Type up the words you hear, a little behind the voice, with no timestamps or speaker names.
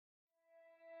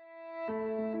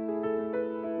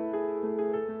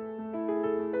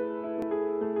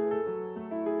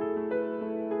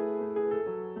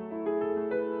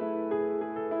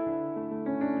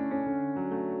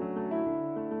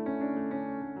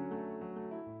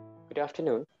Good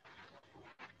afternoon.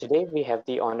 Today we have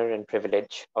the honor and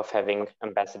privilege of having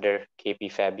Ambassador K P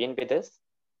Fabian with us.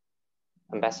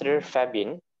 Ambassador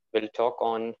Fabian will talk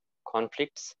on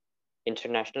conflicts,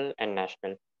 international and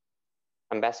national.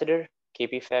 Ambassador K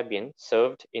P Fabian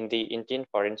served in the Indian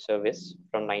Foreign Service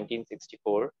from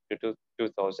 1964 to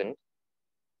 2000.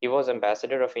 He was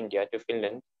Ambassador of India to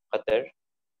Finland, Qatar,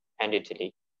 and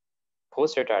Italy.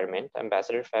 Post-retirement,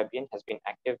 Ambassador Fabian has been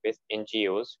active with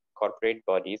NGOs, corporate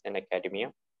bodies, and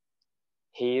academia.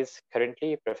 He is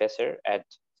currently a professor at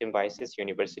Symbiosis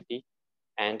University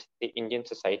and the Indian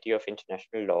Society of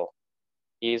International Law.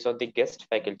 He is on the guest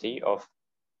faculty of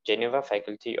Geneva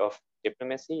Faculty of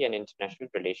Diplomacy and International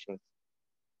Relations.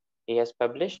 He has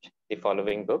published the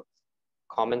following books: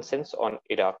 Commonsense on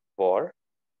Iraq War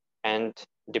and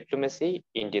Diplomacy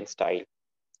Indian Style.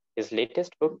 His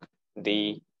latest book,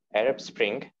 The Arab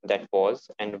Spring That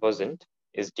Was and Wasn't,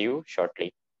 is due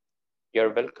shortly.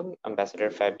 You're welcome,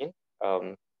 Ambassador Fabian.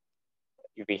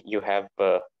 You have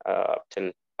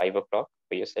till 5 o'clock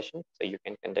for your session, so you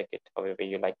can conduct it however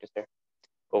you like to, sir.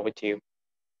 Over to you.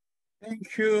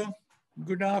 Thank you.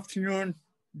 Good afternoon,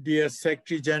 dear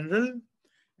Secretary General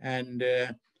and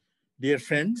dear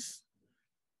friends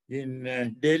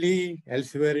in Delhi,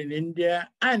 elsewhere in India,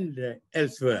 and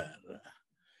elsewhere.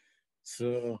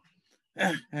 So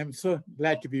I'm so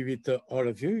glad to be with all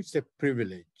of you. It's a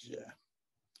privilege.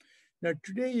 Now,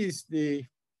 today is the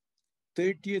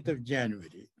 30th of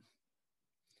January.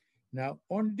 Now,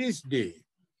 on this day,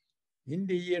 in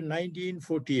the year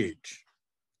 1948,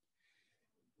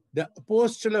 the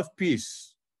Apostle of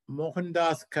Peace,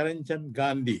 Mohandas Karamchand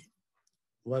Gandhi,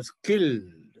 was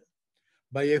killed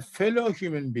by a fellow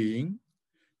human being,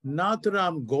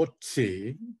 Nathuram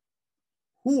Godse,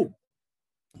 who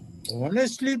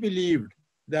honestly believed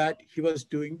that he was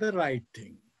doing the right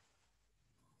thing.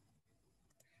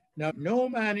 Now, no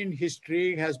man in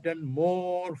history has done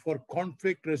more for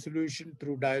conflict resolution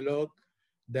through dialogue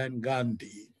than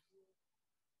Gandhi.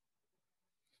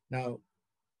 Now,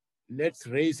 let's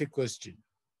raise a question.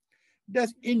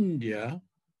 Does India,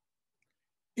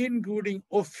 including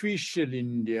official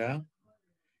India,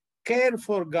 care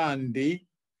for Gandhi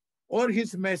or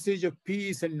his message of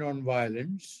peace and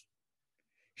nonviolence,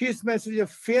 his message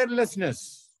of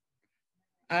fearlessness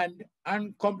and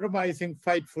uncompromising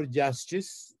fight for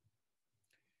justice,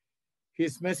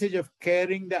 his message of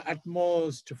caring the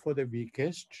utmost for the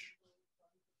weakest?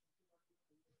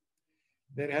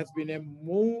 There has been a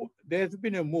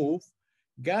move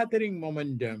gathering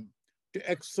momentum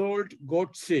to exalt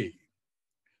Godse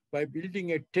by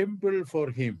building a temple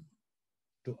for him,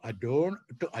 to adore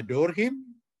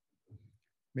him.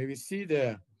 May we see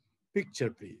the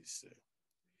picture, please.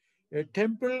 A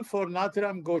temple for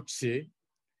Nathuram Godse.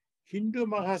 Hindu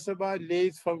Mahasabha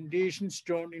lays foundation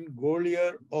stone in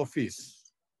Gwalior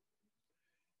office.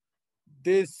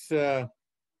 This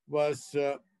was,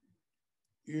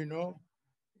 in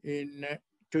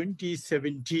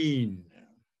 2017.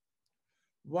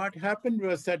 What happened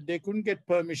was that they couldn't get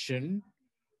permission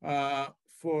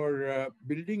for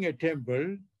building a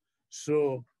temple,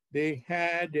 so they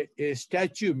had a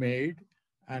statue made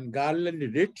and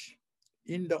garlanded it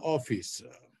in the office.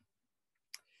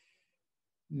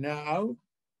 Now,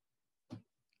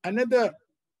 another,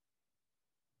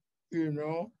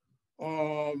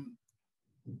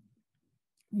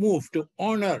 move to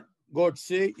honor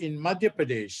Godse in Madhya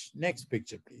Pradesh. Next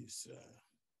picture, please.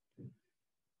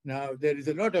 Now, there is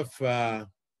a lot of, what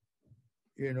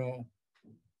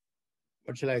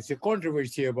shall I say,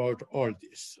 controversy about all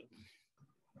this.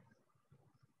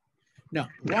 Now,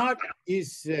 what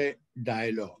is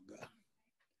dialogue?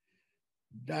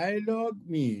 Dialogue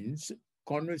means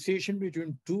conversation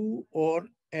between two or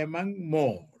among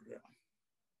more.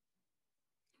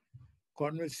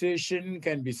 Conversation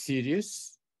can be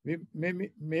serious.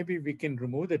 Maybe we can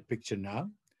remove that picture now.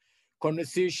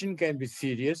 Conversation can be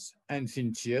serious and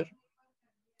sincere.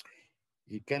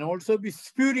 It can also be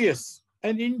spurious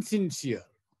and insincere.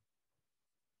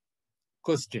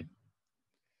 Question.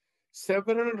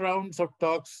 Several rounds of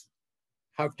talks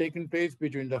have taken place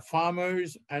between the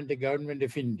farmers and the government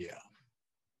of India.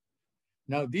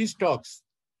 Now, these talks,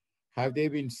 have they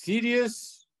been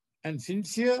serious and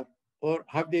sincere, or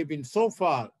have they been so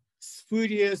far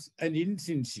spurious and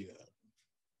insincere?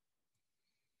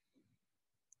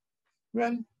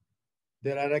 Well,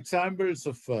 there are examples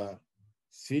of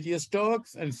serious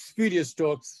talks and spurious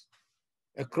talks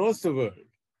across the world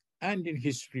and in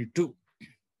history too.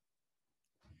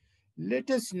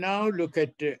 Let us now look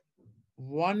at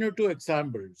one or two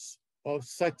examples of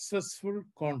successful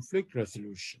conflict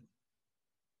resolution.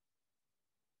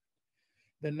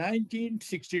 The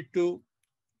 1962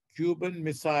 Cuban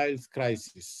Missiles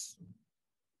Crisis.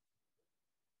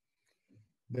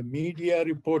 The media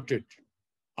reported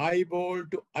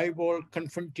eyeball-to-eyeball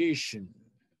confrontation.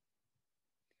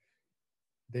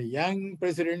 The young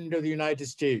President of the United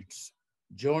States,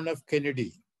 John F.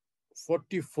 Kennedy,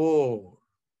 44,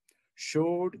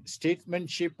 showed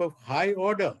statesmanship of high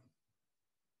order.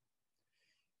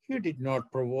 He did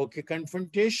not provoke a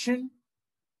confrontation.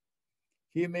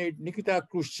 He made Nikita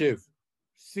Khrushchev,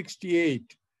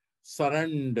 68,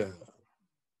 surrender.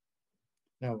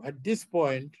 Now, at this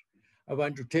point, I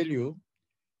want to tell you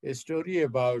a story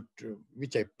about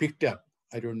which I picked up.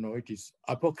 I don't know, it is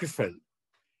apocryphal.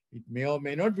 It may or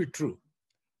may not be true,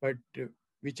 but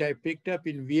which I picked up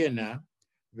in Vienna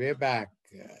way back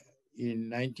in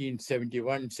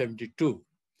 1971-72.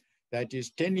 That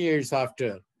is 10 years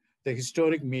after the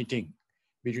historic meeting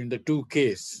between the two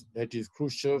Ks, that is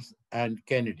Khrushchev and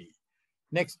Kennedy.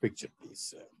 Next picture,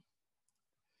 please.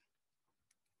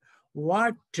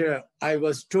 What I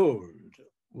was told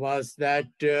was that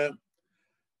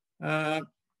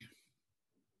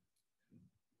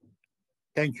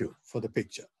thank you for the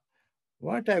picture.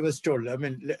 What I was told, I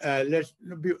mean,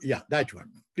 that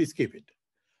one, please keep it.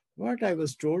 What I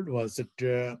was told was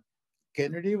that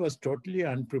Kennedy was totally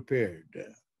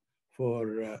unprepared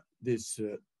for this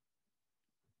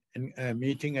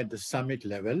meeting at the summit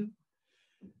level.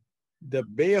 The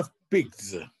Bay of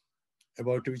Pigs,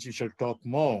 about which we shall talk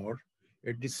more,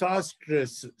 a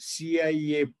disastrous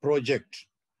CIA project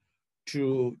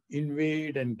to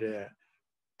invade and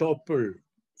topple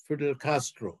Fidel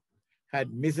Castro,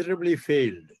 had miserably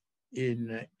failed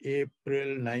in April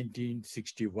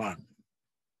 1961.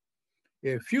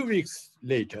 A few weeks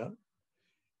later,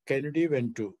 Kennedy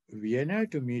went to Vienna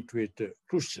to meet with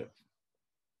Khrushchev.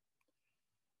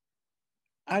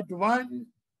 At one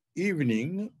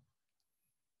evening,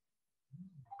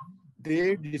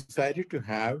 they decided to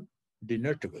have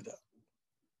dinner together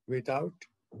without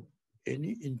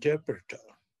any interpreter,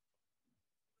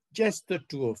 just the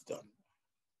two of them.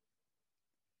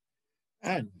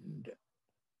 And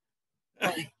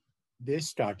they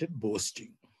started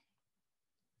boasting.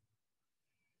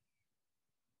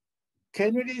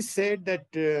 Kennedy said that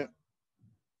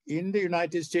in the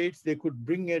United States, they could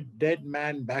bring a dead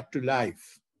man back to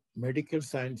life. Medical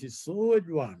science is so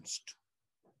advanced.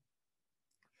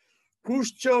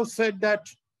 Khrushchev said that,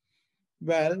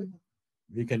 well,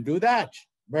 we can do that,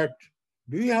 but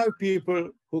do you have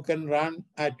people who can run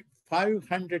at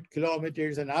 500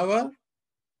 kilometers an hour?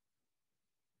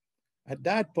 At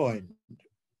that point,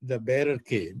 the bearer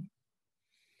came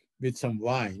with some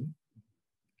wine.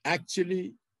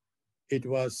 Actually, it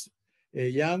was a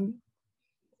young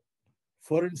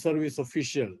Foreign Service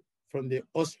official from the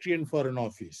Austrian Foreign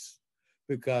Office,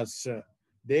 because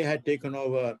they had taken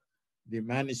over the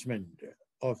management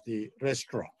of the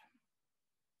restaurant.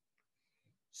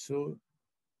 So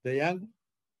the young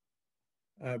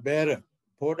bearer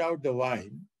poured out the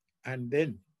wine, and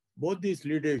then both these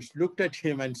leaders looked at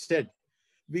him and said,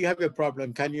 "We have a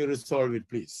problem, can you resolve it,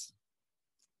 please?"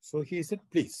 So he said,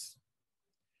 "Please,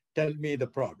 tell me the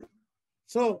problem."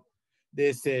 So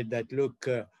they said that, look,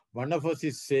 one of us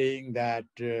is saying that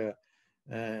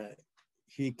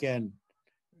he can,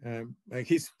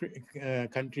 his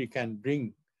country can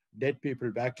bring dead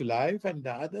people back to life, and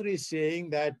the other is saying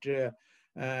that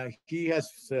he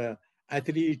has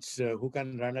athletes who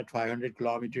can run at 500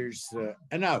 kilometers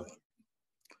an hour.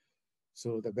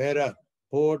 So the bearer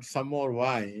poured some more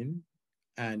wine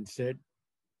and said,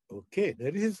 okay,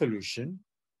 there is a solution.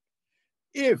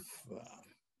 If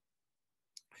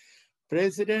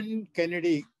President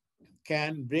Kennedy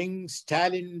can bring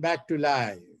Stalin back to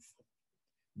life,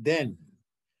 then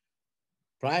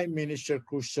Prime Minister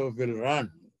Khrushchev will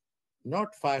run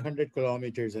not 500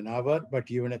 kilometers an hour, but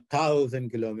even 1,000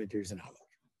 kilometers an hour.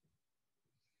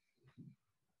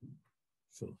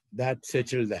 So that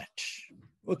settled that.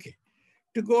 Okay,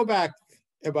 to go back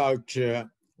about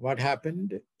what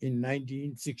happened in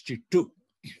 1962.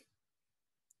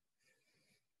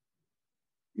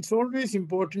 It's always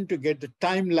important to get the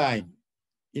timeline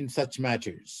in such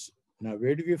matters. Now,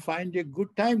 where do we find a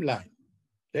good timeline?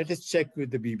 Let us check with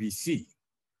the BBC.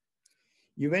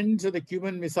 Events of the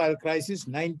Cuban Missile Crisis,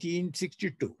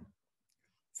 1962.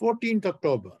 14th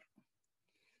October.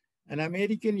 An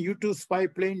American U-2 spy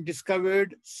plane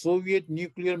discovered Soviet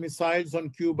nuclear missiles on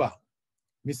Cuba.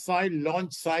 Missile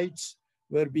launch sites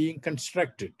were being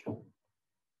constructed.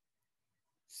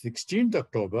 16th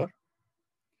October.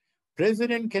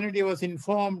 President Kennedy was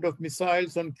informed of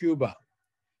missiles on Cuba.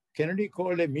 Kennedy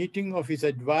called a meeting of his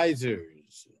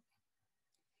advisors.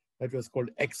 That was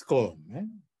called EXCOM.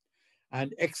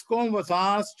 And EXCOM was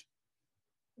asked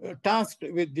tasked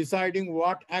with deciding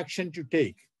what action to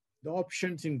take. The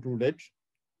options included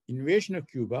invasion of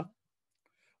Cuba,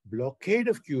 blockade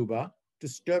of Cuba to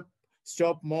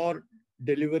stop more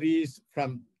deliveries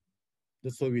from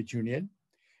the Soviet Union,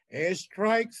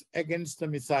 airstrikes against the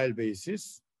missile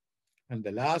bases, and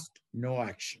the last, no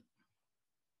action.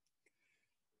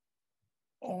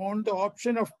 On the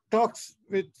option of talks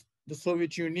with the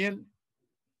Soviet Union,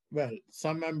 well,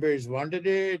 some members wanted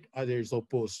it, others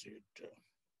opposed it.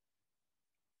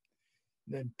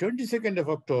 Then 22nd of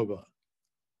October,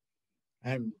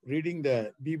 I'm reading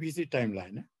the BBC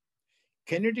timeline.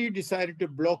 Kennedy decided to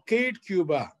blockade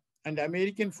Cuba and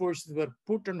American forces were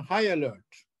put on high alert.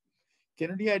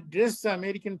 Kennedy addressed the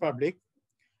American public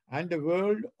and the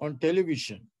world on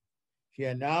television. He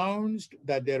announced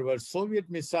that there were Soviet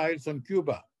missiles on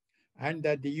Cuba and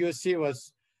that the USA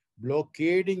was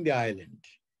blockading the island.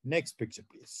 Next picture,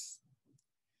 please.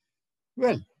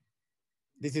 Well,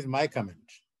 this is my comment.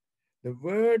 The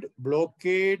word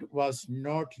blockade was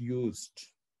not used.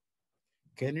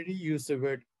 Kennedy used the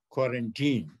word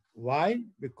quarantine. Why?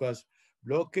 Because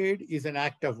blockade is an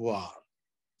act of war,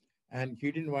 and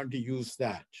he didn't want to use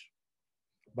that.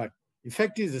 But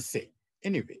effect is the same.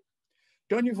 Anyway,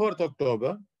 24th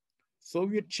October,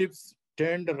 Soviet ships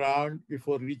turned around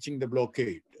before reaching the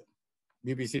blockade.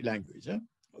 BBC language, huh?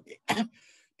 Okay.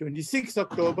 26th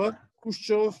October,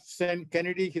 Khrushchev sent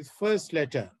Kennedy his first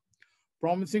letter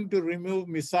promising to remove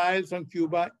missiles from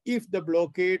Cuba if the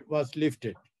blockade was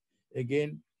lifted.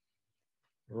 Again,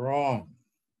 wrong,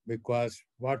 because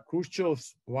what Khrushchev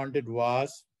wanted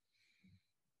was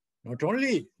not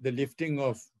only the lifting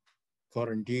of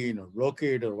quarantine or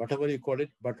blockade or whatever you call it,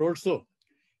 but also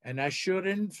an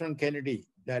assurance from Kennedy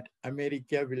that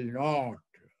America will not,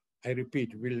 I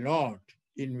repeat, will not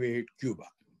invade Cuba.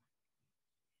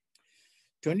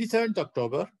 27th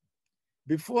October,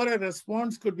 before a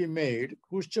response could be made,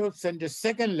 Khrushchev sent a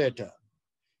second letter.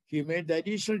 He made the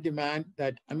additional demand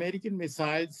that American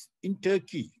missiles in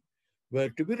Turkey were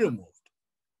to be removed.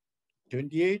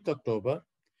 28th October,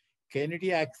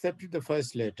 Kennedy accepted the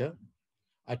first letter.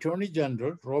 Attorney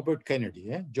General Robert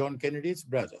Kennedy, John Kennedy's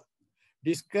brother,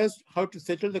 discussed how to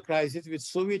settle the crisis with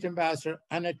Soviet Ambassador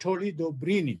Anatoly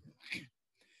Dobrynin.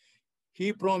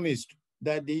 He promised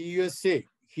that the USA,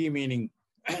 he meaning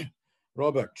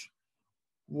Robert,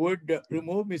 would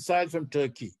remove missiles from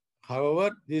Turkey.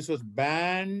 However, this was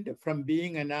banned from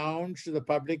being announced to the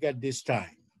public at this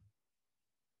time.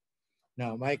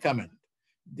 Now, my comment,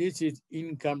 this is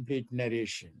incomplete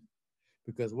narration,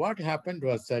 because what happened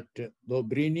was that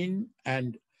Dobrynin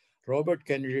and Robert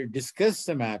Kennedy discussed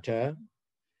the matter.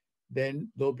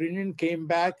 Then Dobrynin came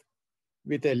back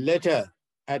with a letter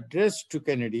addressed to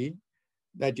Kennedy,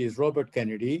 that is Robert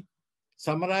Kennedy,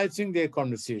 summarizing their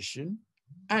conversation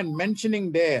and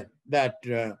mentioning there that,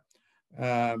 the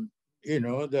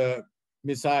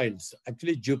missiles,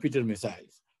 actually Jupiter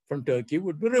missiles from Turkey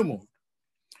would be removed.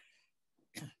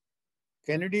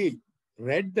 Kennedy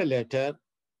read the letter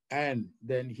and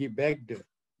then he begged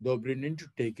Dobrynin to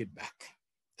take it back.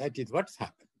 That is what's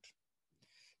happened.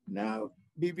 Now,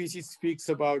 BBC speaks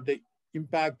about the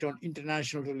impact on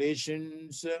international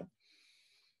relations.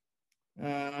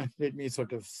 Let me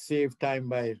sort of save time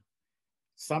by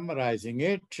summarizing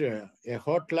it. A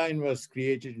hotline was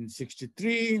created in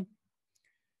 '63.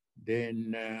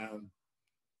 Then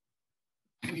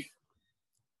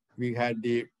we had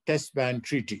the test ban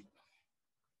treaty.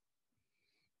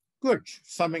 Good,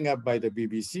 summing up by the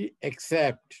BBC,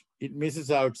 except it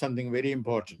misses out something very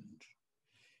important.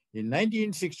 In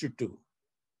 1962,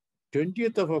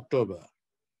 20th of October,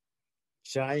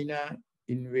 China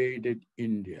invaded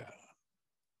India.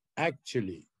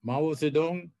 Actually, Mao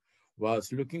Zedong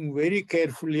was looking very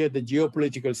carefully at the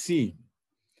geopolitical scene,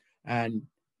 and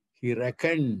he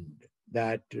reckoned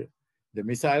that the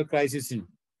missile crisis in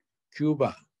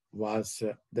Cuba was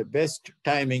the best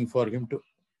timing for him to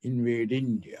invade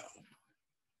India.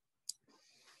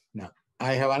 Now,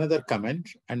 I have another comment,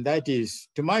 and that is,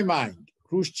 to my mind,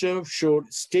 Khrushchev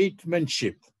showed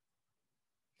statesmanship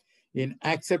in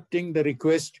accepting the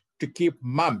request to keep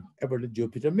mum about the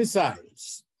Jupiter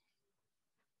missiles.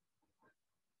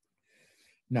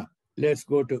 Now, let's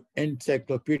go to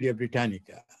Encyclopedia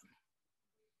Britannica.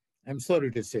 I'm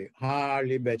sorry to say,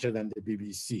 hardly better than the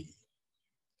BBC.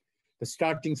 The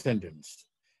starting sentence,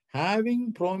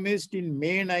 having promised in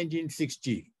May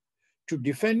 1960 to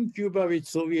defend Cuba with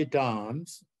Soviet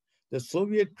arms, the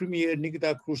Soviet Premier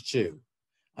Nikita Khrushchev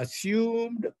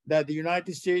assumed that the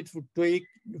United States would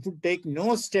take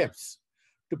no steps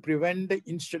to prevent the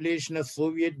installation of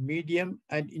Soviet medium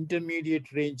and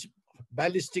intermediate range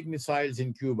ballistic missiles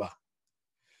in Cuba.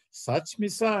 Such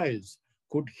missiles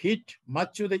could hit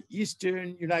much of the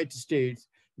eastern United States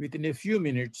within a few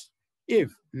minutes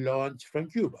if launched from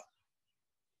Cuba.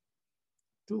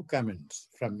 2 comments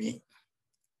from me.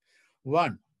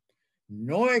 1,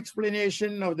 no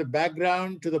explanation of the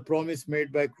background to the promise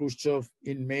made by Khrushchev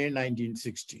in May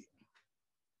 1960.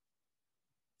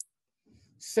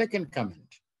 2nd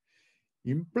comment,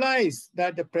 implies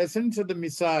that the presence of the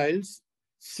missiles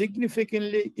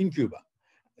significantly in Cuba,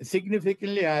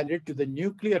 significantly added to the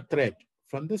nuclear threat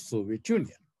from the Soviet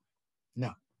Union.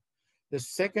 Now, the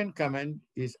 2nd comment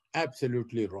is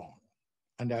absolutely wrong,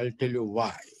 and I'll tell you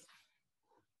why.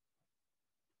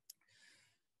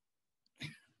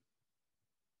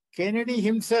 Kennedy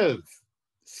himself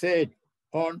said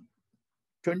on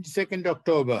 22nd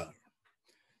October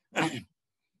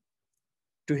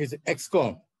to his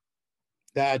ex-com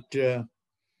that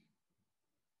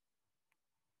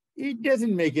it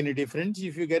doesn't make any difference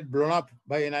if you get blown up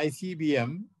by an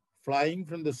ICBM flying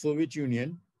from the Soviet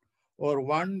Union or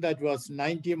one that was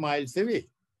 90 miles away.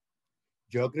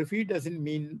 Geography doesn't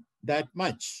mean that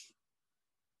much.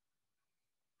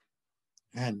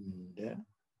 And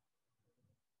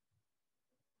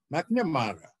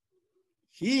McNamara,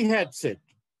 he had said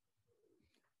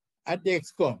at the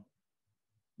ex-com,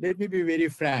 let me be very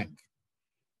frank,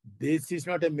 this is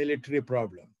not a military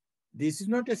problem. This is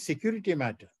not a security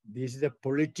matter. This is a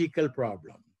political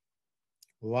problem.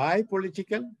 Why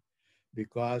political?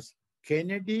 Because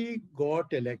Kennedy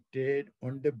got elected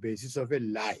on the basis of a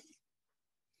lie.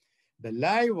 The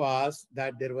lie was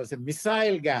that there was a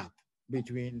missile gap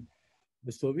between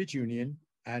the Soviet Union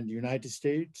and the United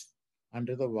States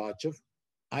under the watch of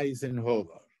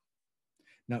Eisenhower.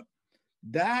 Now,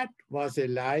 that was a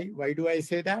lie. Why do I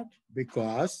say that?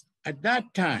 Because at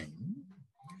that time,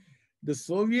 the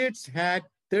Soviets had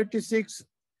 36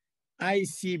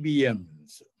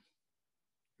 ICBMs,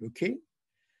 okay?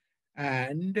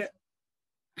 And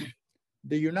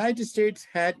the United States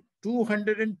had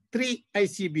 203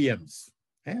 ICBMs,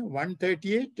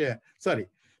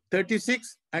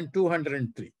 36 and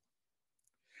 203.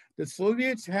 The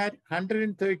Soviets had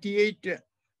 138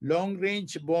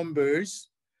 long-range bombers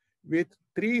with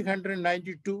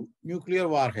 392 nuclear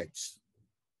warheads.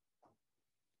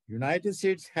 United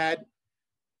States had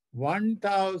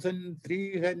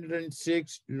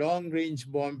 1,306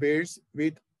 long-range bombers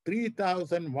with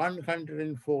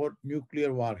 3,104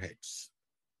 nuclear warheads.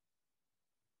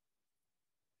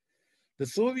 The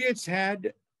Soviets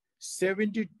had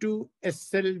 72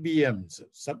 SLBMs,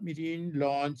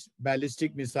 submarine-launched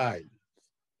ballistic missile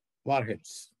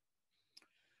warheads.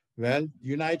 Well, the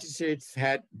United States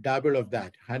had double of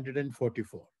that,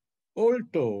 144. All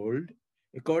told,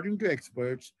 according to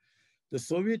experts, the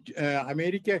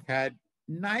America had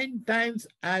 9 times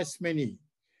as many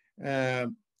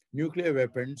nuclear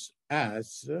weapons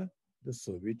as the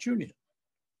Soviet Union.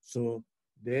 So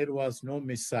there was no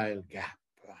missile gap.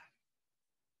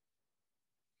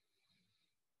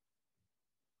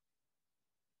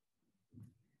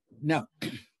 Now,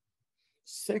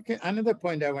 another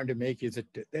point I want to make is that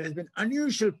there has been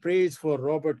unusual praise for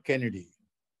Robert Kennedy.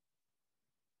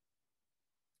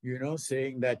 You know,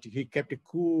 saying that he kept a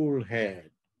cool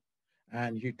head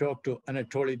and he talked to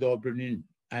Anatoly Dobrynin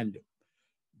and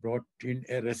brought in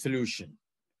a resolution.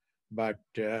 But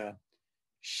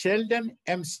Sheldon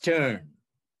M. Stern,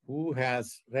 who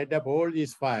has read up all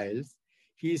these files,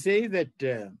 he says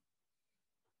that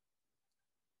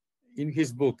in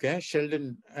his book,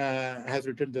 Sheldon has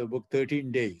written the book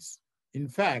 13 Days. In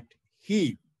fact,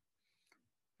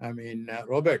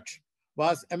 Robert,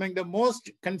 was among the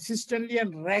most consistently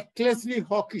and recklessly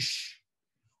hawkish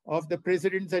of the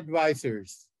president's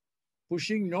advisors,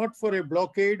 pushing not for a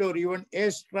blockade or even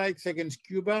airstrikes against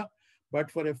Cuba,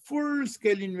 but for a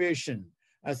full-scale invasion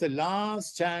as a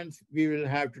last chance we will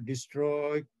have to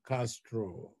destroy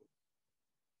Castro.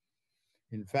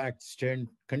 In fact, Stern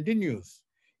continues,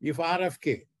 if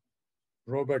RFK,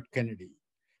 Robert Kennedy,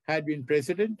 had been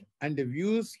president and the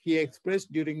views he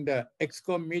expressed during the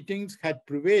ExCom meetings had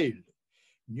prevailed,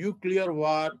 nuclear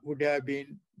war would have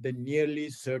been the nearly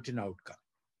certain outcome.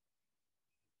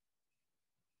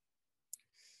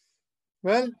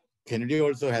 Well, Kennedy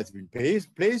also has been praised,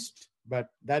 but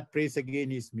that praise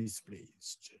again is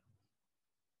misplaced.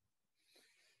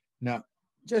 Now,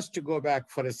 just to go back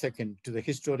for a second to the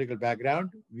historical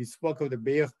background, we spoke of the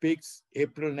Bay of Pigs,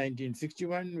 April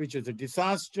 1961, which was a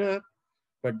disaster,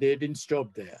 but they didn't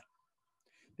stop there.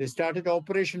 They started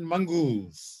Operation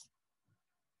Mongoose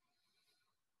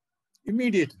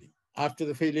immediately after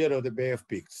the failure of the Bay of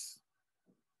Pigs.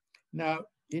 Now,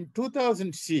 in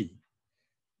 2000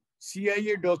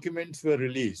 CIA documents were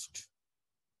released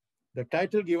The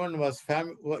title given was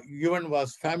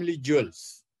Family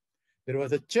Jewels. There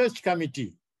was a church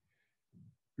committee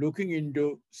looking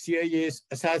into CIA's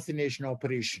assassination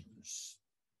operations.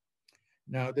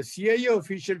 Now, the CIA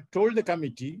official told the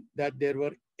committee that there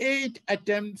were 8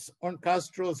 attempts on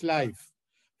Castro's life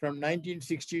from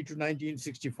 1960 to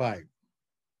 1965.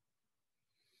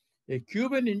 A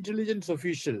Cuban intelligence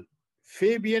official,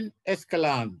 Fabian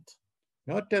Escalante,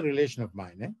 not a relation of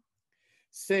mine,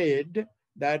 said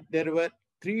that there were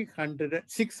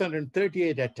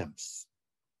 638 attempts.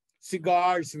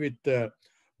 Cigars with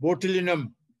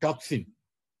botulinum toxin,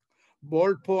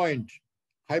 ballpoint,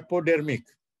 hypodermic.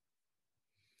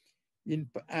 In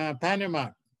Panama,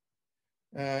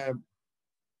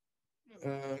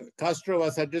 Castro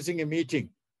was addressing a meeting.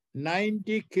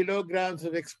 90 kilograms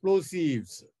of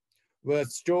explosives were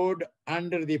stored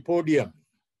under the podium.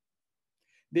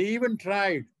 They even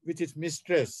tried with his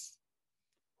mistress,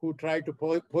 who tried to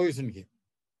poison him.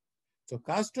 So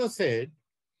Castro said,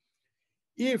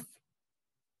 if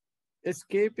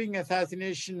escaping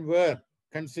assassination were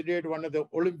considered one of the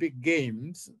Olympic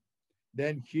Games,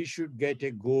 then he should get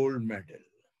a gold medal.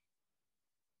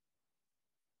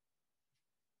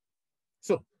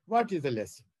 So what is the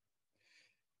lesson?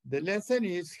 The lesson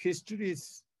is history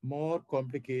is more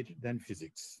complicated than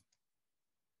physics.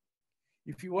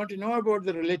 If you want to know about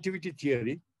the relativity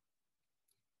theory,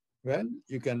 well,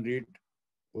 you can read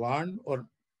one, or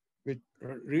with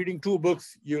reading 2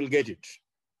 books, you will get it.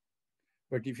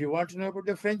 But if you want to know about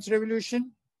the French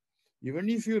Revolution, even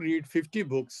if you read 50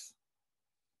 books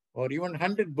or even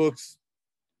 100 books,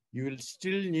 you will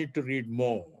still need to read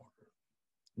more.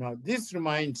 Now, this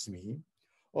reminds me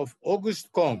of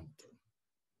Auguste Comte,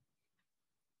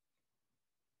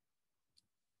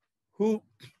 who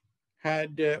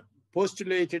had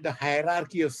postulated a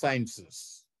hierarchy of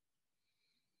sciences,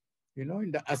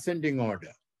 in the ascending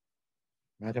order: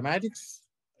 mathematics,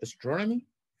 astronomy,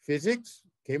 physics,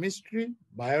 chemistry,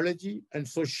 biology, and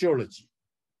sociology.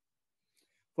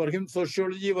 For him,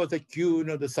 sociology was the queen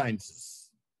of the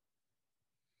sciences.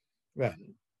 Well,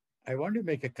 I want to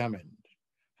make a comment.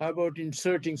 How about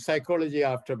inserting psychology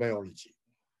after biology?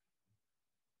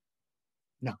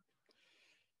 Now,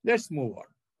 let's move on.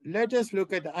 Let us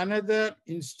look at another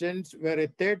instance where a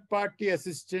third-party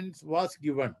assistance was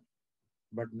given,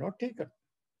 but not taken.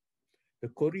 The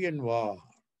Korean War,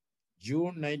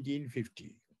 June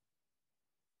 1950.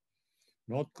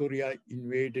 North Korea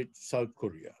invaded South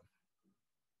Korea.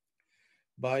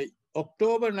 By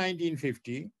October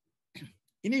 1950,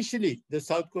 initially the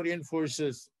South Korean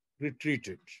forces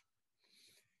retreated.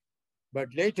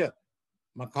 But later,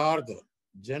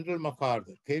 General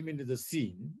MacArthur came into the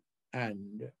scene,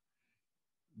 and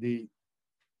the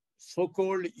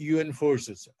so-called UN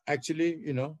forces, actually,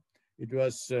 it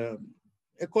was a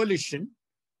coalition,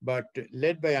 but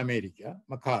led by America,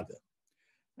 MacArthur.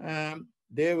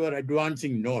 They were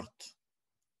advancing north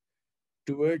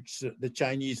towards the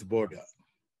Chinese border.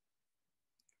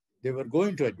 They were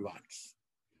going to advance.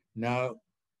 Now,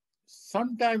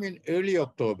 sometime in early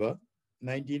October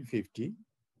 1950,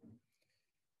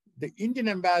 the Indian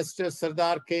ambassador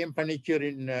Sardar K. Panikkar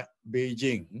in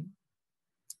Beijing,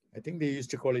 I think they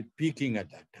used to call it Peking at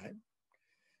that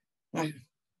time,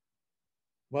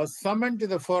 was summoned to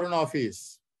the Foreign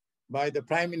Office by the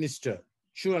Prime Minister,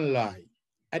 Chou En-lai,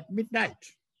 at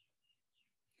midnight.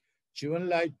 Chou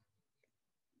En-lai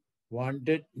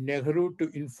wanted Nehru to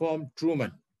inform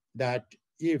Truman that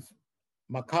if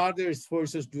MacArthur's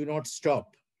forces do not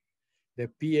stop, the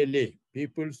PLA,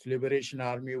 People's Liberation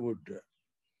Army, would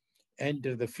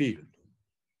enter the field.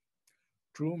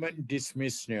 Truman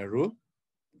dismissed Nehru.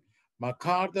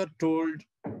 MacArthur told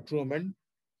Truman,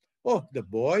 oh, the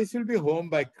boys will be home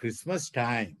by Christmas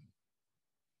time.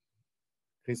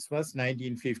 Christmas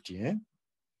 1950,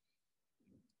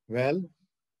 Well,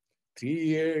 3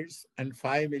 years and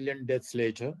 5 million deaths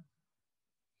later,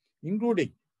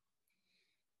 including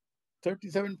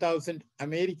 37,000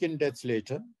 American deaths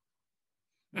later,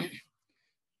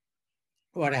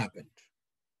 what happened?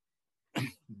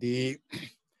 The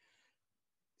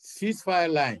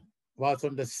ceasefire line was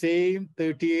on the same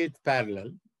 38th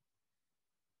parallel,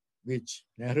 which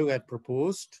Nehru had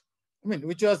proposed,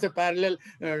 which was the parallel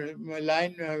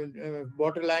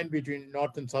borderline between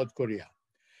North and South Korea,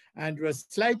 and was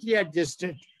slightly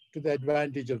adjusted to the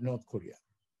advantage of North Korea.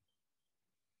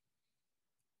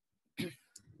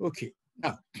 Okay,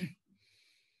 now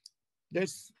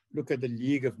let's look at the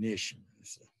League of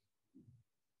Nations.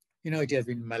 It has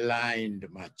been maligned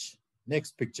much.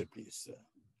 Next picture, please.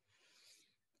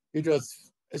 It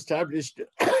was established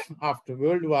after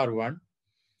World War I,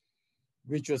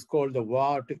 which was called the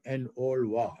War to End All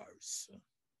Wars.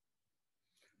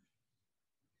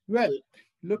 Well,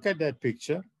 look at that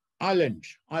picture.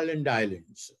 Islands.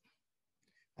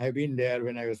 I've been there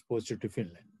when I was posted to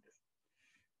Finland.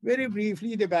 Very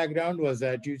briefly, the background was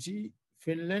that, you see,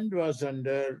 Finland was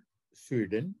under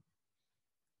Sweden,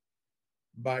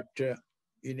 but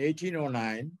in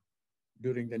 1809,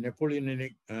 during the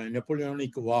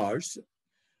Napoleonic Wars,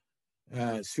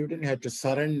 Sweden had to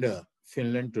surrender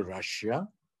Finland to Russia.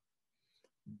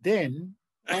 Then,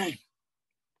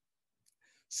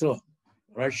 so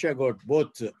Russia got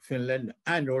both Finland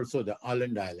and also the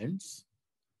Åland Islands.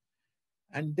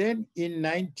 And then in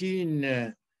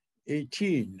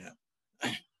 1918,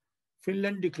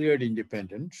 Finland declared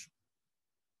independence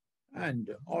and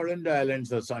Åland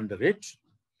Islands was under it.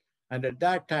 And at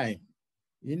that time,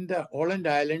 in the Åland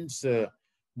Islands,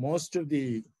 most of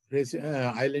the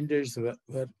islanders were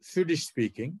Swedish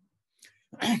speaking.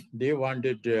 They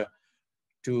wanted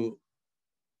to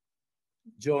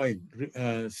join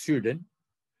Sweden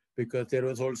because there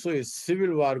was also a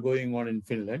civil war going on in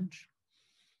Finland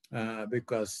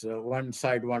because one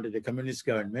side wanted a communist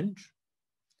government.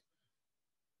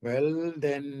 Well,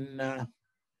 then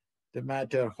the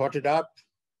matter hotted up.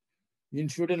 In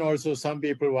Sweden also, some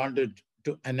people wanted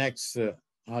to annex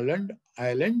Åland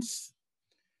Islands.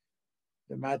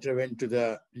 The matter went to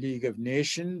the League of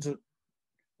Nations,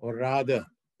 or rather,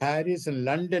 Paris and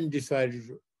London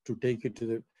decided to take it to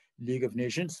the League of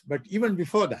Nations. But even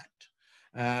before that,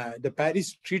 the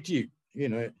Paris Treaty,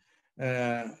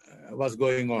 was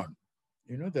going on.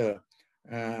 The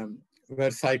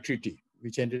Versailles Treaty,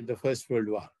 which ended the First World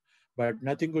War. But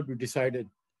nothing could be decided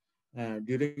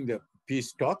during the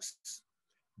peace talks.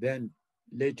 Then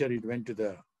later it went to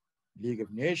the League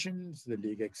of Nations. The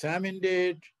League examined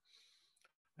it.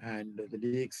 And the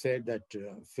League said that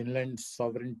Finland's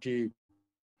sovereignty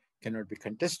cannot be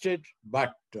contested,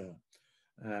 but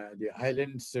the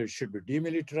islands should be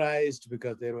demilitarized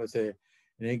because there was an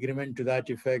agreement to that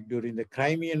effect during the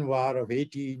Crimean War of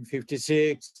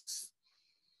 1856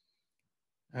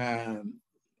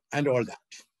 and all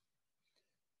that.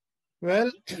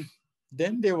 Well,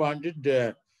 then they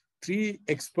wanted 3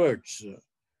 experts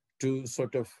to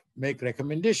sort of make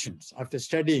recommendations after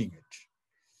studying it.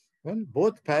 Well,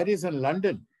 both Paris and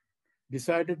London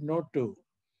decided not to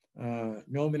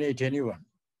nominate anyone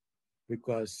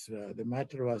because the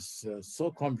matter was so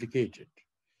complicated.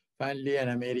 Finally, an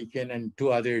American and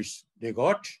 2 others they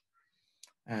got,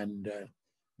 and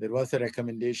there was a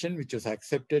recommendation which was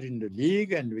accepted in the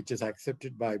League and which is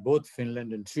accepted by both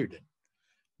Finland and Sweden.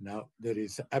 Now, there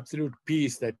is absolute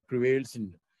peace that prevails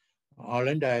in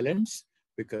Åland Islands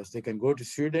because they can go to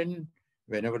Sweden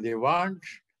whenever they want.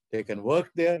 They can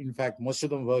work there. In fact, most of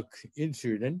them work in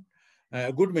Sweden,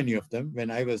 a good many of them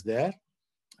when I was there,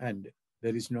 and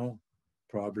there is no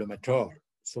problem at all.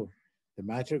 So the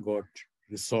matter got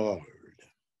resolved.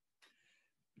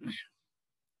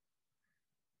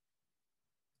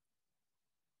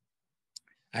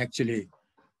 Actually,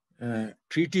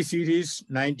 Treaty Series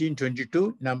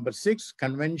 1922, number 6,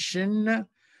 Convention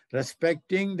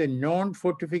respecting the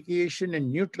non-fortification and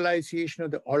neutralization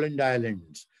of the Åland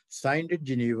Islands, signed at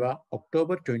Geneva,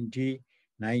 October 20,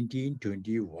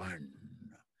 1921.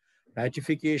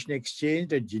 Ratification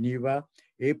exchanged at Geneva,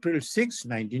 April 6,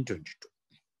 1922.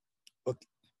 Okay.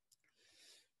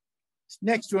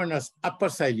 Next one was Upper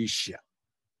Silesia.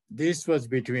 This was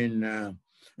between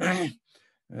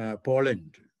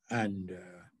Poland and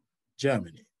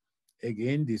Germany.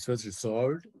 Again, this was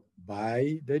resolved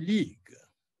by the League.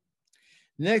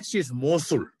 Next is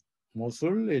Mosul.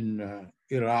 Mosul in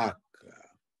Iraq.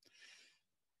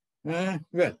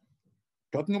 Well,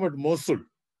 talking about Mosul,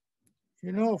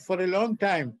 for a long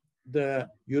time, the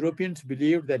Europeans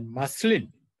believed that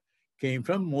muslin came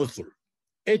from Mosul,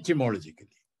 etymologically.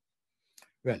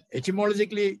 Well,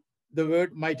 etymologically, the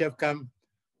word might have come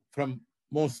from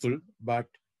Mosul, but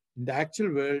in the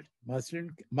actual world,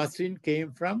 muslin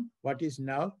came from what is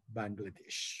now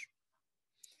Bangladesh.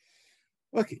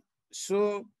 Okay,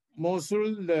 so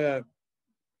Mosul, the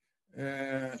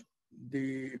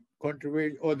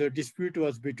controversy or the dispute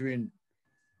was between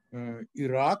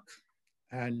Iraq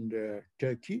and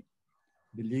Turkey.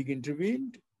 The League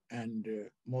intervened and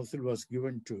Mosul was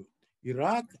given to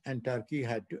Iraq and Turkey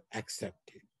had to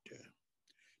accept it.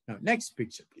 Now, next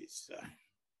picture, please.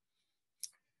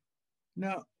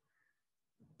 Now,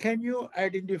 can you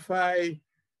identify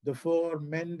the 4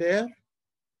 men there?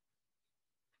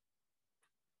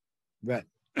 Well,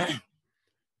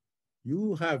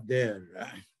 you have there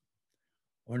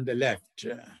on the left,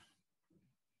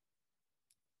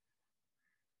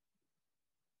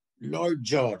 Lloyd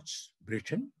George,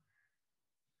 Britain,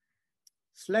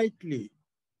 slightly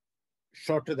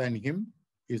shorter than him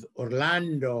is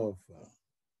Orlando of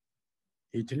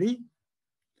Italy.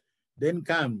 Then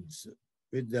comes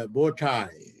with the bow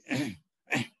tie,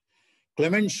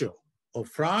 Clemenceau of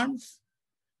France,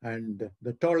 and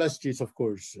the tallest is, of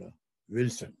course,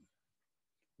 Wilson,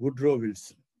 Woodrow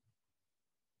Wilson.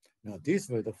 Now, these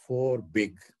were the four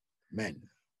big men.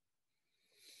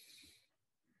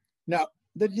 Now,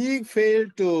 the League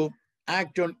failed to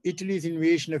act on Italy's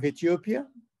invasion of Ethiopia.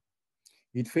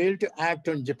 It failed to act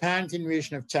on Japan's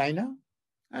invasion of China,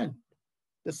 and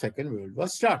the Second World War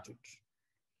started.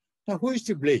 Now, who is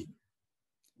to blame?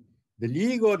 The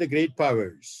League or the great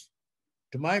powers?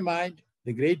 To my mind,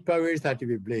 the great powers are to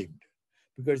be blamed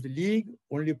because the League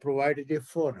only provided a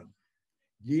forum.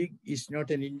 League is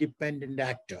not an independent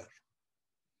actor.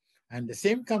 And the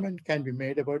same comment can be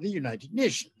made about the United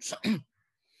Nations.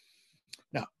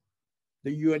 Now,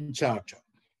 the UN Charter.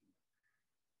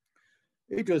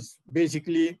 It was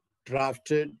basically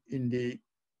drafted in the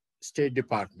State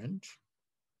Department.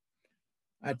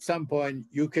 At some point,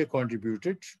 UK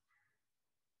contributed,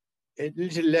 a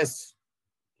little less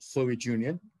Soviet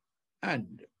Union,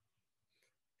 and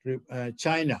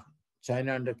China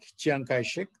under Chiang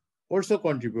Kai-shek also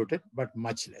contributed, but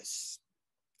much less.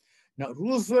 Now,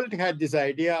 Roosevelt had this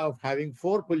idea of having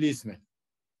 4 policemen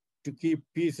to keep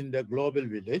peace in the global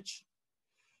village.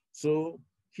 So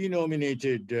he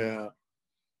nominated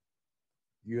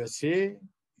USA,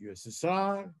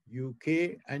 USSR,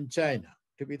 UK, and China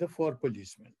to be the 4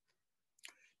 policemen.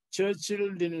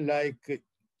 Churchill didn't like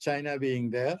China being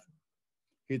there.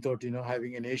 He thought,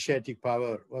 having an Asiatic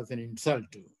power was an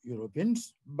insult to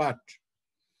Europeans, but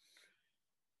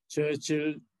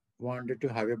Churchill wanted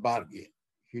to have a bargain.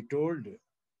 He told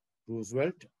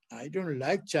Roosevelt, I don't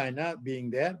like China being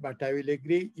there, but I will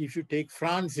agree if you take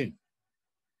France in.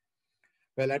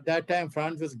 Well, at that time,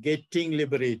 France was getting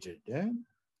liberated.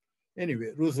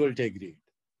 Anyway, Roosevelt agreed.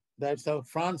 That's how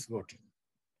France got in.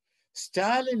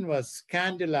 Stalin was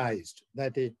scandalized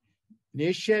that an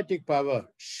Asiatic power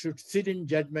should sit in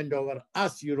judgment over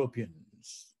us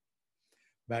Europeans.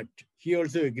 But he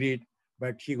also agreed,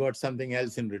 but he got something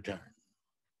else in return.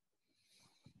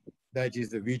 That is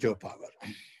the veto power.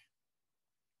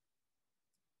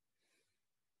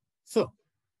 So,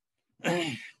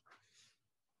 it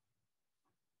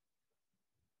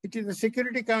is the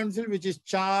Security Council which is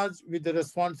charged with the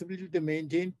responsibility to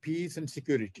maintain peace and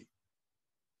security.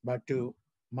 But to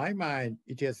my mind,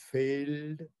 it has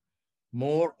failed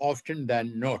more often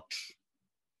than not.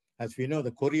 As we know,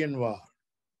 the Korean War,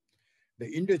 the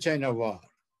Indochina War,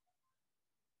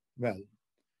 well,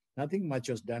 nothing much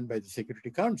was done by the Security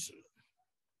Council.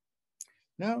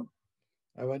 Now,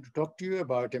 I want to talk to you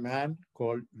about a man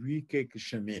called V.K.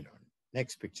 Krishnamenon.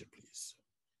 Next picture, please.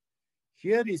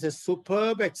 Here is a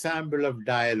superb example of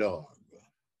dialogue.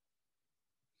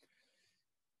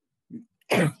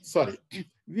 Sorry,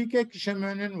 V.K.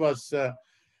 Krishnamenon was, the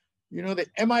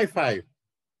MI5,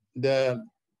 the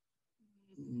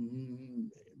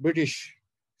British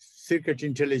Secret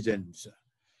Intelligence.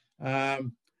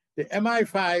 The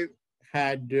MI5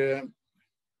 had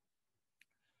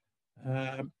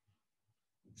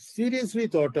seriously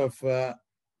thought of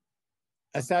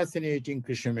assassinating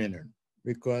Krishnamenon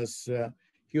because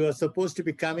he was supposed to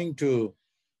be coming to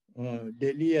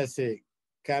Delhi as a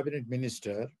cabinet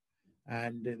minister,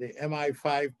 and the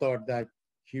MI5 thought that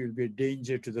he will be a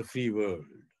danger to the free world.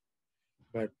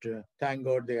 But thank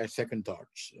God they had second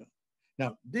thoughts.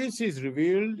 Now, this is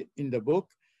revealed in the book,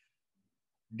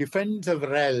 Defense of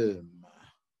Realm,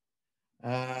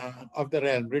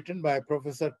 written by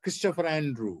Professor Christopher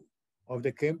Andrew of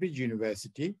the Cambridge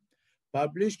University,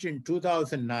 published in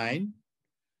 2009.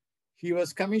 He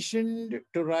was commissioned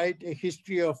to write a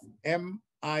history of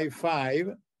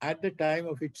MI5 at the time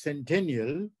of its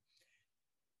centennial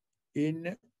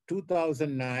in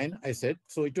 2009, I said.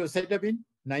 So it was set up in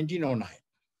 1909.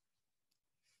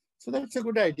 So that's a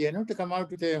good idea, to come out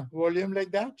with a volume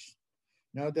like that.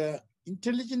 Now, the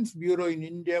Intelligence Bureau in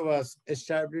India was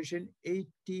established in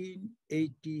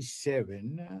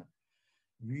 1887.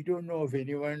 We don't know of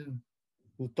anyone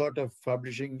who thought of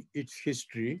publishing its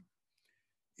history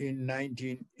in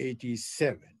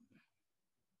 1987.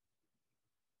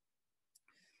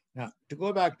 Now, to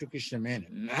go back to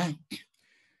Krishnamenon,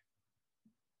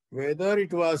 whether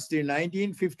it was the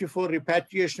 1954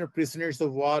 repatriation of prisoners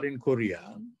of war in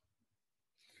Korea,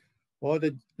 or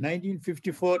the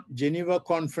 1954 Geneva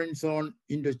Conference on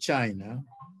Indochina,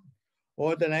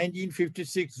 or the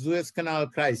 1956 Suez Canal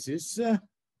crisis,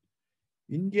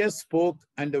 India spoke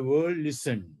and the world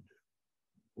listened.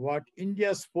 What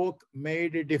India spoke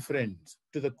made a difference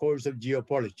to the course of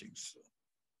geopolitics.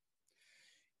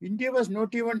 India was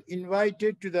not even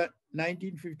invited to the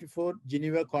 1954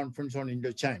 Geneva Conference on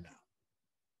Indochina.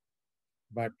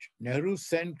 But Nehru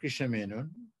sent Krishna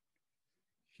Menon.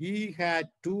 He had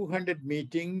 200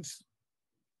 meetings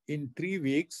in 3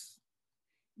 weeks,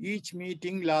 each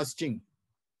meeting lasting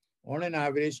on an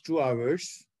average 2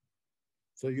 hours.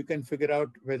 So you can figure out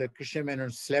whether Krishna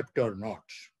Menon slept or not.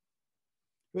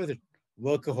 He was a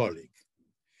workaholic.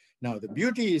 Now, the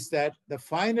beauty is that the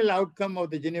final outcome of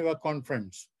the Geneva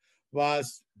Conference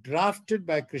was drafted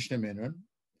by Krishna Menon,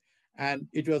 and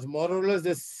it was more or less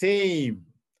the same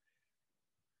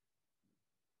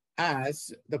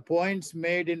as the points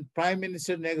made in Prime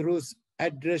Minister Nehru's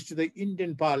address to the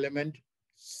Indian Parliament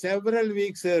several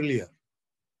weeks earlier.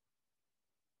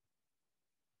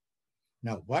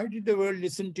 Now, why did the world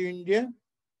listen to India?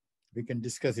 We can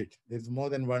discuss it. There's more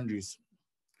than one reason.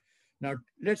 Now,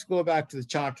 let's go back to the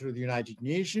Charter of the United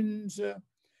Nations.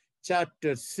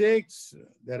 Chapter 6,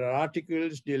 there are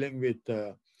articles dealing with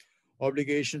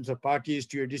obligations of parties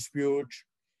to a dispute,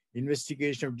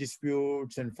 investigation of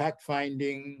disputes and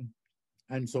fact-finding,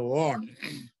 and so on.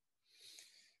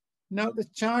 Now, the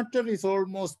Charter is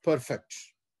almost perfect.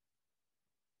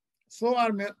 So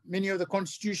are many of the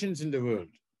constitutions in the world.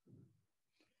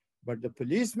 But the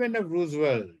policemen of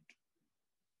Roosevelt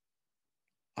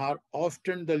are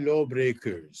often the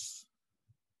lawbreakers.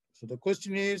 So the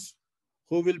question is,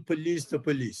 who will police the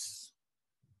police?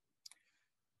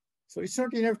 So it's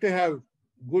not enough to have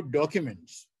good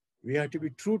documents. We have to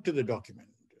be true to the document.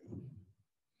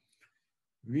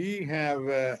 We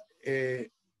have a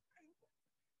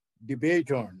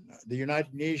debate on the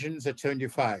United Nations at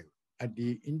 75 at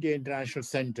the India International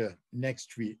Center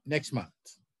next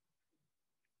month.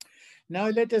 Now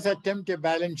let us attempt a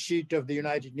balance sheet of the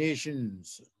United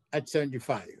Nations at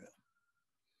 75.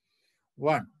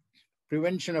 1,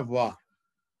 prevention of war.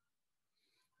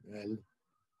 Well,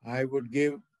 I would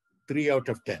give 3 out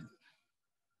of 10.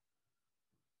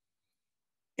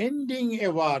 Ending a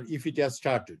war if it has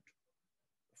started,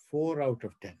 4 out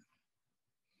of 10.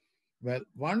 Well,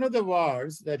 one of the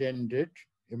wars that ended,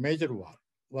 a major war,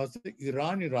 was the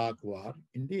Iran-Iraq war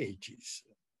in the 80s.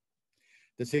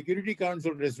 The Security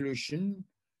Council resolution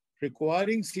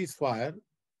requiring ceasefire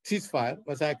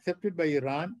was accepted by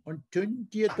Iran on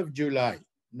 20th of July,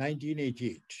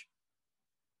 1988.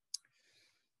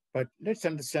 But let's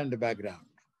understand the background.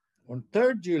 On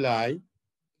 3rd July,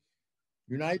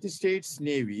 United States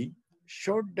Navy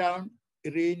shot down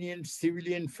Iranian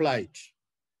civilian flight,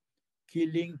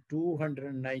 killing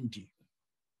 290.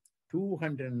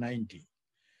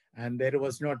 And there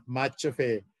was not much of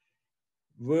a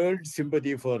world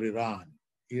sympathy for Iran.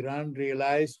 Iran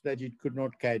realized that it could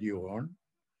not carry on.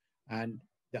 And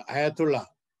the Ayatollah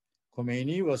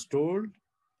Khomeini was told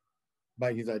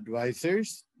by his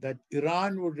advisors that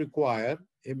Iran would require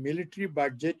a military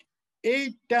budget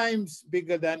 8 times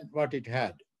bigger than what it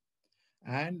had,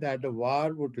 and that the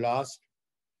war could last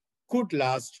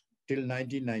till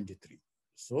 1993.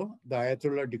 So the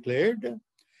Ayatollah declared,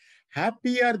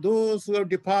 happy are those who have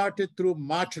departed through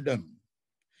martyrdom.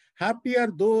 Happy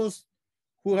are those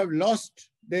who have lost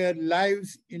their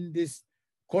lives in this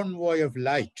convoy of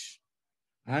light.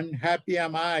 Unhappy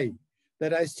am I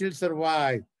that I still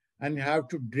survive and have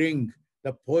to drink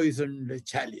the poisoned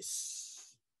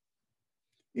chalice.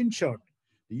 In short,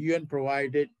 the UN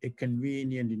provided a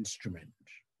convenient instrument.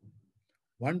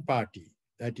 One party,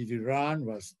 that is Iran,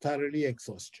 was thoroughly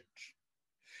exhausted.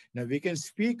 Now we can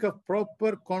speak of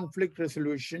proper conflict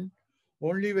resolution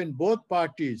only when both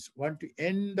parties want to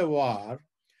end the war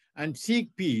and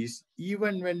seek peace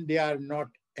even when they are not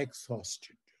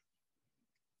exhausted.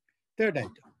 Third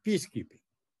item, peacekeeping.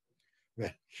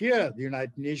 Well, here the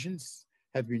United Nations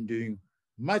have been doing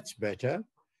much better.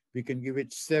 We can give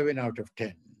it 7 out of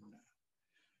 10.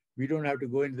 We don't have to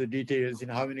go into the details in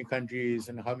how many countries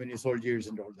and how many soldiers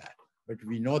and all that, but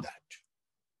we know that.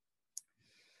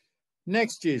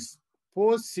 Next is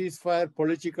post-ceasefire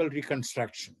political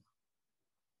reconstruction.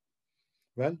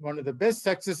 Well, one of the best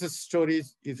success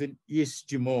stories is in East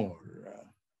Timor.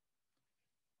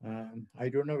 I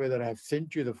don't know whether I've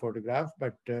sent you the photograph,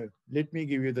 but let me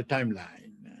give you the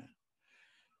timeline.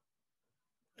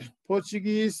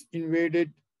 Portuguese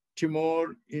invaded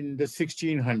Timor in the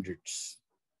 1600s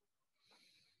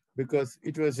because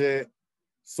it was a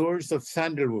source of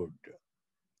sandalwood.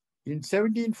 In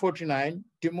 1749,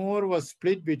 Timor was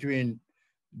split between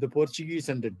the Portuguese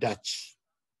and the Dutch.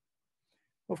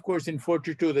 Of course, in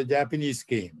 42, the Japanese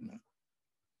came.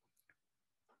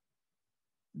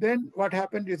 Then what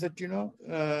happened is that,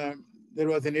 there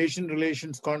was an Asian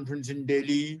Relations Conference in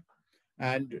Delhi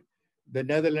and the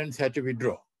Netherlands had to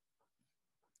withdraw.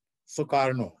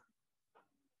 Sukarno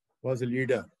was the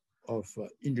leader of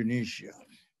Indonesia.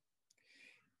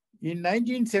 In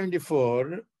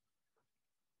 1974,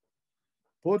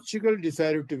 Portugal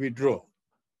decided to withdraw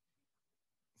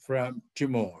from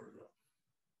Timor.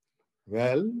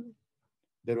 Well,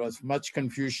 there was much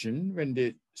confusion when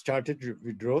they started to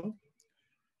withdraw.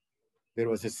 There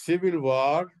was a civil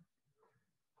war,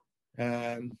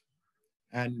 and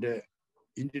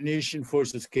Indonesian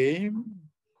forces came.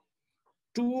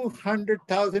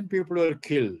 200,000 people were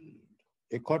killed,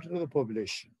 a quarter of the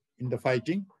population, in the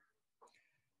fighting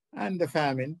and the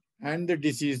famine and the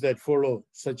disease that follow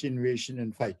such invasion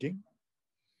and fighting.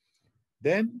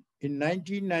 Then in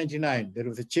 1999, there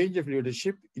was a change of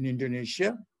leadership in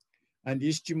Indonesia, and the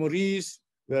East Timorese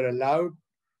were allowed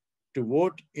to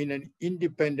vote in an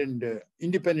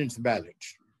independence ballot.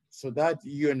 So that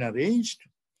UN arranged.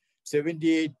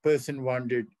 78%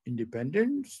 wanted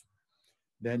independence.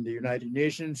 Then the United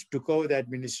Nations took over the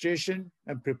administration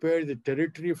and prepared the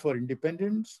territory for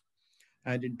independence.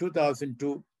 And in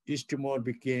 2002, East Timor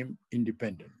became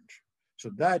independent. So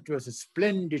that was a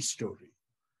splendid story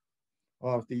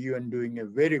of the UN doing a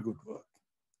very good work.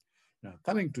 Now,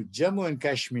 coming to Jammu and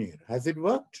Kashmir, has it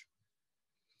worked?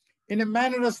 In a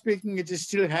manner of speaking, it is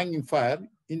still hanging fire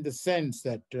in the sense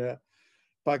that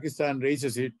Pakistan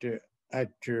raises it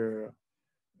at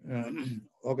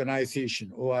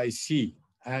organization, OIC,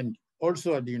 and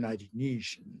also at the United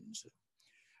Nations.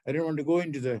 I don't want to go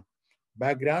into the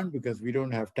background because we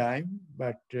don't have time,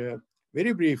 but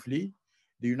very briefly,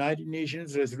 the United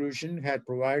Nations resolution had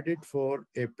provided for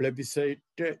a plebiscite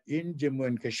in Jammu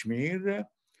and Kashmir.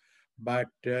 But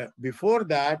before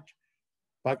that,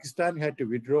 Pakistan had to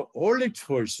withdraw all its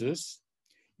forces.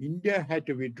 India had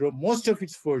to withdraw most of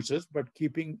its forces, but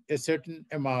keeping a certain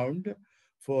amount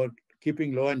for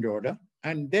keeping law and order.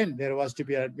 And then there was to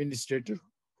be an administrator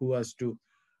who was to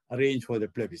arrange for the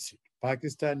plebiscite.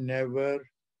 Pakistan never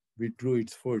withdrew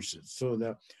its forces. So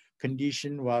the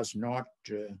condition was not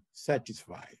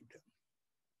satisfied.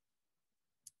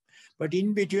 But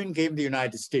in between came the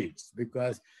United States,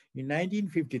 because in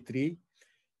 1953,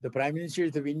 the Prime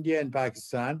Ministers of India and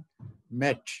Pakistan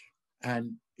met,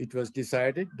 and it was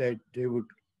decided that they would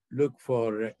look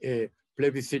for a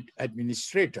plebiscite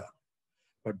administrator.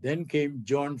 But then came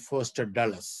John Foster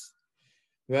Dulles.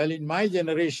 Well, in my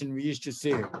generation, we used to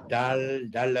say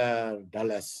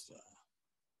Dulles,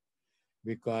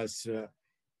 because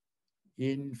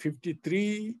in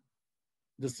 53,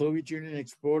 the Soviet Union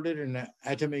exploded an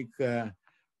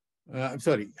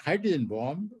hydrogen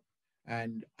bomb,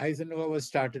 and Eisenhower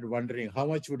started wondering how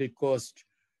much would it cost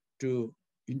to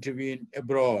intervene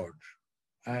abroad.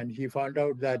 And he found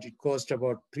out that it cost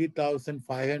about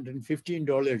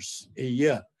 $3,515 a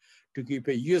year to keep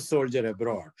a US soldier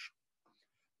abroad.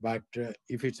 But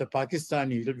if it's a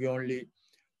Pakistani, it'll be only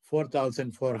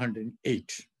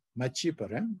 4,408, much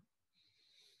cheaper. Eh?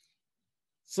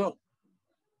 So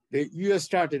the US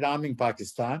started arming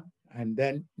Pakistan, and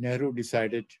then Nehru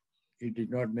decided it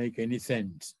did not make any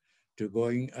sense to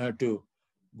go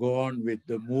on with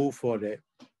the move for a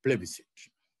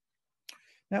plebiscite.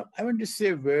 Now, I want to say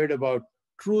a word about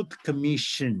truth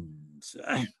commissions.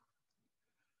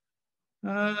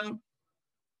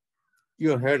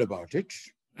 You heard about it.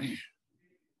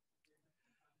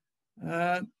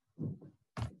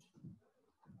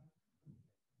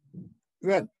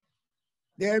 Well,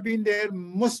 they have been there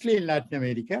mostly in Latin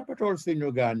America, but also in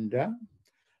Uganda.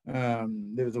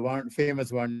 There was one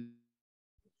famous one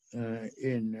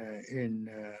in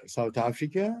South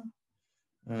Africa.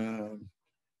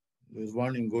 There was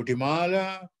one in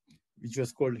Guatemala, which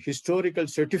was called Historical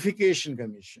Certification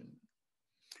Commission.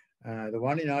 The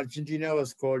one in Argentina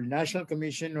was called National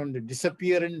Commission on the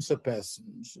Disappearance of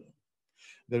Persons.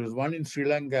 There was one in Sri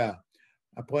Lanka,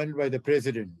 appointed by the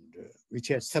president, which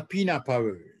had subpoena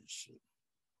powers.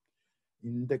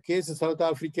 In the case of South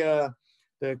Africa,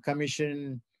 the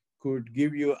commission could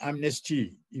give you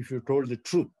amnesty if you told the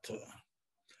truth.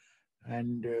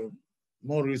 And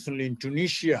more recently in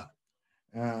Tunisia,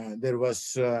 there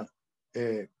was a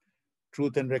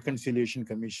Truth and Reconciliation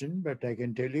Commission, but I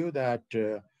can tell you that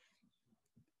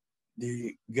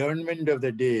the government of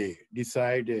the day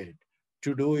decided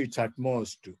to do its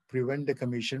utmost to prevent the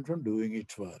commission from doing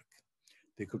its work.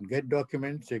 They couldn't get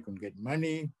documents, they couldn't get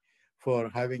money for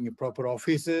having proper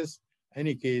offices. In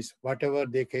any case, whatever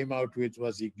they came out with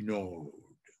was ignored.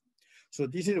 So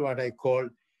this is what I call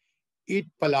it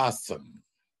palasm.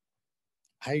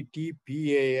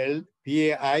 ITPALPAIASM,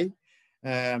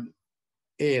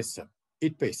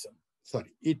 ITPASM.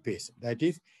 That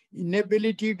is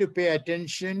inability to pay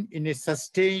attention in a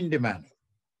sustained manner.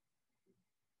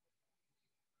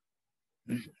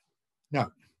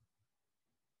 Now,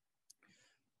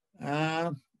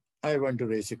 I want to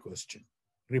raise a question.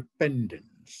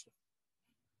 Repentance.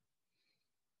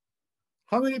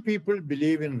 How many people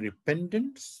believe in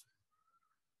repentance?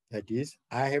 That is,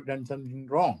 I have done something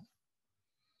wrong.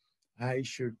 I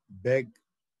should beg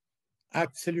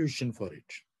absolution for it.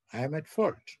 I am at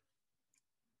fault.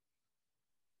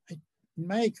 In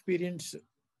my experience,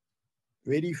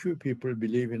 very few people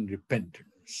believe in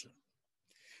repentance.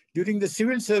 During the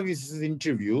civil services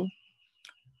interview,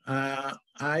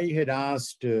 I had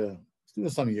asked,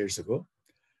 some years ago,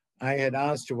 I had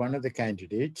asked one of the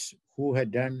candidates who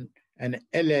had done an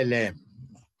LLM.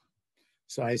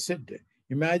 So I said,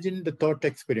 imagine the thought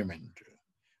experiment.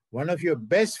 One of your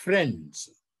best friends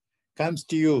comes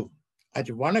to you at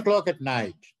 1 o'clock at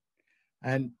night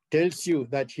and tells you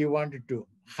that he wanted to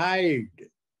hide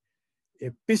a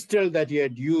pistol that he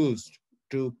had used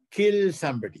to kill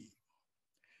somebody.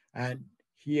 And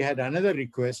he had another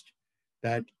request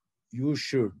that you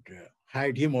should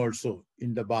hide him also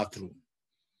in the bathroom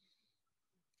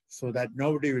so that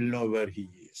nobody will know where he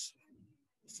is.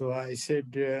 So I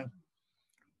said,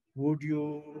 would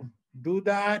you do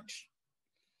that?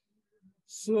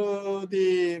 So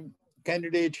the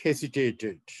candidate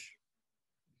hesitated.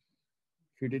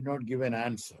 He did not give an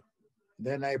answer.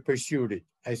 Then I pursued it.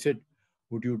 I said,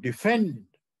 would you defend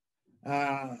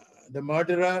the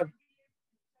murderer?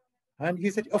 And he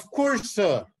said, of course,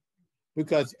 sir,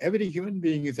 because every human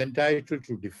being is entitled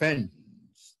to defense.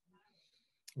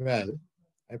 Well,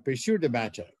 I pursued the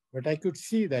matter, but I could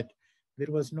see that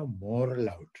there was no moral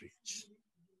outreach.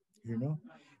 You know,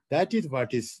 that is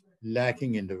what is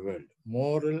lacking in the world,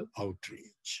 moral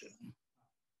outreach.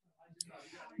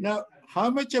 Now,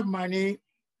 how much of money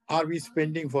are we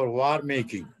spending for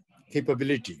war-making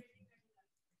capability?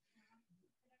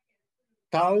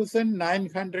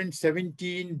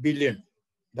 1,917 billion.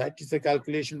 That is a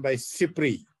calculation by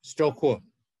SIPRI, Stockholm.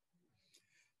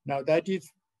 Now that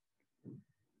is,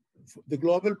 the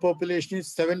global population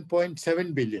is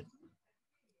 7.7 billion.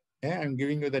 I'm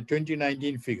giving you the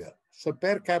 2019 figure. So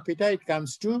per capita, it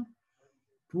comes to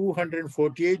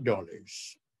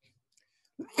 $248.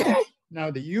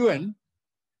 Now the UN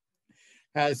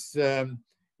has a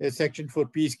section for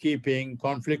peacekeeping,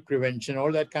 conflict prevention,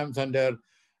 all that comes under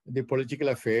the political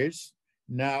affairs.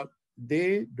 Now,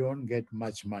 they don't get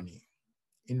much money.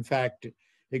 In fact,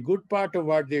 a good part of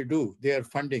what they do, their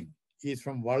funding, is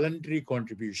from voluntary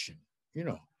contribution, you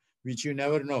know, which you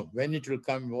never know when it will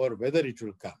come or whether it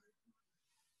will come.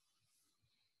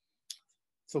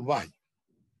 So why?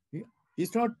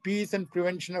 Is not peace and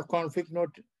prevention of conflict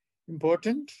not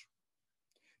important?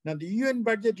 Now, the UN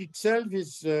budget itself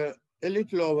is a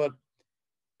little over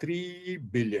 3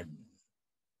 billion.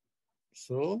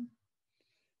 So,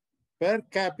 per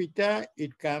capita,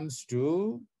 it comes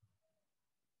to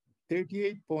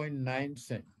 38.9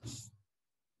 cents.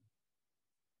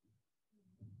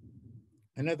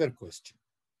 Another question.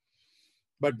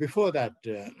 But before that,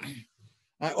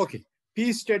 okay,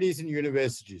 peace studies in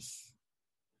universities.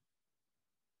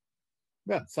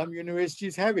 Well, some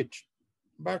universities have it,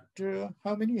 but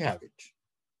how many have it?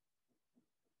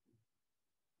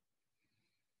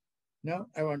 Now,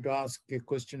 I want to ask a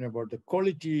question about the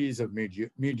qualities of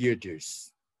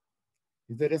mediators.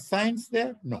 Is there a science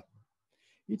there? No.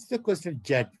 It's the question of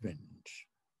judgment.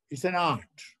 It's an art.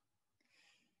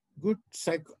 Good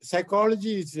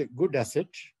psychology is a good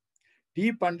asset.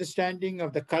 Deep understanding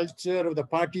of the culture of the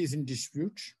parties in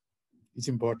dispute is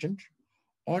important.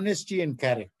 Honesty and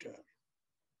character.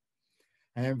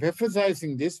 I am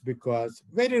emphasizing this because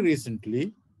very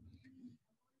recently,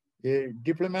 a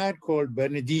diplomat called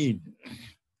Bernardine,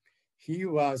 he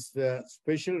was the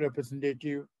special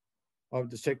representative of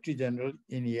the Secretary General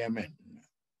in Yemen.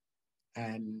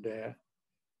 And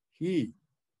he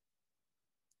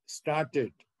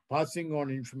started passing on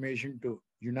information to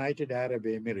United Arab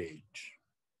Emirates.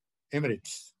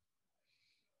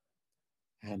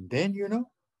 And then, you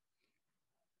know,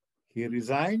 he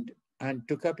resigned and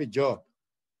took up a job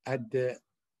at the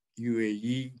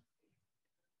UAE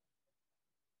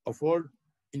of all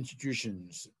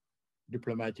institutions,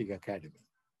 Diplomatic Academy,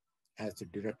 as the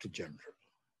Director General.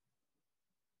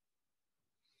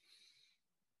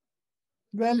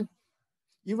 Well,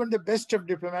 even the best of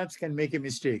diplomats can make a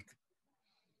mistake.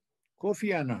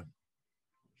 Kofi Annan,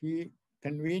 he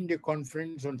convened a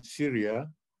conference on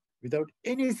Syria without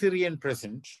any Syrian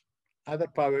present. Other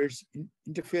powers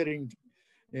interfering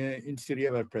in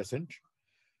Syria were present.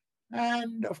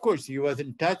 And of course, he was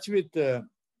in touch with,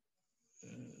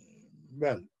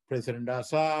 President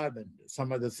Assad and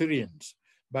some other Syrians,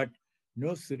 but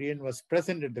no Syrian was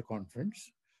present at the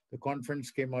conference. The conference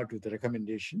came out with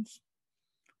recommendations.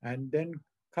 And then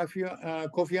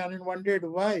Kofi Annan wondered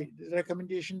why the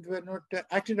recommendations were not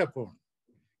acted upon.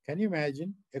 Can you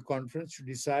imagine a conference to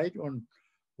decide on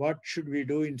what should we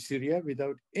do in Syria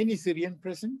without any Syrian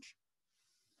present?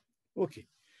 Okay,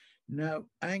 now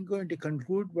I'm going to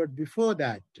conclude, but before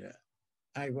that,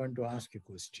 I want to ask a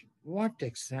question. What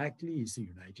exactly is the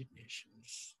United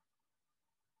Nations?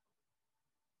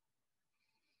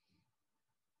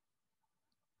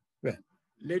 Well,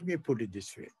 let me put it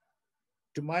this way.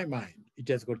 To my mind, it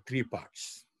has got three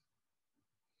parts.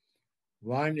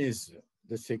 One is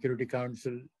the Security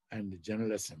Council and the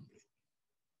General Assembly.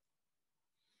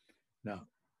 Now,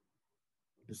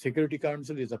 the Security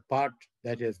Council is a part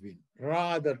that has been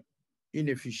rather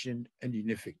inefficient and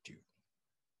ineffective.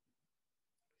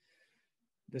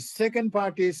 The second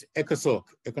part is ECOSOC,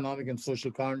 Economic and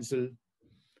Social Council,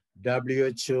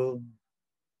 WHO,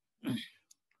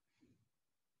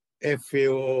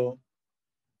 FAO,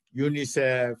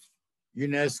 UNICEF,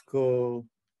 UNESCO,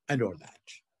 and all that.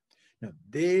 Now,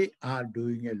 they are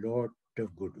doing a lot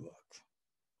of good work.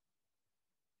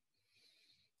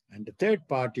 And the third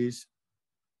part is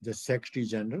the Secretary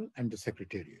General and the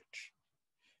Secretariat.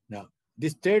 Now,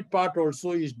 this third part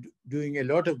also is doing a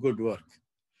lot of good work.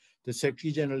 The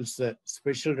Secretary General's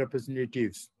special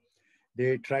representatives,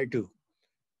 they try to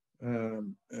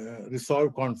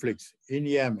resolve conflicts in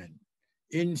Yemen,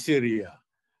 in Syria,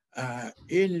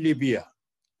 in Libya,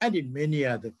 and in many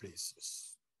other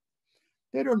places.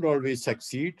 They don't always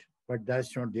succeed, but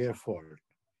that's not their fault.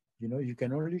 You know, you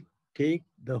can only take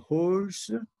the horse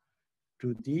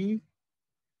to the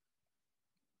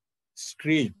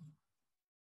stream,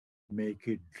 make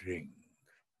it drink.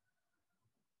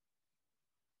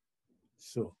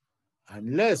 So,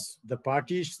 unless the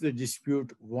parties to the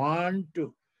dispute want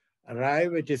to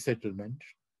arrive at a settlement,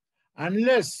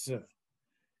 unless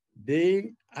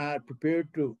they are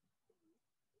prepared to,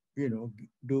 you know,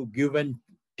 do give and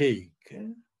take,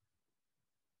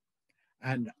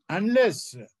 and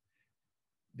unless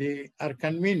they are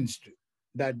convinced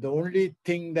that the only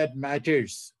thing that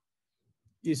matters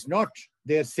is not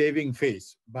their saving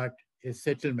face, but a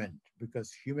settlement,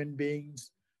 because human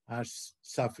beings are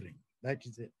suffering. That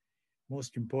is the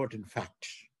most important fact.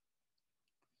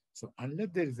 So unless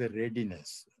there is a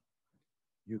readiness,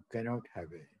 you cannot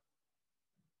have a,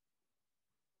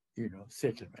 you know,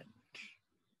 settlement.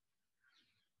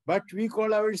 But we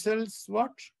call ourselves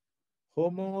what?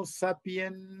 Homo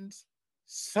sapiens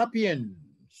sapiens.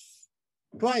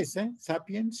 Twice,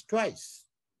 sapiens twice.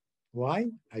 Why?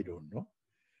 I don't know.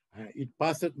 It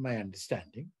passeth my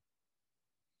understanding.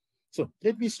 So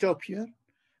let me stop here,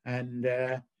 and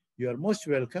you are most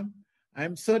welcome.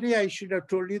 I'm sorry I should have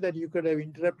told you that you could have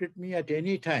interrupted me at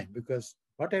any time, because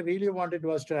what I really wanted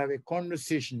was to have a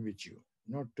conversation with you,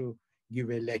 not to give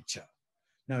a lecture.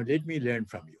 Now let me learn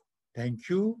from you. Thank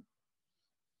you.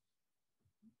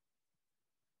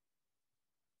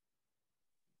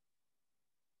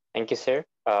 Thank you, sir.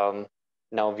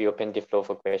 Now we open the floor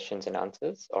for questions and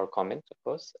answers, or comments, of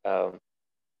course. So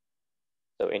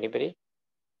anybody?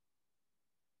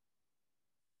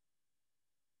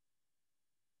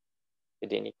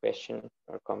 With any question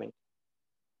or comment?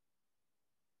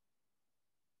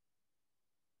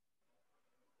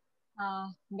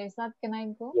 Besat, can I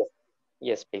go? Yes,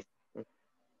 yes, please.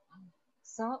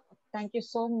 So, thank you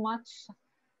so much.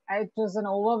 It was an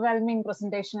overwhelming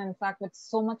presentation, in fact, with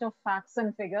so much of facts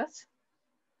and figures.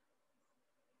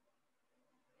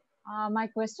 My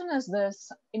question is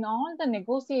this: in all the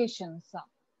negotiations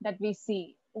that we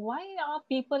see, why are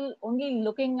people only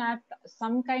looking at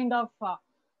some kind of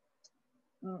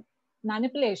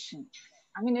manipulation?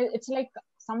 I mean, it's like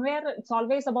somewhere it's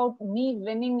always about me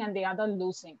winning and the other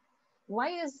losing. Why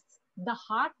is the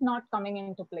heart not coming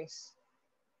into place?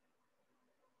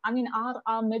 I mean, are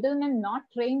our middlemen not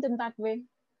trained in that way?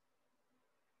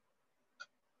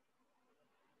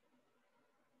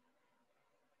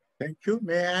 Thank you.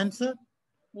 May I answer?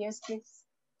 Yes, please.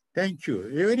 Thank you. A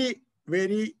very,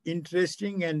 very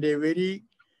interesting and a very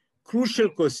crucial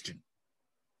question.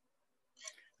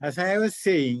 As I was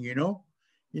saying, you know,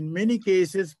 in many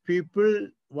cases, people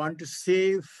want to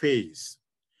save face.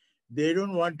 They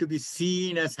don't want to be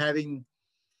seen as having,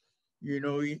 you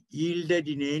know, yielded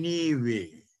in any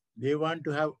way. They want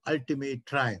to have ultimate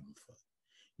triumph.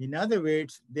 In other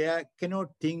words, they cannot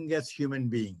think as human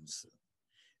beings.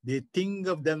 They think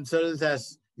of themselves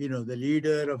as, you know, the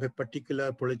leader of a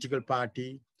particular political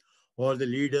party, or the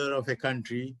leader of a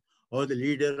country, or the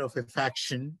leader of a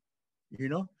faction. You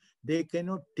know, they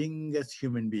cannot think as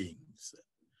human beings.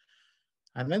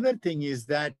 Another thing is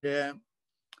that there's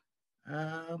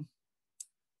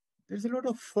a lot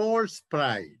of false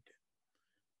pride.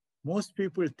 most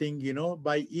people think,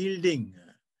 by yielding,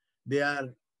 they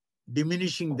are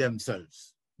diminishing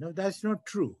themselves. No, that's not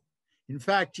true. In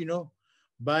fact,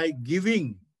 by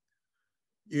giving,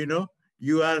 you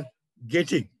are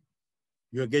getting,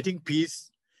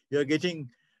 peace, you're getting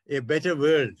a better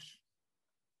world,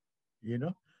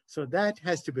 So that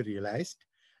has to be realized.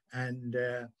 And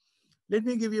let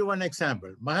me give you one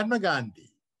example. Mahatma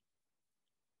Gandhi,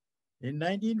 in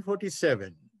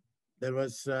 1947, there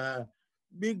was a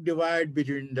big divide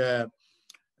between the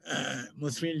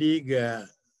Muslim League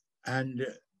and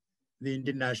the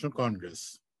Indian National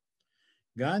Congress.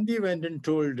 Gandhi went and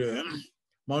told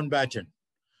Mountbatten,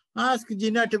 ask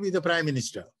Jinnah to be the prime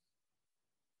minister.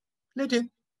 Let him.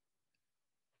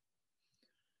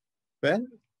 Well,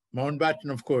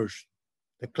 Mountbatten, of course,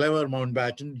 the clever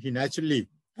Mountbatten, he naturally,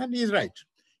 and he's right,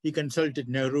 he consulted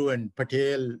Nehru and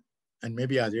Patel and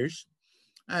maybe others,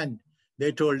 and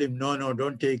they told him, no,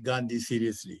 don't take Gandhi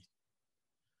seriously.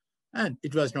 And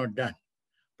it was not done.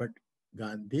 But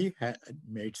Gandhi had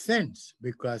made sense,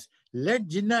 because let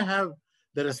Jinnah have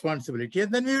the responsibility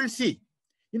and then we will see.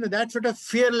 That sort of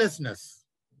fearlessness,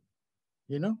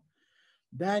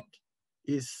 that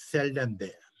is seldom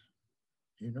there.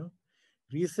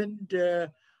 Recent, in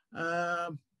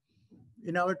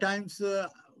our times,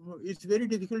 it's very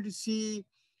difficult to see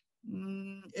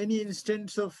any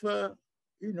instance of,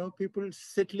 people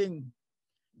settling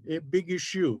a big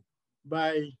issue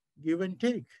by give and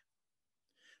take.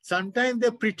 Sometimes they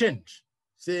pretend,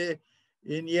 say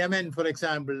in Yemen, for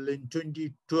example, in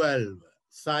 2012,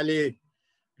 Saleh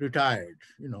retired,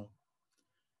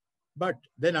 But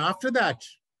then after that,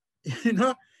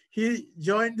 he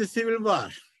joined the civil war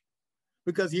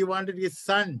because he wanted his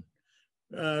son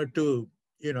to,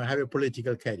 have a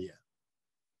political career.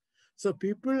 So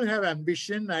people have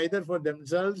ambition either for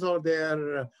themselves or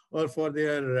for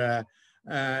their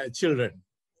children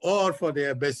or for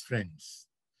their best friends.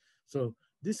 So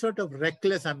this sort of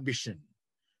reckless ambition,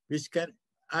 which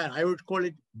I would call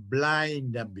it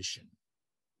blind ambition,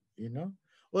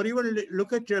 Or even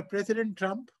look at President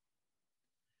Trump.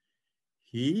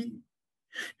 He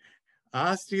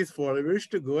asked his followers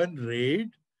to go and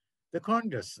raid the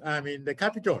Congress, the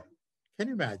Capitol. Can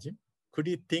you imagine? Could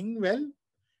he think well?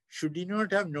 Should he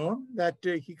not have known that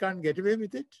he can't get away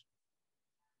with it?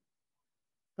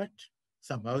 But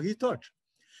somehow he thought.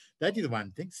 That is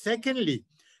one thing. Secondly,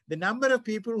 the number of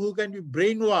people who can be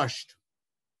brainwashed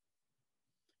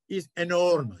is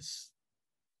enormous.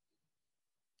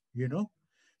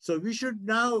 So we should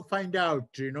now find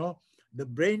out, the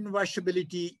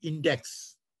brainwashability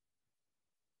index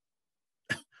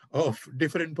of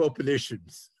different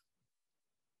populations.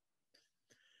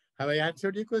 Have I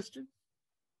answered your question?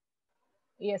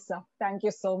 Yes, sir. Thank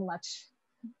you so much.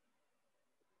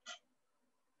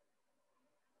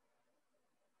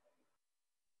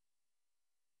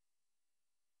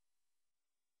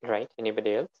 Right.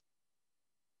 Anybody else?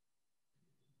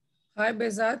 Hi,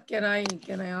 Bezat. Can I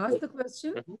ask the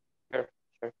question? Mm-hmm. Sure.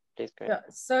 Please go ahead.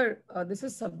 Yeah, sir. This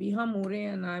is Sabiha More,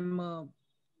 and I'm a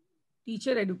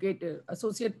teacher educator,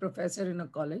 associate professor in a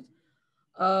college.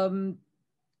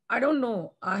 I don't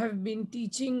know. I have been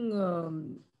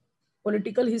teaching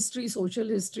political history, social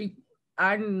history,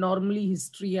 and normally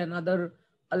history and other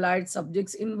allied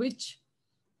subjects, in which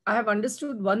I have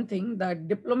understood one thing, that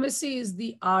diplomacy is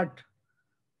the art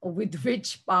with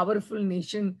which powerful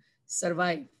nations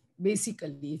survive.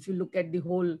 Basically, if you look at the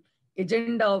whole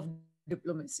agenda of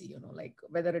diplomacy, like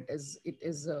whether it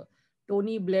is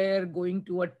Tony Blair going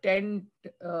to a tent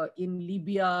in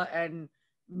Libya and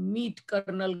meet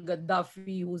Colonel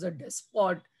Gaddafi, who's a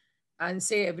despot, and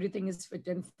say everything is fit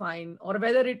and fine, or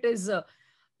whether it is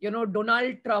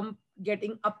Donald Trump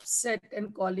getting upset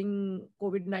and calling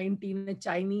COVID-19 a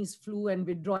Chinese flu and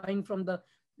withdrawing from the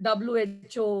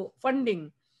WHO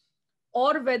funding,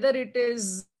 or whether it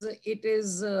is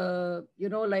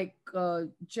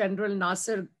General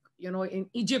Nasser, in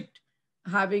Egypt,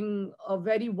 having a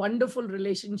very wonderful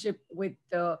relationship with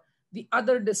the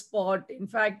other despot. In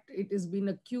fact, it has been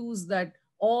accused that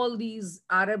all these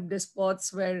Arab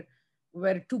despots were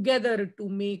together to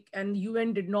make, and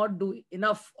UN did not do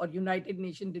enough, or United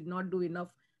Nations did not do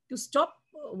enough to stop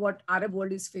what Arab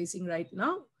world is facing right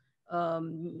now.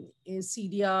 In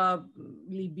Syria,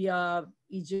 Libya,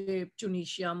 Egypt,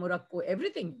 Tunisia, Morocco,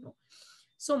 everything.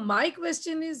 So my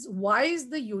question is, why is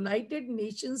the United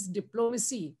Nations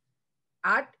diplomacy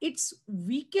at its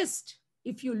weakest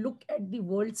if you look at the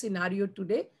world scenario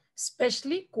today,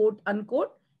 especially quote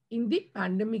unquote in the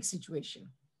pandemic situation?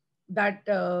 That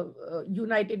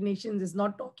United Nations is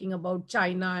not talking about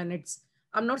China, and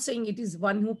I'm not saying it is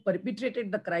one who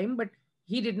perpetrated the crime, but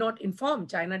he did not inform,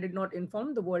 China did not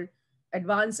inform the world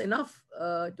advance enough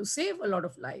to save a lot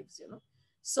of lives, you know.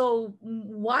 So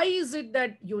why is it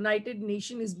that United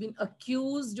Nations is being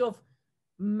accused of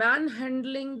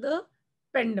manhandling the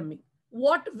pandemic?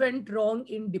 What went wrong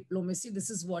in diplomacy? This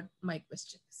is what my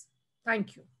question is.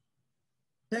 Thank you.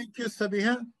 Thank you,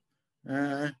 Sabiha.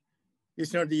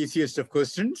 It's not the easiest of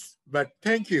questions, but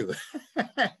thank you.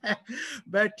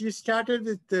 But you started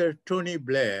with Tony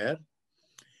Blair.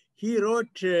 He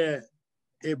wrote a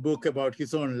book about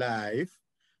his own life,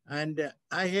 and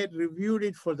I had reviewed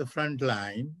it for the front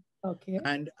line. Okay.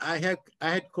 And I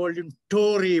had called him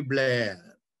Tory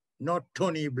Blair, not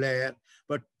Tony Blair,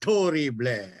 but Tory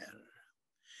Blair.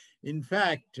 In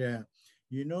fact,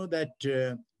 you know that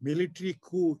military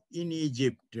coup in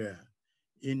Egypt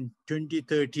in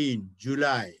 2013,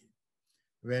 July,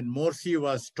 when Morsi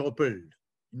was toppled.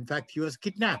 In fact, he was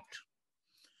kidnapped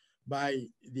by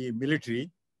the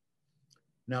military.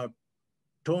 Now,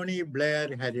 Tony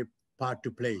Blair had a part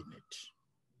to play in it.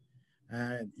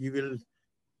 And you will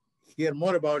hear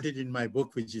more about it in my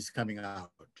book, which is coming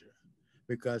out,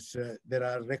 because there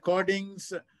are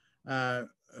recordings,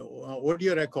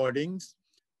 audio recordings,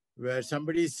 where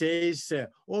somebody says,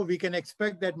 oh, we can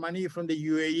expect that money from the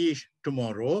UAE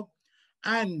tomorrow.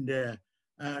 And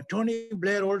Tony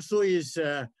Blair also is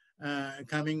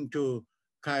coming to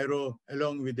Cairo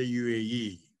along with the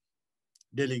UAE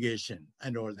delegation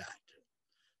and all that.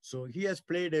 So he has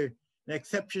played an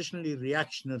exceptionally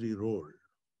reactionary role.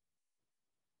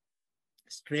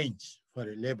 Strange for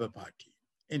a Labour Party.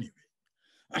 Anyway,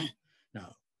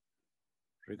 now,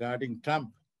 regarding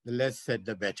Trump, the less said,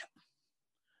 the better.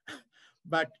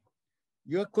 But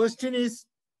your question is,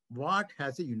 what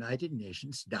has the United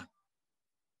Nations done?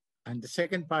 And the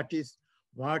second part is,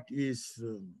 what is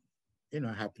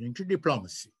happening to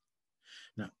diplomacy?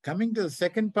 Now, coming to the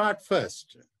second part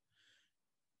first,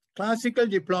 classical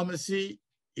diplomacy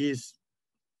is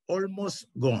almost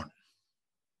gone.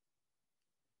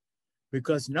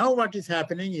 Because now what is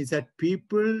happening is that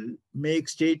people make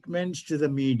statements to the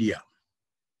media.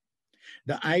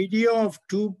 The idea of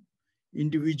two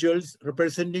individuals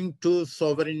representing two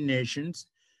sovereign nations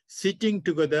sitting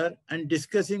together and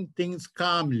discussing things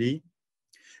calmly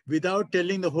without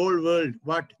telling the whole world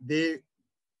what they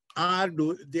are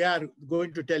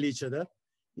going to tell each other,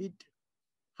 it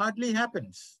hardly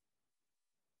happens.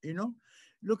 You know,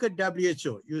 look at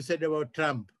WHO. You said about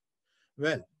Trump.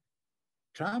 Well,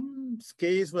 Trump's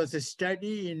case was a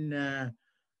study in,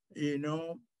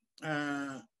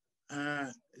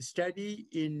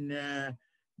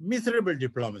 miserable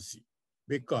diplomacy,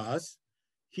 because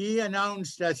he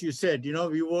announced, as you said,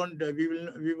 we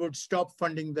would stop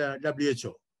funding the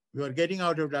WHO. We are getting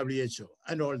out of WHO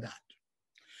and all that.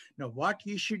 Now, what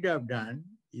he should have done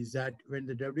is that when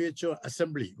the WHO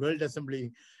Assembly, World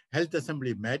Assembly, Health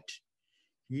Assembly met,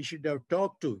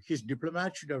 his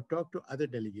diplomats should have talked to other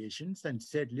delegations and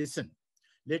said, listen,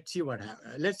 let's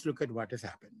look at what has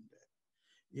happened.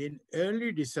 In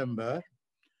early December,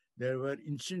 there were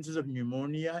instances of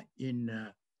pneumonia in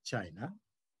China,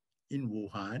 in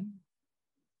Wuhan.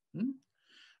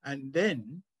 And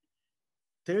then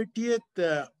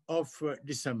 30th of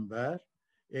December,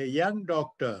 a young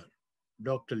doctor,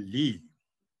 Dr. Lee,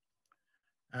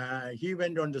 he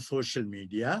went on the social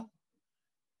media,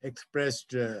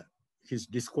 expressed his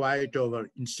disquiet over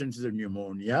instances of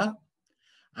pneumonia,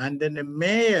 and then the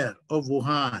mayor of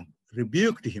Wuhan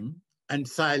rebuked him and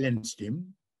silenced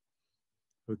him.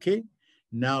 Okay,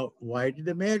 now why did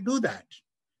the mayor do that?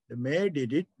 The mayor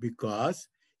did it because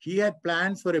he had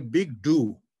plans for a big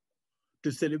do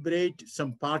to celebrate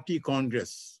some party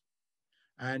congress.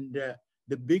 And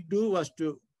the big do was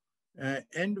to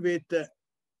end with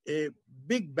a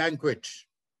big banquet,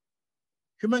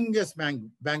 humongous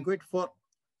banquet for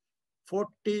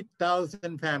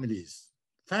 40,000 families.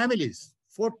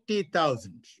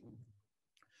 40,000.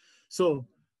 So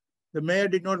the mayor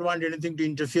did not want anything to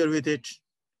interfere with it.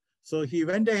 So he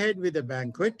went ahead with the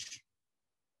banquet.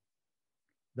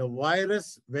 The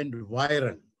virus went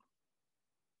viral.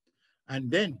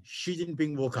 And then Xi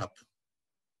Jinping woke up.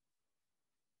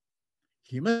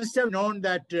 He must have known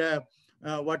that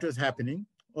what was happening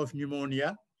of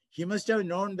pneumonia. He must have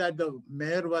known that the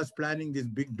mayor was planning this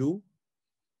big do,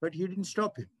 but he didn't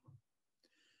stop him.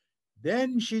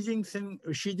 Then Xi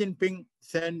Jinping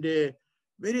sent a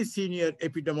very senior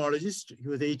epidemiologist. He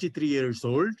was 83 years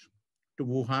old, to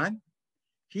Wuhan.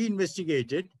 He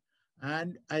investigated,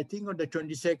 and I think on the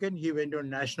 22nd, he went on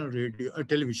national radio or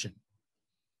television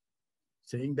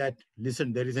saying that,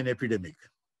 listen, there is an epidemic.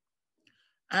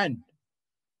 And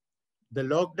the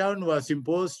lockdown was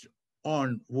imposed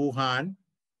on Wuhan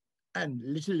And a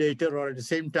little later or at the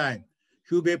same time,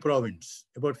 Hubei province,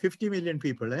 about 50 million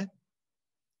people,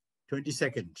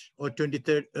 22nd or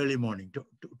 23rd early morning,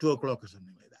 2 o'clock or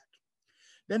something like that.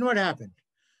 Then what happened?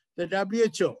 The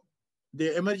WHO,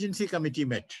 the emergency committee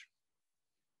met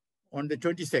on the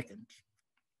 22nd.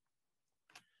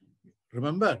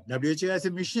 Remember, WHO has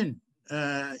a mission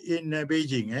in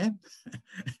Beijing.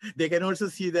 They can also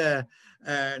see the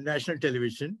national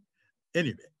television.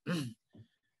 Anyway,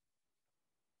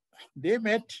 they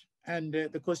met, and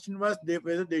the question was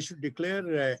whether they should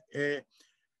declare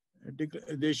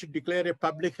a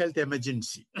public health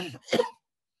emergency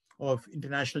of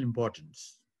international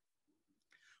importance.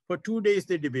 For 2 days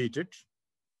they debated.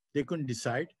 They couldn't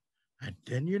decide. And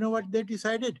then you know what they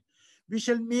decided? We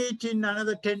shall meet in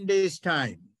another 10 days'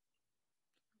 time.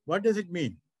 What does it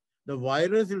mean? The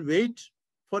virus will wait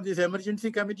for this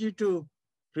emergency committee to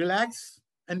relax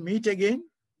and meet again?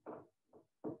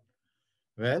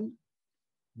 Well,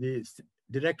 the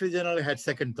Director General had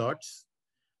second thoughts.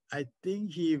 I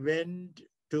think he went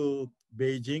to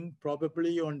Beijing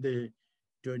probably on the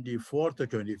 24th or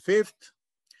 25th.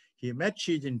 He met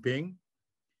Xi Jinping.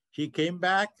 He came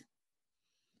back,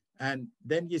 and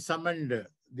then he summoned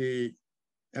the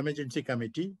emergency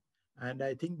committee. And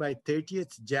I think by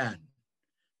 30th Jan,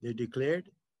 they declared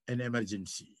an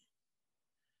emergency.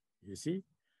 You see?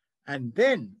 And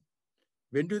then,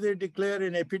 when do they declare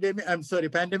an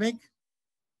pandemic?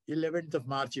 11th of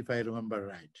March, if I remember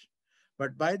right.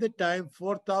 But by the time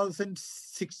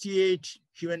 4,068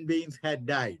 human beings had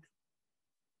died,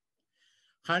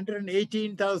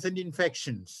 118,000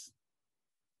 infections.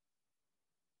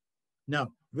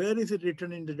 Now, where is it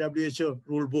written in the WHO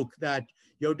rule book that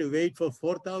you have to wait for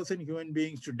 4,000 human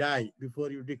beings to die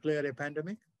before you declare a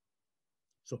pandemic?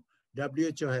 So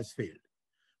WHO has failed.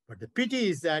 But the pity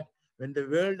is that when the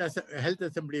World Health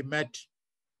Assembly met,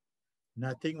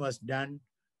 nothing was done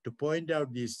to point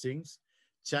out these things.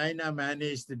 China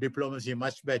managed the diplomacy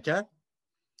much better.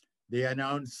 They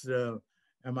announced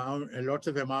lots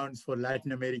of amounts for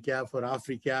Latin America, for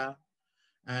Africa,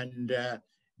 and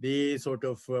they sort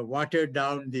of watered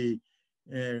down the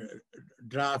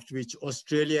draft which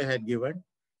Australia had given.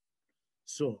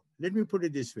 So let me put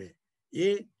it this way.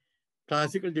 A,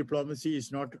 classical diplomacy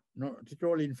is not at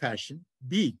all in fashion.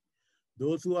 B,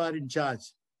 those who are in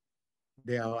charge,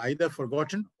 they are either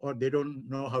forgotten or they don't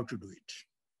know how to do it.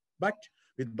 But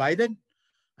with Biden,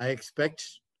 I expect,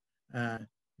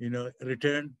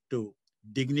 return to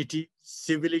dignity,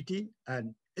 civility,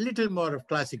 and a little more of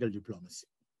classical diplomacy.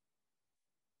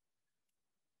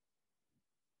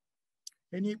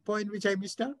 Any point which I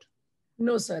missed out?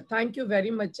 No, sir. Thank you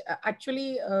very much.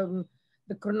 Actually,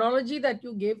 the chronology that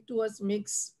you gave to us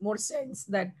makes more sense,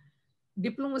 that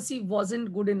diplomacy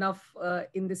wasn't good enough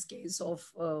in this case of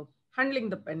handling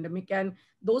the pandemic. And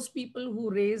those people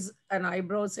who raise an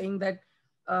eyebrow saying that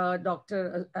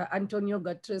Dr. Antonio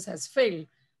Guterres has failed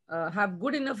have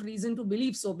good enough reason to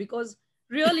believe so, because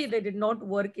really they did not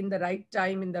work in the right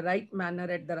time, in the right manner,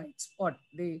 at the right spot.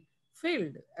 They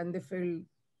failed, and they failed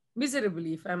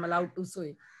miserably, if I'm allowed to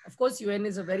say. Of course, UN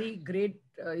is a very great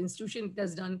institution. It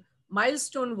has done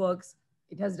milestone works.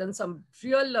 It has done some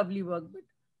real lovely work, but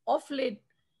of late,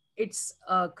 its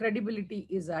credibility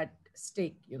is at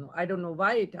stake. I don't know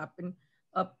why it happened.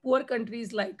 Poor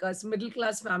countries like us,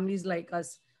 middle-class families like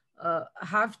us,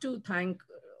 have to thank,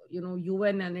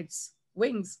 UN and its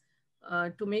wings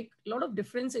to make a lot of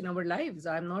difference in our lives.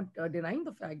 I'm not denying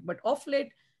the fact, but of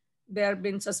late, they have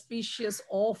been suspicious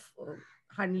of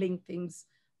handling things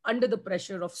under the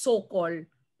pressure of so-called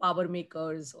power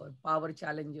makers or power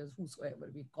challengers,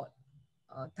 whosoever we call.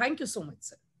 Thank you so much,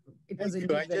 sir. Thank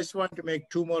you. I just want to make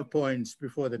two more points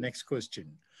before the next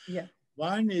question. Yeah.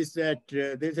 One is that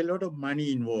there's a lot of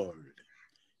money involved.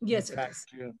 Yes, in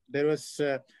fact, there was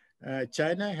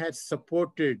China had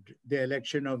supported the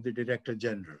election of the Director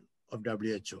General of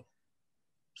WHO.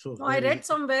 So I read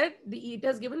somewhere it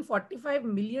has given $45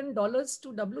 million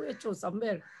to WHO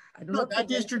somewhere. I don't know. That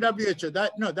is to WHO.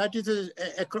 That is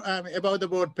above the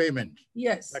board payment.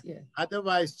 Yes. But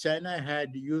otherwise, China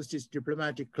had used its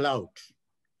diplomatic clout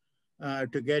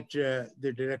to get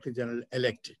the Director General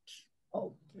elected.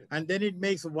 Okay. And then it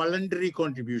makes voluntary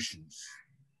contributions,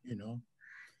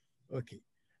 Okay.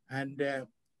 And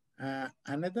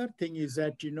another thing is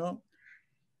that,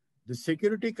 the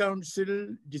Security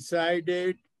Council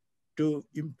decided to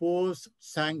impose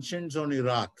sanctions on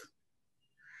Iraq.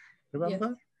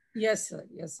 Remember? Yes, sir.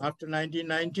 Yes, sir. After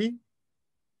 1990,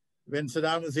 when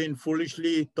Saddam Hussein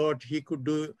foolishly thought he could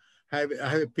have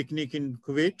a picnic in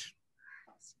Kuwait.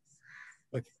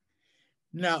 Okay.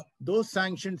 Now, those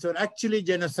sanctions are actually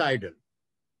genocidal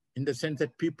in the sense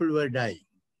that people were dying.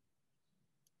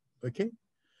 Okay.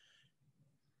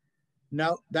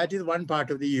 Now, that is one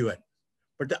part of the UN.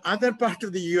 But the other part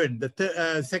of the UN,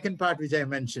 the second part which I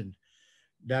mentioned,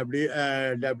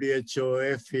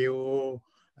 WHO, FAO,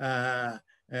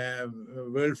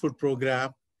 World Food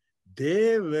Program,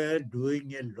 they were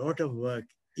doing a lot of work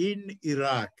in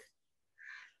Iraq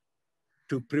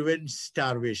to prevent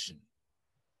starvation,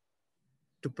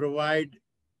 to provide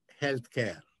health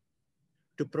care,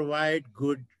 to provide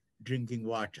good drinking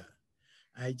water.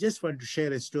 I just want to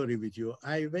share a story with you.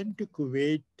 I went to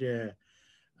Kuwait to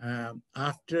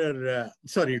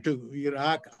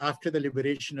Iraq after the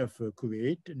liberation of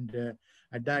Kuwait. And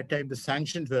at that time, the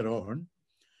sanctions were on.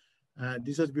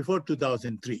 This was before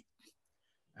 2003.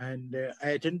 And I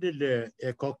attended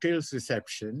a cocktails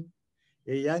reception.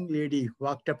 A young lady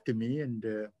walked up to me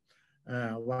and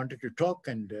wanted to talk.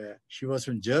 And she was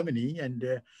from Germany.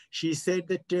 And she said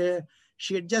that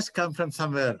she had just come from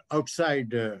somewhere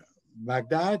outside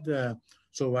Baghdad.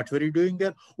 So what were you doing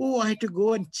there? Oh, I had to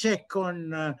go and check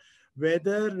on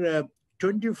whether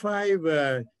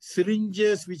 25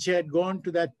 syringes which had gone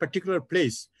to that particular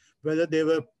place, whether they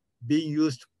were being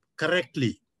used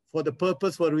correctly for the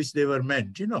purpose for which they were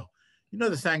meant, you know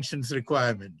the sanctions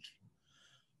requirement.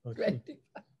 Okay.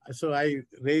 So I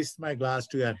raised my glass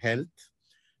to her health.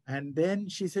 And then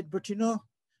she said, but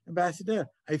Ambassador,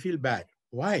 I feel bad.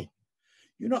 Why?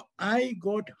 I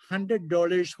got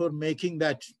 $100 for making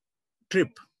that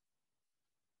trip.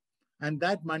 And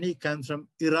that money comes from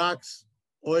Iraq's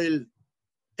oil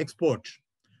export.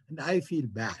 And I feel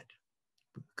bad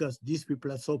because these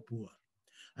people are so poor.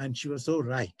 And she was so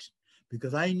right,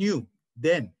 because I knew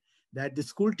then that the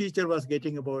school teacher was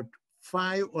getting about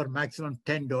 $5 or maximum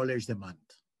 $10 a month.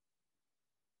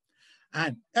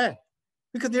 And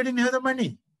because they didn't have the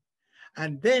money.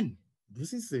 And then,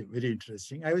 this is very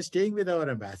interesting. I was staying with our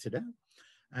ambassador,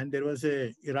 and there was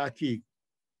a Iraqi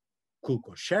cook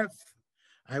or chef.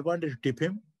 I wanted to tip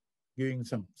him, giving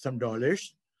some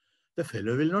dollars. The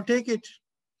fellow will not take it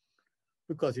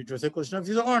because it was a question of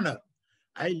his honor.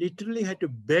 I literally had to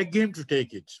beg him to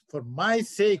take it. For my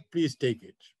sake, please take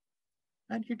it.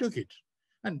 And he took it.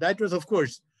 And that was, of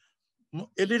course,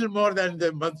 a little more than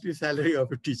the monthly salary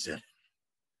of a teacher.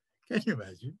 Can you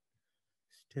imagine?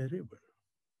 It's terrible.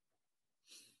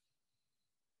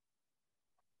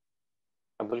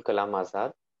 Abul Kalam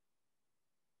Azad.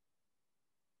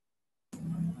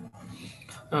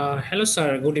 Hello,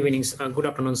 sir. Good evening. Good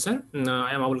afternoon, sir.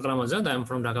 I am Abul Kalam Azad. I am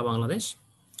from Dhaka, Bangladesh.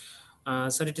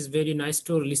 Sir, it is very nice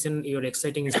to listen your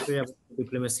exciting story about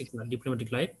diplomatic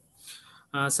life.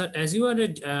 Sir, as you are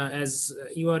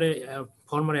a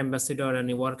former ambassador and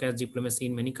you work as diplomacy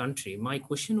in many countries, my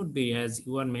question would be, as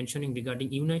you are mentioning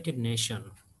regarding United Nations.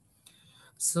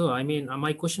 So, I mean,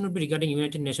 my question would be regarding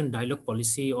United Nations dialogue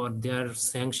policy or their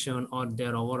sanction or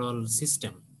their overall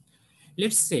system.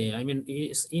 Let's say, I mean,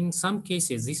 in some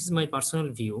cases, this is my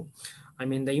personal view. I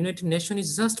mean, the United Nations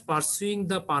is just pursuing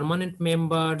the permanent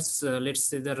members, let's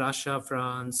say the Russia,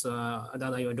 France, I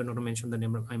don't know to mention the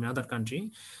name of other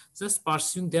country, just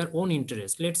pursuing their own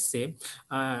interest. Let's say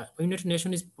United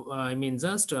Nations is,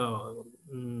 just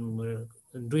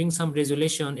doing some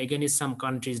resolution against some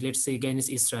countries, let's say against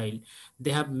Israel.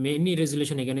 They have many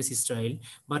resolution against Israel,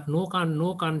 but no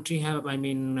country have,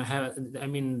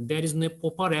 there is no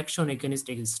proper action against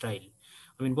Israel.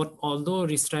 I mean, but although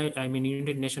Israel,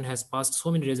 United Nations has passed so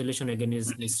many resolution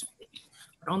against Israel.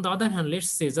 But on the other hand,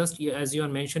 let's say, just as you are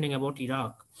mentioning about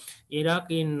Iraq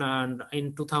in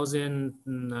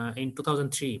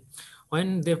 2003,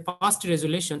 when they passed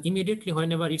resolution, immediately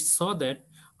whenever it saw that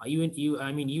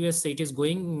US, it is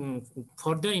going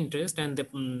for their interest, and they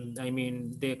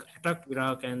attacked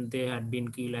Iraq and they had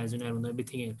been killed, as you know,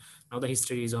 everything. Now the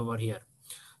history is over here.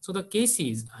 So the case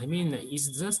is, it's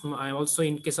just also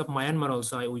in case of Myanmar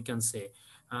also, we can say,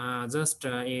 for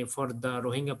the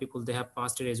Rohingya people, they have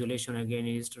passed a resolution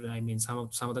against,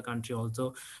 some of the country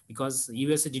also, because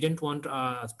US didn't want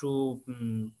to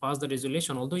pass the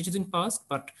resolution, although it isn't passed,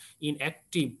 but in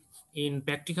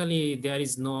practically there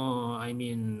is no,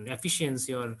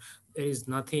 efficiency, or there is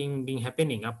nothing being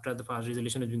happening after the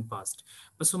resolution is being passed.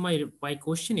 But so my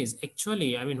question is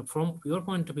actually, from your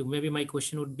point of view, maybe my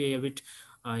question would be a bit,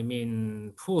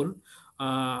 full.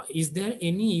 Is there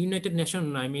any United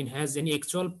Nations, has any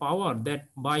actual power that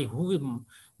by whom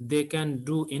they can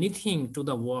do anything to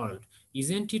the world?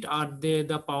 Isn't it, are they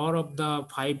the power of the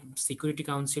 5 Security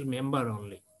Council member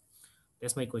only?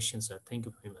 That's my question, sir. Thank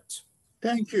you very much.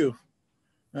 Thank you.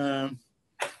 Mr.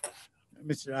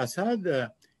 Assad,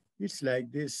 it's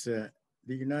like this. The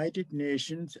United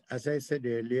Nations, as I said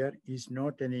earlier, is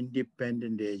not an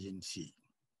independent agency.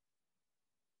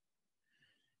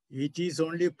 It is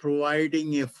only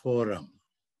providing a forum.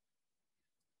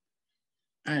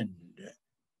 And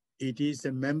it is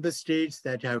the member states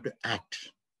that have to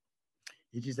act.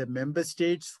 It is the member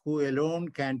states who alone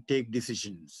can take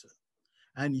decisions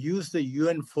and use the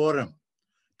UN forum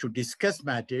to discuss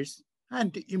matters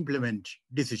and to implement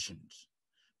decisions.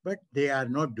 But they are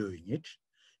not doing it.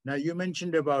 Now, you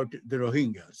mentioned about the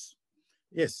Rohingyas.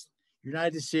 Yes,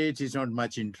 United States is not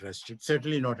much interested,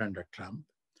 certainly not under Trump.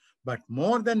 But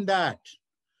more than that,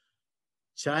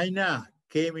 China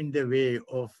came in the way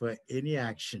of any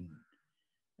action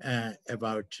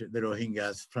about the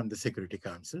Rohingyas from the Security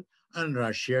Council, and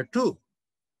Russia too.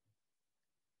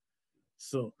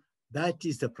 So that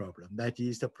is the problem. That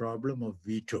is the problem of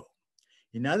veto.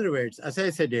 In other words, as I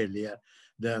said earlier,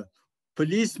 the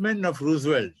policemen of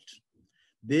Roosevelt,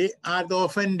 they are the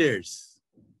offenders.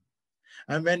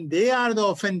 And when they are the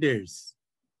offenders,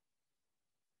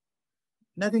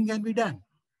 nothing can be done.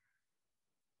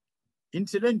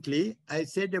 Incidentally, I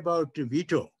said about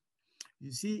veto.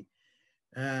 You see,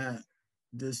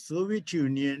 the Soviet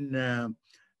Union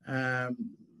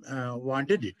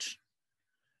wanted it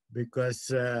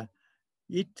because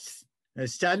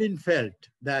Stalin felt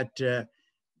that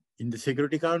in the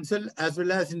Security Council as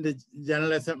well as in the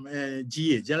General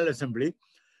Assembly,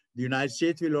 the United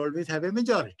States will always have a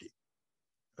majority.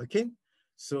 Okay,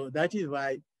 so that is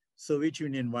why Soviet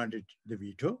Union wanted the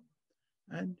veto,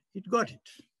 and it got it.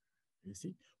 You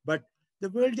see, but the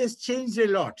world has changed a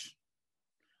lot,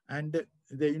 and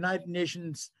the United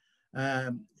Nations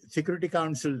Security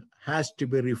Council has to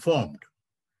be reformed.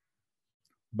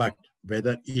 But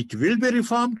whether it will be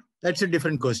reformed, that's a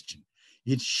different question.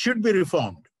 It should be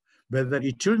reformed. Whether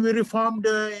it should be reformed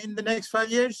in the next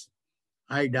 5 years,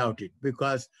 I doubt it,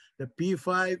 because the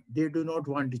P5, they do not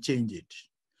want to change it.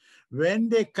 When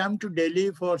they come to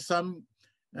Delhi for some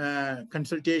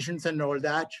consultations and all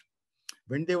that,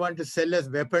 when they want to sell us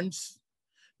weapons,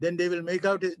 then they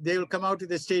will come out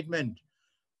with a statement.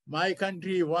 My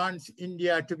country wants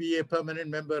India to be a permanent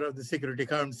member of the Security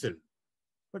Council.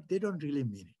 But they don't really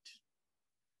mean it.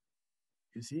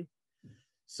 You see?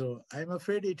 So I'm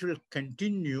afraid it will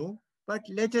continue, but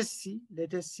let us see,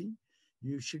 let us see.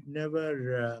 You should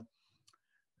never,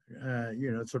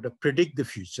 sort of predict the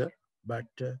future, but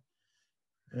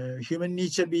human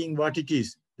nature being what it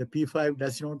is, the P5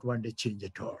 does not want a change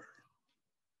at all.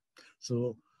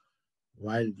 So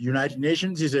while United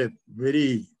Nations is a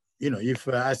very, if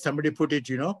as somebody put it,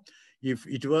 if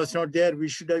it was not there, we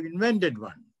should have invented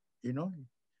one,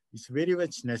 It's very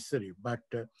much necessary, but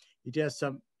it has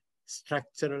some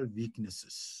structural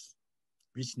weaknesses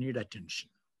which need attention.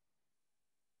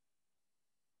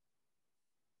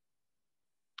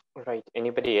 Right.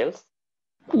 Anybody else?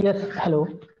 Yes, hello.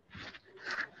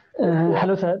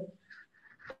 Hello, sir.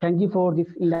 Thank you for this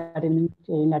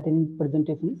enlightening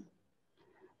presentations.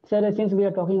 Sir, since we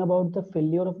are talking about the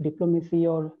failure of diplomacy,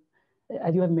 or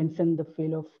as you have mentioned, the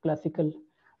failure of classical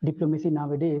diplomacy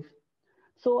nowadays,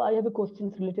 so I have a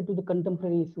question related to the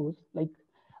contemporary issues like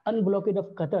unblockade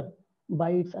of Qatar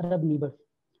by its Arab neighbors.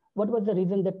 What was the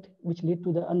reason which led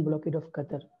to the unblockade of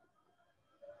Qatar?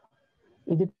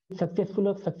 Is it success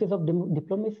of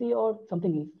diplomacy or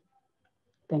something else?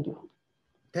 Thank you.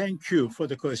 Thank you for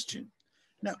the question.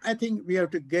 Now, I think we have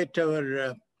to get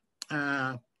our,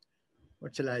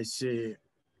 what shall I say,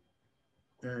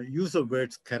 use of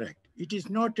words correct. It is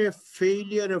not a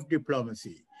failure of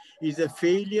diplomacy. It is a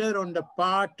failure on the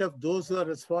part of those who are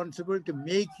responsible to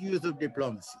make use of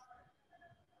diplomacy.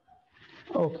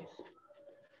 Okay.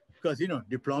 Because,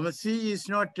 diplomacy is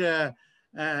not, is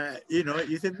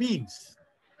a means.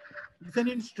 It's an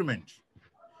instrument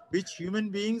which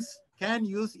human beings can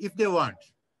use if they want.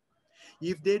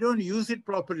 If they don't use it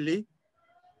properly,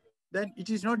 then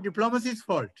it is not diplomacy's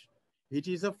fault. It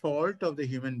is a fault of the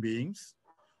human beings,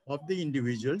 of the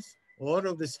individuals, or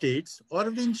of the states, or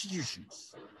of the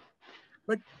institutions.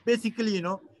 But basically,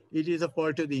 it is a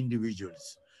fault of the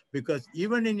individuals. Because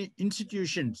even in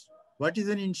institutions, what is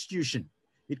an institution?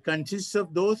 It consists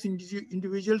of those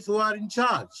individuals who are in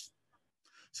charge.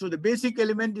 So the basic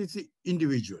element is the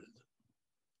individual,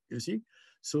 you see.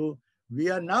 So we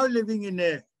are now living in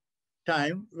a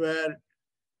time where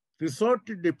resort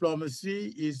to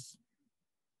diplomacy is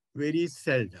very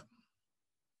seldom.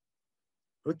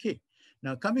 Okay,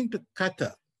 now coming to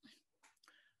Qatar,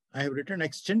 I have written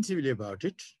extensively about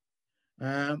it.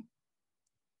 I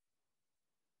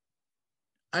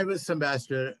was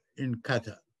ambassador in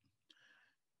Qatar.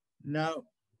 Now,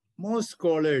 most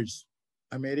scholars,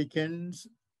 Americans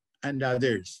and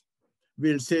others,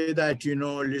 will say that,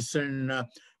 listen,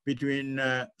 between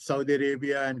Saudi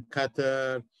Arabia and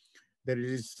Qatar, there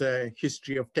is a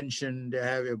history of tension. They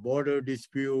have a border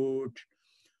dispute.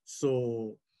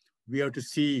 So we have to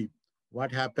see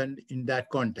what happened in that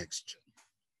context.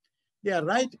 They are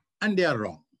right and they are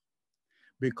wrong,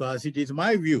 because it is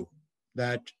my view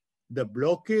that the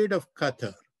blockade of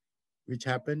Qatar, which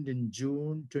happened in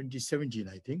June 2017,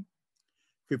 I think,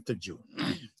 5th of June,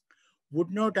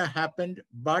 would not have happened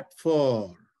but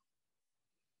for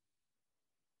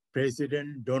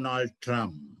President Donald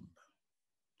Trump,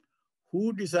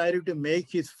 who decided to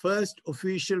make his first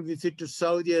official visit to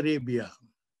Saudi Arabia,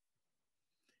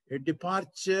 a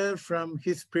departure from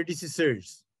his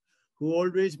predecessors, who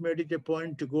always made it a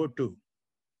point to go to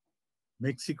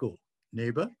Mexico,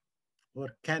 neighbor, or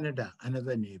Canada,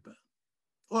 another neighbor,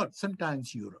 or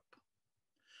sometimes Europe.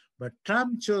 But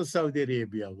Trump chose Saudi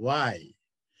Arabia. Why?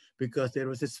 Because there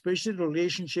was a special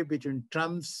relationship between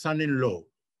Trump's son-in-law,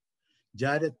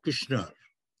 Jared Kushner,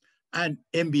 and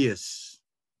MBS,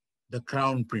 the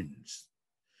crown prince.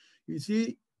 You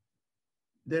see,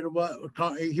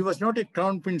 he was not a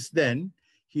crown prince then.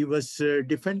 He was a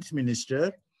defense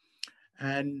minister,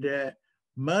 and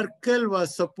Merkel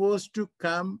was supposed to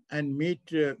come and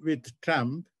meet with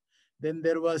Trump. Then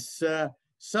there was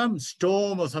some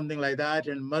storm or something like that,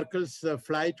 and Merkel's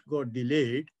flight got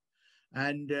delayed,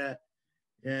 and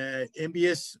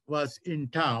MBS was in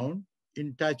town,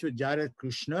 in touch with Jared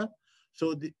Kushner.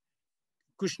 So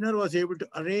Kushner was able to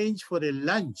arrange for a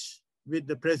lunch with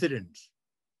the president.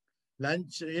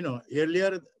 Lunch,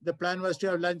 earlier the plan was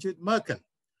to have lunch with Merkel,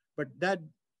 but that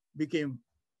became,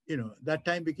 that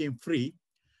time became free,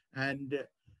 and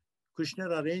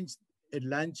Kushner arranged a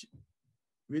lunch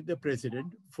with the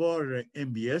president for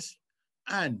MBS,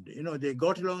 and they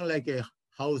got along like a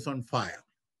house on fire.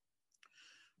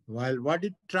 While what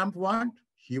did Trump want?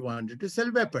 He wanted to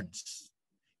sell weapons.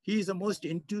 He is the most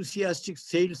enthusiastic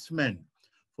salesman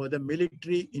for the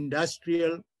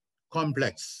military-industrial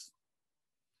complex.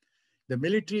 The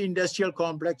military-industrial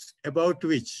complex about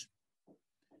which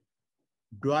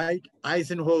Dwight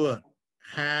Eisenhower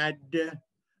had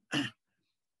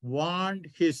warned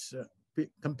his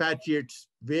compatriots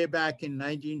way back in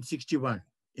 1961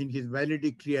 in his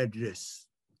valedictory address,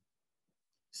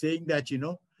 saying that,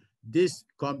 this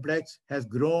complex has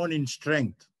grown in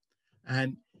strength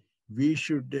and we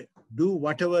should do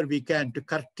whatever we can to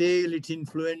curtail its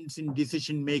influence in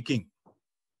decision-making.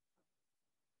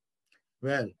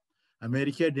 Well,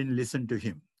 America didn't listen to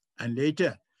him. And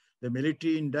later, the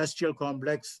military-industrial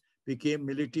complex became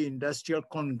military-industrial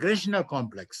congressional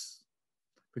complex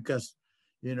because,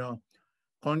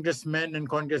 congressmen and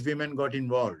congresswomen got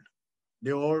involved.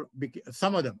 They all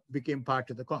some of them became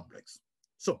part of the complex.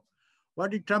 So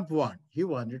what did Trump want? He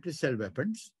wanted to sell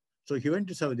weapons. So he went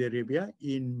to Saudi Arabia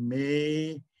in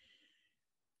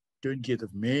 20th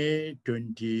of May,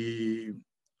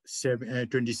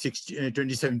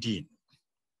 2017.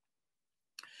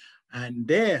 And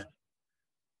there,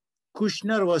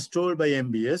 Kushner was told by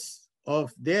MBS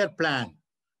of their plan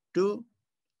to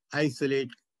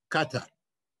isolate Qatar.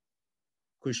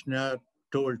 Kushner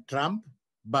told Trump,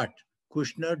 but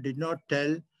Kushner did not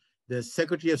tell the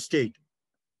Secretary of State,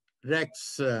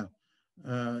 Rex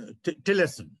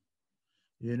Tillerson.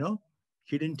 He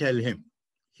didn't tell him.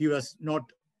 He was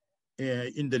not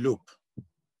in the loop.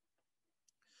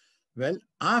 Well,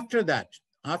 after that,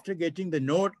 after getting the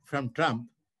note from Trump,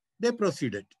 they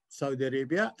proceeded. Saudi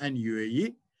Arabia and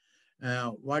UAE.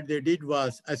 What they did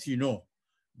was, as you know,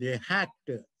 they hacked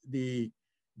the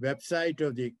website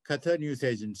of the Qatar news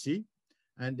agency,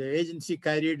 and the agency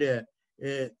carried a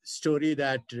story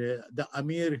that the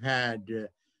Amir had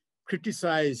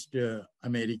criticized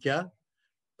America,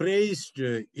 praised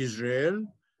Israel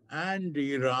and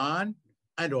Iran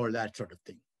and all that sort of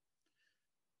thing.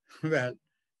 Well,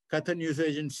 Qatar news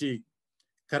agency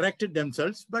corrected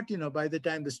themselves, but by the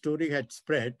time the story had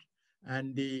spread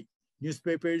and the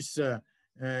newspapers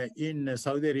in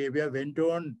Saudi Arabia went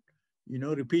on,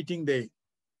 repeating the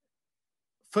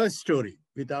first story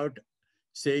without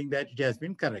saying that it has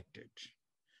been corrected.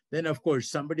 Then, of course,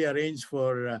 somebody arranged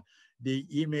for the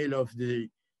email of the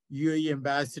UAE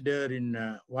ambassador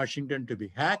in Washington to be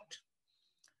hacked.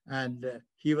 And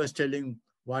he was telling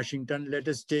Washington, let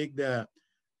us take the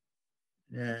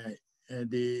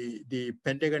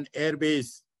Pentagon Air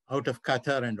Base out of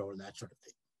Qatar and all that sort of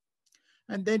thing.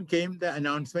 And then came the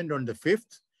announcement on the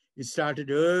 5th. It started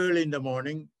early in the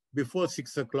morning, before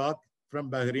 6 o'clock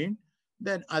from Bahrain.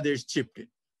 Then others chipped in.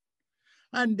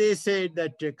 And they said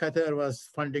that Qatar was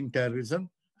funding terrorism,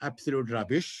 absolute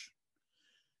rubbish.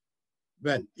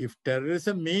 Well, if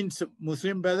terrorism means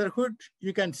Muslim Brotherhood,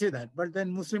 you can say that. But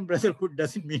then Muslim Brotherhood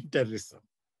doesn't mean terrorism.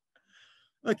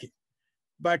 Okay.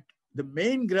 But the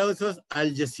main grouse was Al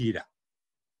Jazeera.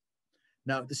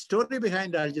 Now, the story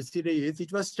behind Al Jazeera is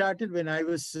it was started when I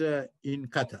was in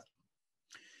Qatar.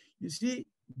 You see,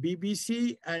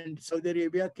 BBC and Saudi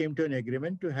Arabia came to an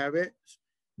agreement to have an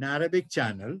Arabic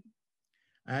channel.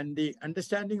 And the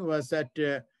understanding was that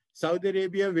Saudi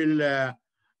Arabia will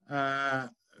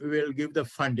give the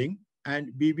funding,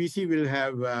 and BBC will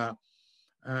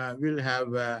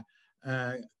have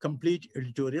complete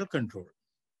editorial control.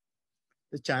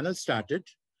 The channel started.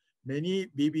 Many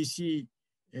BBC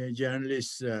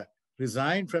journalists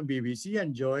resigned from BBC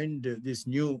and joined this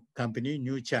new company,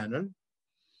 new channel.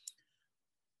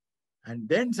 And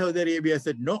then Saudi Arabia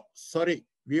said, no, sorry,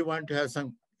 we want to have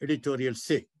some editorial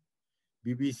say.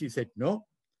 BBC said no.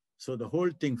 So the whole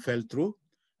thing fell through,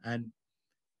 and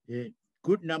a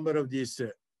good number of these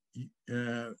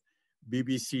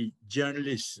BBC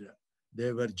journalists,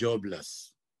 they were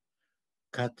jobless.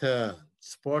 Qatar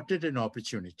spotted an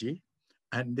opportunity,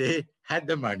 and they had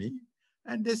the money,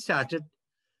 and they started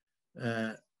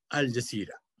Al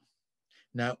Jazeera.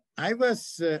 Now, I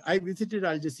visited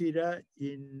Al Jazeera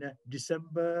in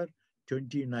December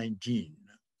 2019.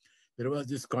 There was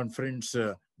this conference,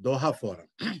 Doha Forum.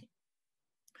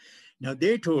 Now,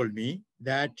 they told me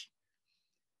that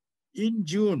in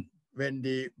June, when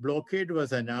the blockade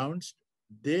was announced,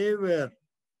 they were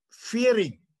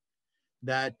fearing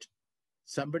that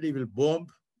somebody will bomb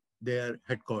their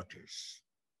headquarters.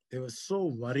 They were so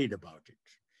worried about it.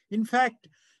 In fact,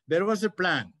 there was a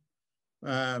plan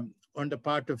on the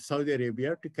part of Saudi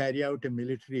Arabia to carry out a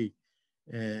military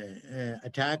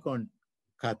attack on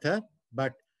Qatar,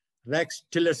 but Rex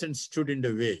Tillerson stood in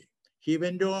the way. He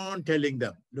went on telling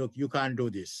them, look, you can't do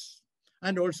this.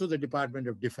 And also the Department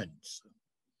of Defense.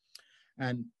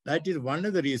 And that is one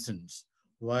of the reasons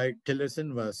why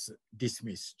Tillerson was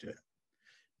dismissed.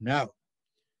 Now,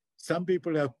 some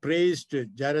people have praised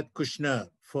Jared Kushner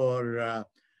for,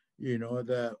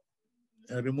 the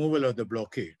removal of the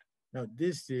blockade. Now,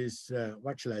 this is,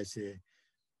 what shall I say,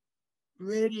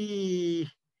 very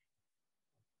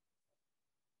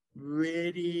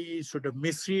sort of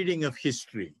misreading of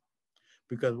history.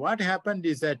 Because what happened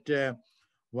is that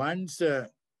once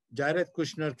Jared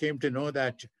Kushner came to know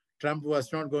that Trump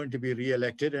was not going to be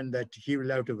re-elected and that he will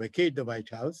have to vacate the White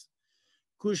House,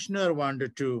 Kushner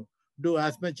wanted to do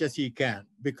as much as he can,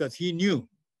 because he knew,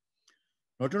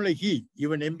 not only he,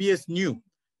 even MBS knew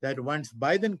that once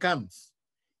Biden comes,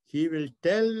 he will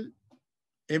tell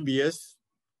MBS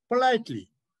politely,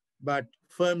 but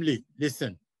firmly,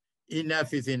 listen,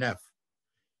 enough is enough.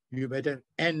 You better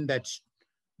end that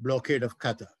blockade of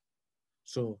Qatar.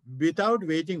 So without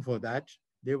waiting for that,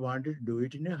 they wanted to do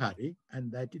it in a hurry,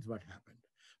 and that is what happened.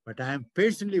 But I am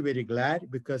personally very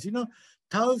glad because,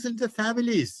 thousands of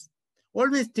families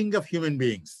always think of human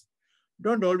beings.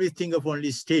 Don't always think of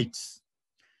only states.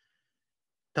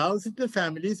 Thousands of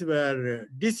families were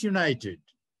disunited,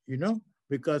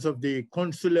 because of the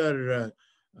consular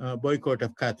boycott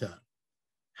of Qatar.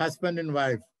 Husband and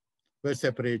wife were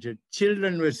separated.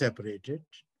 Children were separated.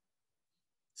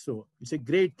 So it's a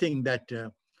great thing that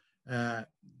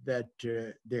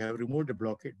they have removed the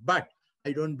blockade. But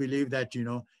I don't believe that,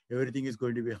 everything is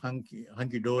going to be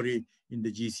hunky-dory in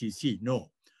the GCC.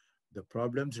 No, the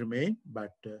problems remain,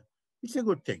 but it's a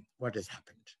good thing what has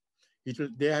happened.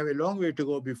 They have a long way to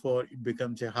go before it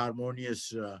becomes a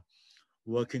harmonious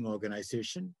working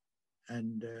organization.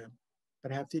 And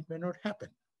perhaps it may not happen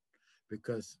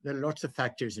because there are lots of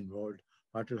factors involved.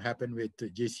 What will happen with the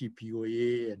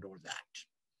JCPOA and all that.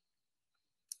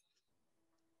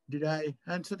 Did I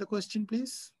answer the question,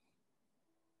 please?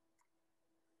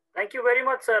 Thank you very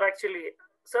much, sir, actually.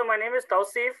 Sir, my name is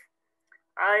Tausif.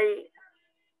 I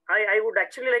would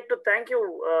actually like to thank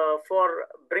you for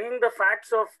bringing the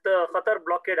facts of the Qatar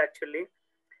blockade, actually.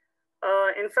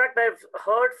 In fact, I've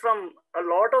heard from a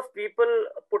lot of people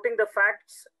putting the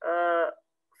facts,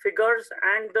 figures,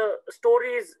 and the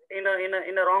stories in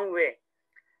a wrong way.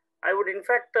 I would, in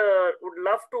fact, would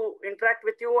love to interact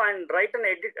with you and write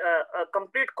a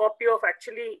complete copy of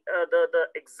actually the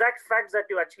exact facts that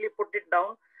you actually put it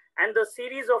down and the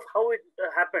series of how it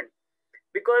happened.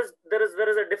 Because there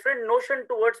is a different notion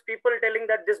towards people telling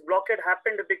that this blockade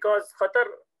happened because Qatar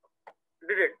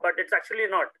did it, but it's actually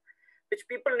not. Which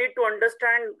people need to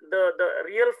understand the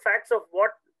real facts of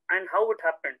what and how it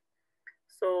happened.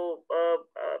 So,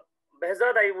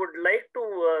 Behzad, I would like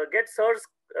to get Sir's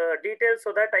details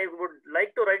so that I would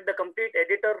like to write the complete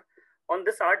editor on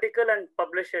this article and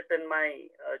publish it in my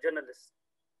journalist.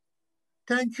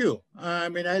 Thank you.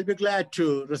 I'll be glad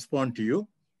to respond to you.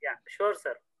 Yeah, sure,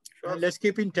 sir. Sure. Let's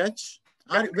keep in touch.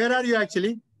 Where are you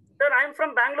actually? Sir, I'm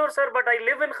from Bangalore, sir, but I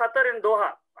live in Qatar in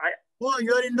Doha. Oh,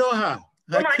 you're in Doha.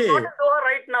 No, no, I'm Okay. not in Doha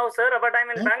right now, sir, but I'm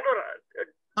in Bangalore.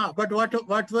 But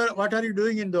what are you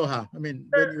doing in Doha? I mean,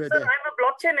 Sir, when you were sir, there. I'm a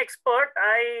blockchain expert.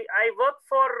 I work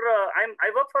for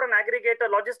I work for an aggregator,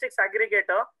 logistics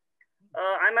aggregator.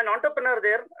 I'm an entrepreneur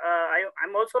there.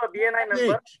 I'm also a BNI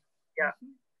member. Yeah.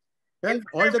 Well,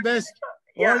 all the best.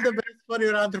 Yeah. All the best for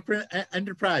your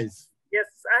enterprise. Yes,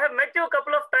 I have met you a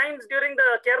couple of times during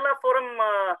the Kerala Forum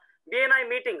BNI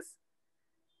meetings.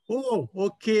 Oh,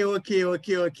 okay.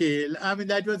 I mean,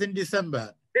 that was in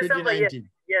December 2019.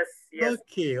 Yes.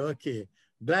 Okay.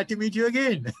 Glad to meet you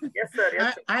again. Yes, sir.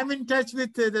 Yes, sir. I'm in touch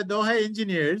with the Doha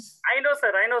engineers. I know,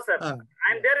 sir.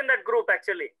 I'm there in that group,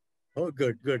 actually. Oh,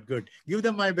 good. Give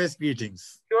them my best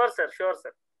greetings. Sure, sir.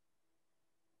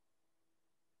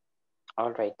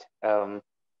 All right.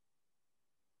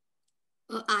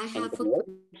 I have a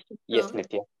yes,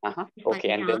 Nitya.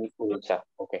 Okay, and then Ulsa.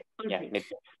 Okay. Yeah,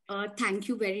 Nitya. Thank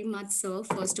you very much, sir.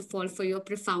 First of all, for your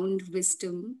profound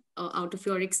wisdom out of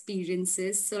your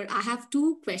experiences. Sir, I have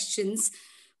two questions.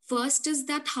 First is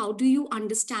that how do you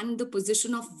understand the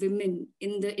position of women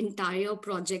in the entire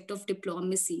project of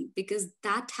diplomacy? Because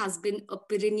that has been a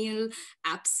perennial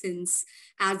absence,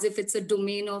 as if it's a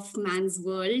domain of man's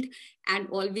world, and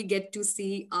all we get to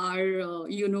see are,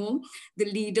 the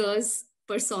leaders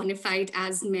personified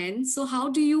as men. So how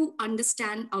do you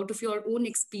understand out of your own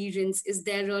experience, is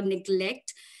there a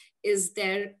neglect? Is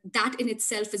there that in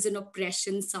itself is an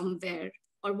oppression somewhere?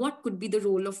 Or what could be the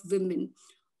role of women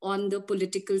on the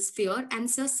political sphere?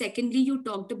 And sir, secondly, you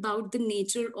talked about the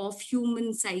nature of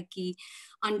human psyche,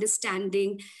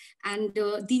 understanding. And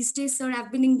these days, sir,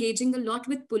 I've been engaging a lot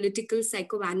with political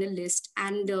psychoanalysts,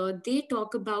 and they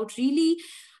talk about really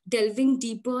delving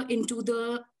deeper into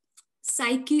the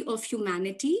psyche of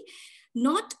humanity,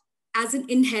 not as an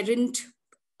inherent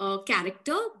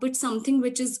character, but something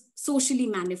which is socially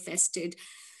manifested.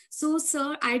 So,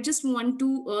 sir, I just want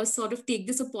to sort of take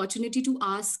this opportunity to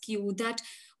ask you that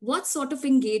what sort of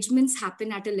engagements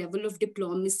happen at a level of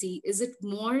diplomacy? Is it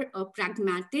more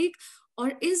pragmatic,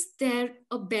 or is there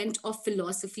a bent of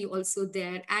philosophy also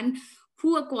there? And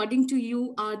who, according to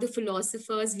you, are the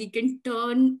philosophers we can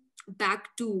turn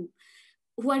back to,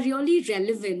 who are really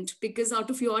relevant? Because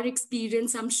out of your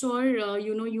experience, I'm sure,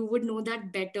 you would know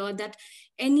that better, that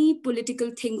any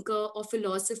political thinker or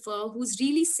philosopher who's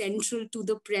really central to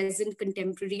the present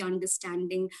contemporary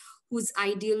understanding, whose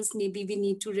ideals maybe we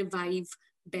need to revive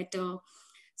better.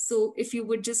 So if you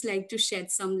would just like to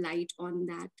shed some light on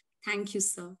that. Thank you,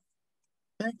 sir.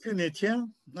 Thank you, Nitya.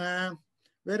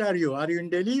 Where are you? Are you in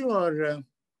Delhi or...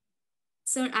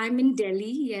 Sir, I'm in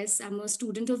Delhi. Yes, I'm a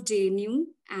student of JNU,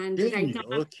 and JNU, right now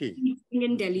I'm okay. teaching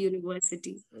in Delhi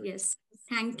University. Okay. Yes,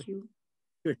 thank you.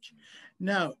 Good.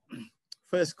 Now,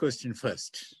 first question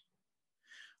first.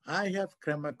 I have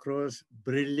come across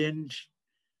brilliant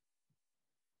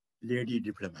lady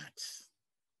diplomats.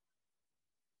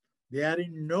 They are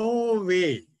in no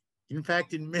way, in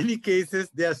fact, in many cases,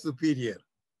 they are superior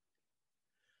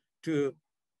to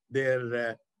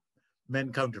their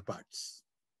men counterparts.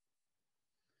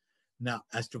 Now,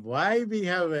 as to why we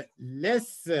have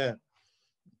less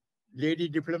lady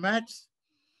diplomats,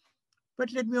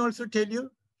 but let me also tell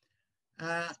you,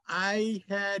 I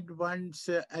had once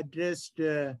addressed,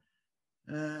 I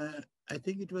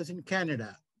think it was in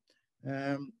Canada,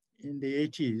 in the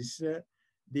 80s,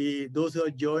 those who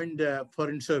had joined the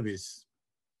foreign service,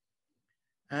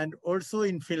 and also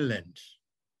in Finland.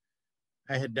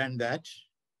 I had done that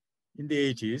in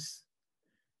the 80s,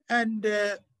 and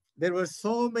there were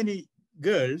so many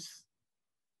girls,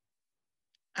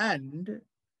 and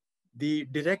the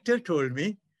director told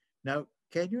me, now,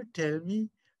 can you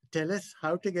tell us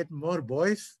how to get more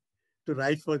boys to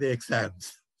write for the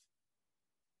exams?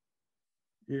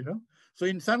 So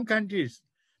in some countries,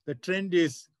 the trend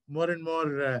is more and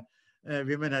more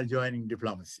women are joining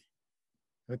diplomacy.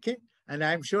 Okay, and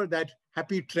I'm sure that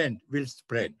happy trend will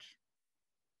spread.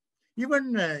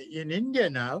 Even in India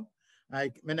now,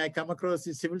 when I come across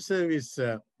the civil service,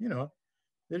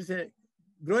 there's a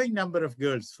growing number of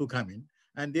girls who come in,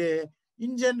 and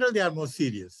in general, they are more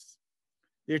serious.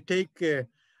 They take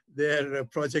their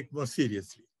project more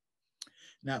seriously.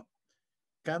 Now,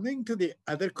 coming to the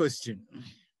other question,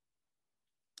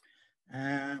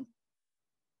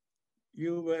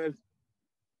 your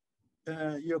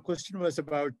question was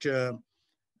about,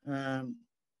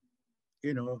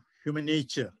 human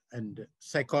nature and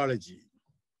psychology.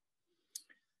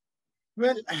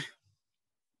 Well,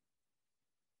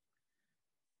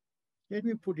 let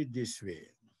me put it this way.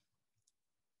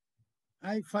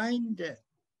 I find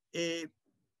a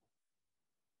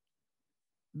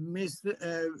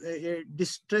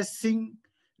distressing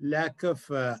lack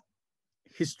of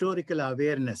historical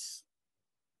awareness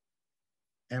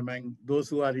among those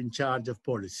who are in charge of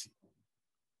policy.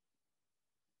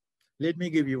 Let me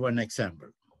give you one example.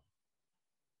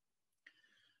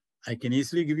 I can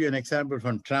easily give you an example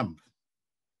from Trump,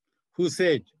 who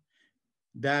said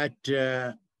that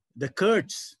the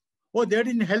Kurds, oh, they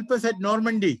didn't help us at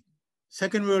Normandy,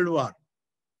 Second World War.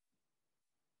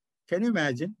 Can you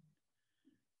imagine?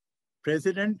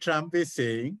 President Trump is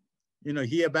saying, you know,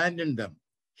 he abandoned them.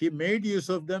 He made use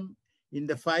of them in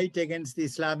the fight against the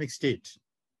Islamic State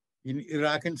in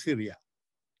Iraq and Syria,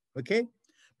 okay?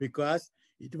 Because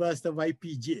it was the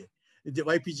YPG,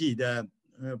 the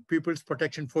People's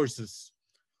Protection Forces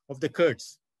of the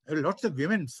Kurds. There are lots of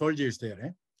women soldiers there.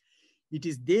 Eh? It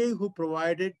is they who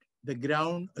provided the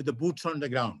ground, the boots on the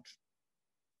ground.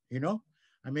 You know,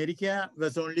 America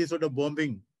was only sort of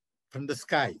bombing from the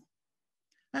sky.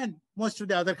 And most of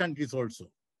the other countries also.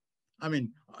 I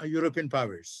mean, European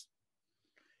powers.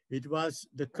 It was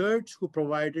the Kurds who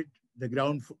provided the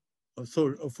ground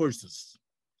forces.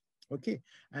 Okay.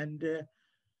 And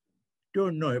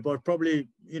don't know about probably,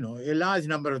 you know, a large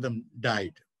number of them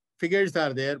died. Figures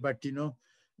are there, but, you know,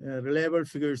 reliable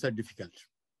figures are difficult.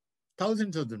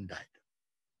 Thousands of them died.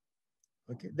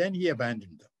 Okay. Then he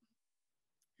abandoned them.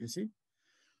 You see,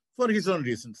 for his own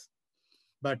reasons.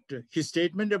 But his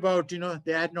statement about, you know,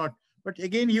 they had not, but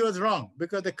again, he was wrong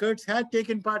because the Kurds had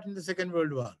taken part in the Second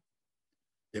World War.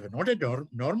 They were not at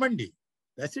Normandy.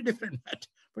 That's a different matter,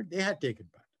 but they had taken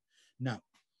part. Now,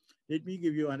 let me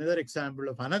give you another example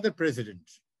of another president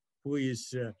who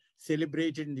is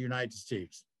celebrated in the United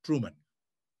States, Truman.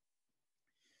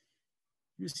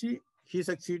 You see, he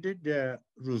succeeded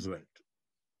Roosevelt.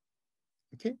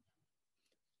 Okay.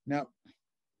 Now,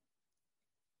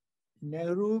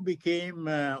 Nehru became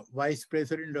vice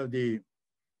president of the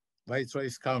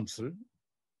Viceroy's Council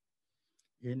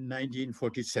in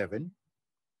 1947,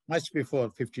 much before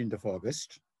 15th of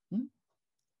August.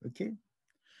 Okay.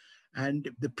 And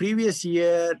the previous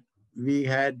year, we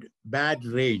had bad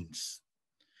rains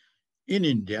in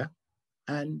India,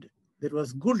 and there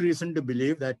was good reason to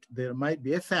believe that there might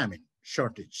be a famine,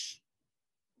 shortage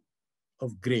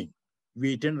of grain,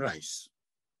 wheat and rice.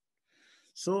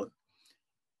 So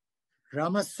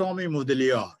Ramaswamy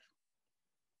Mudaliar,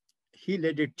 he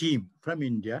led a team from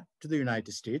India to the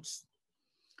United States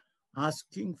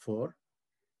asking for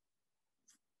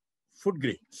food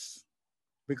grains.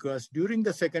 Because during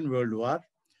the Second World War,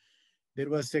 there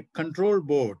was a control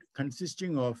board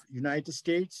consisting of United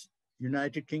States,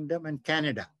 United Kingdom, and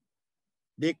Canada.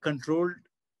 They controlled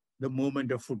the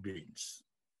movement of food grains.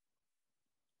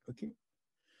 Okay.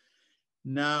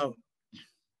 Now,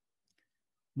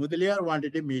 Mudaliar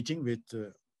wanted a meeting with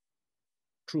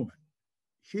Truman.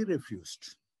 He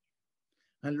refused.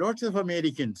 And lots of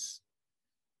Americans,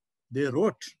 they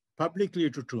wrote publicly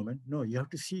to Truman, no, you have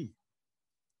to see.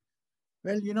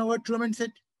 Well, you know what Truman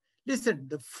said? Listen,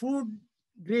 the food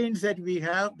grains that we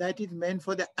have, that is meant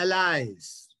for the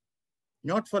allies,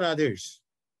 not for others.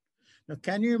 Now,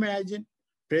 can you imagine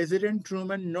President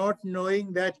Truman not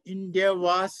knowing that India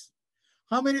was,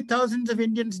 how many thousands of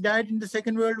Indians died in the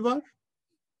Second World War?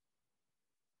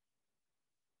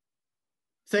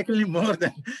 Certainly more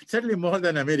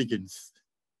than Americans.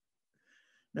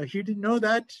 Now, he didn't know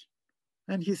that.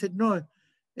 And he said, no.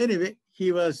 Anyway,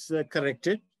 he was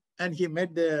corrected. And he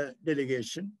met the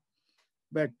delegation,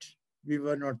 but we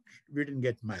didn't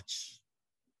get much.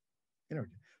 You know,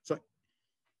 so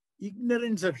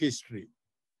ignorance of history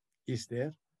is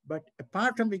there, but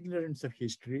apart from ignorance of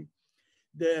history,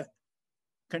 the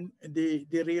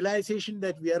realization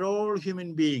that we are all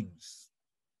human beings,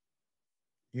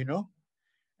 you know,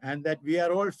 and that we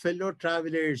are all fellow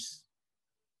travelers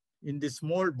in this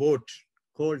small boat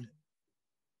called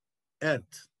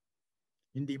Earth,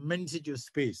 in the immensity of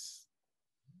space.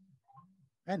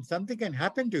 And something can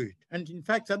happen to it. And in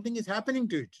fact, something is happening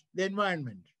to it, the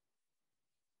environment,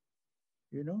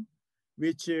 you know,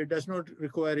 which does not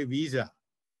require a visa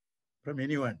from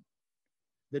anyone.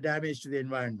 The damage to the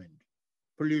environment,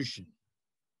 pollution,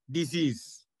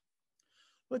 disease.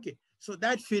 Okay, so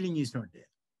that feeling is not there,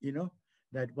 you know,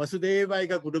 that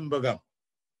Vasudevaiga Kudumbagam,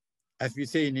 as we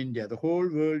say in India, the whole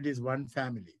world is one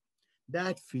family.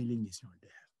 That feeling is not there.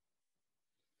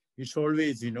 It's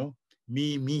always, you know,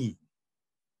 me, me.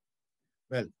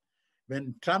 Well,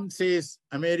 when Trump says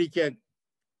America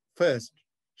first,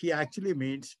 he actually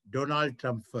means Donald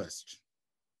Trump first.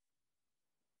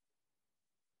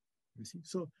 You see,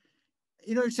 so,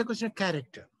 you know, it's a question of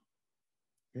character.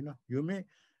 You know, you may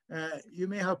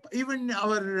have, even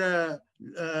our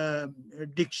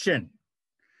diction,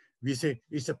 we say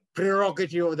it's a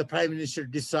prerogative of the Prime Minister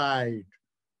to decide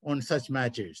on such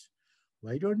matters.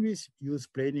 Why don't we use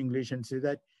plain English and say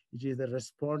that it is the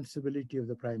responsibility of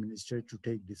the Prime Minister to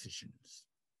take decisions?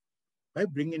 Why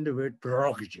bring in the word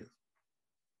prerogative?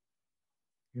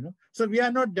 So we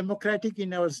are not democratic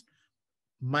in our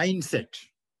mindset.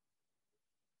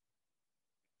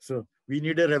 So we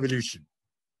need a revolution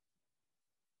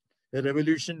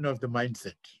of the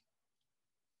mindset.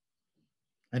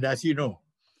 And as you know,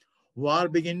 war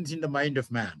begins in the mind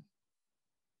of man.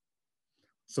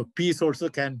 So peace also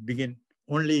can begin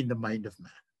only in the mind of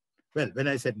man. Well, when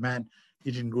I said man,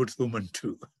 it includes woman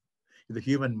too, the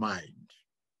human mind.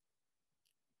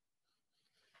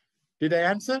 Did I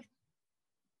answer?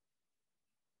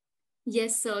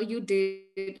 Yes, sir, you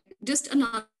did. Just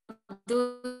another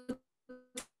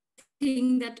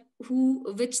thing that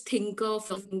which thinker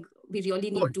we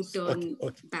really need to turn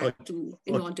back to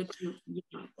in order to,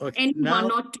 any now,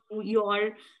 one or two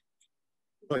your.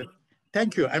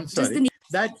 Thank you. I'm sorry.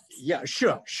 Yeah,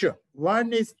 sure.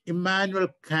 One is Immanuel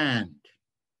Kant,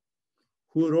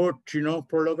 who wrote,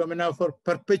 Prolegomena for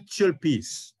Perpetual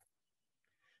Peace.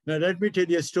 Now, let me tell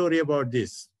you a story about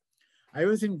this. I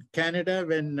was in Canada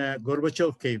when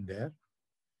Gorbachev came there.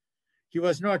 He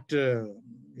was not,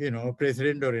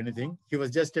 president or anything. He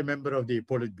was just a member of the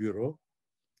Politburo.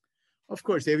 Of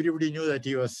course, everybody knew that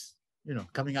he was,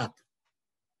 coming up.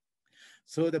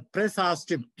 So the press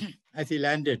asked him as he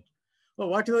landed, "Oh,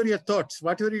 what were your thoughts?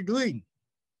 What were you doing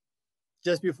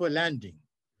just before landing?"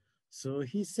 So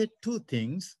he said two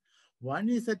things. One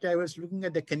is that I was looking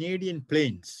at the Canadian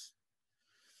plains,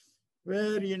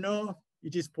 where,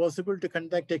 it is possible to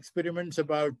conduct experiments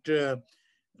about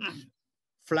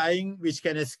flying which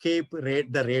can escape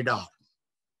the radar.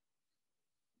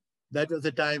 That was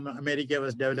the time America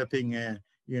was developing,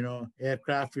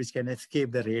 aircraft which can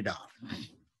escape the radar.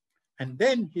 And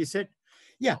then he said,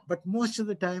 yeah, but most of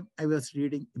the time I was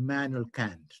reading Immanuel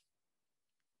Kant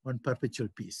on perpetual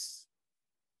peace.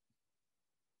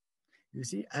 You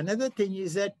see, another thing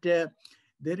is that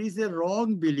there is a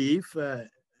wrong belief.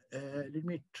 Let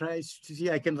me try to see,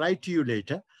 I can write to you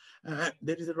later.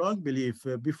 There is a wrong belief.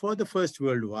 Before the First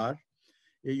World War,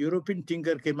 a European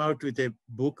thinker came out with a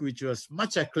book which was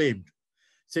much acclaimed,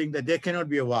 saying that there cannot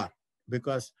be a war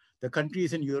because the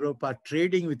countries in Europe are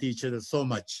trading with each other so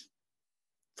much.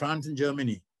 France and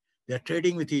Germany, they're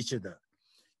trading with each other.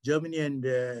 Germany and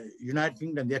United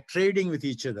Kingdom, they're trading with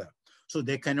each other. So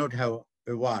they cannot have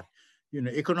a war.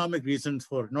 Economic reasons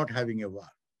for not having a war.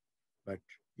 But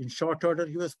in short order,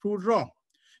 he was proved wrong.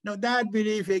 Now that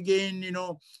belief again,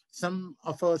 some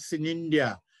of us in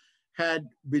India had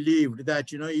believed that,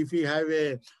 if we have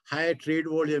a higher trade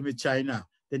volume with China,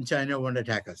 then China won't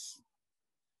attack us.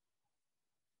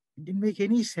 It didn't make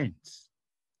any sense.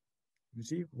 You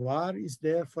see, war is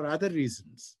there for other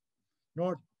reasons,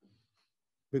 not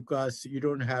because you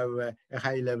don't have a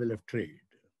high level of trade.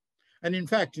 And in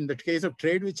fact, in the case of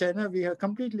trade with China, we have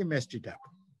completely messed it up.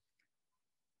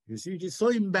 You see, it is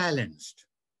so imbalanced.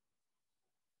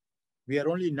 We are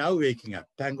only now waking up.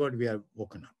 Thank God we have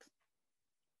woken up.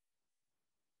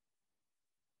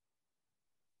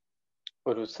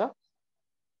 Urusa?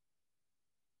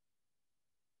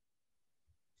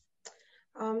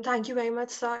 Thank you very much,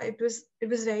 sir. It was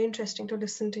very interesting to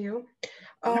listen to you.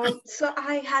 So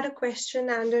I had a question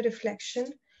and a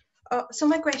reflection. So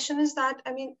my question is that,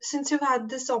 since you've had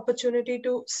this opportunity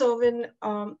to serve in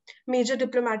major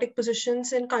diplomatic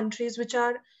positions in countries which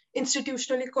are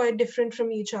institutionally quite different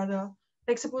from each other,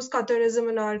 like suppose Qatar is a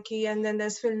monarchy and then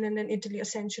there's Finland and Italy,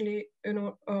 essentially,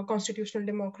 constitutional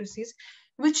democracies.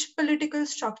 Which political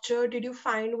structure did you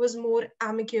find was more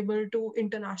amicable to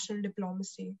international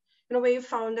diplomacy? Where you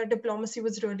found that diplomacy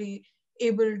was really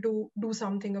able to do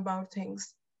something about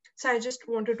things. So I just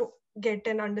wanted to get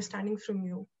an understanding from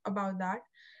you about that.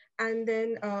 And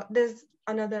then there's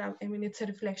another, it's a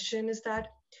reflection, is that,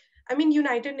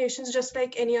 United Nations, just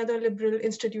like any other liberal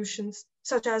institutions,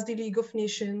 such as the League of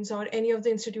Nations or any of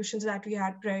the institutions that we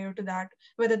had prior to that,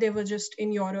 whether they were just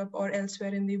in Europe or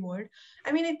elsewhere in the world.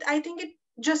 I think it,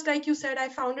 just like you said, I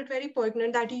found it very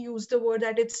pertinent that you used the word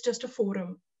that it's just a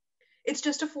forum. It's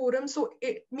just a forum, so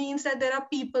it means that there are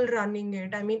people running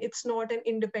it. It's not an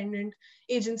independent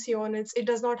agency on its, it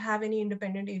does not have any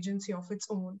independent agency of its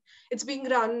own. It's being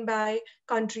run by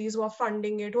countries who are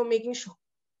funding it, who are making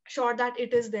sure that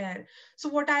it is there. So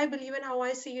what I believe and how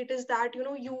I see it is that,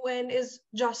 UN is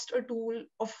just a tool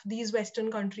of these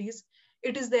Western countries.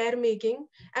 It is their making,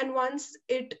 and once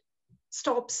it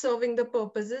stops serving the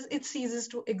purposes, it ceases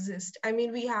to exist.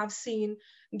 We have seen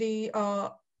the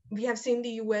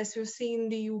US, we've seen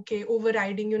the UK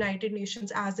overriding United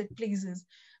Nations as it pleases.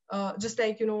 Just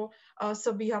like,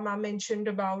 Sabiha ma'am mentioned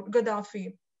about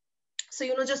Gaddafi. So,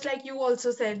 just like you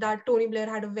also said that Tony Blair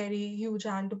had a very huge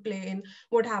hand to play in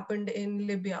what happened in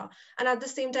Libya. And at the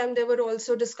same time, there were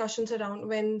also discussions around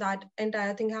when that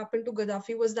entire thing happened to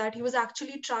Gaddafi was that he was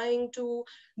actually trying to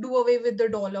do away with the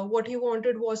dollar. What he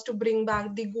wanted was to bring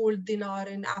back the gold dinar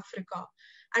in Africa.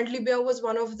 And Libya was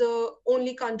one of the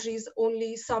only countries,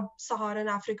 only sub-Saharan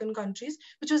African countries,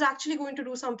 which was actually going to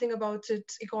do something about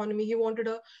its economy. He wanted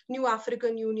a new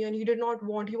African Union. He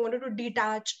wanted to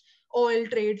detach oil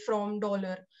trade from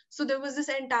dollar. So there was this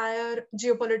entire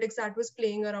geopolitics that was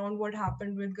playing around what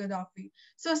happened with Gaddafi.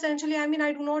 So essentially, I mean,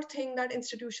 I do not think that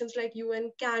institutions like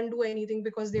UN can do anything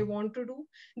because they want to do.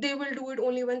 They will do it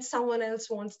only when someone else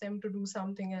wants them to do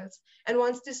something else. And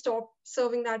once they stop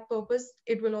serving that purpose,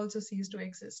 it will also cease to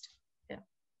exist. Yeah.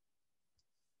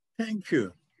 Thank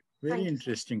you. Very Thank you.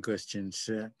 interesting questions.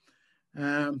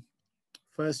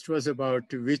 First was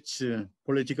about which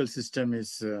political system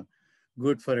is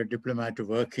good for a diplomat to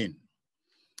work in.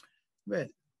 Well,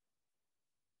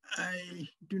 I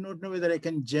do not know whether I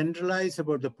can generalize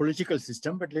about the political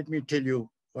system, but let me tell you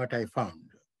what I found.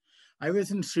 I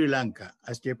was in Sri Lanka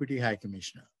as Deputy High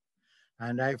Commissioner,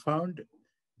 and I found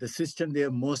the system there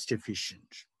most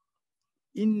efficient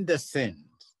in the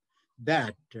sense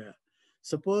that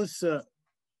suppose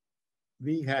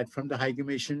we had from the High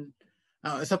Commission,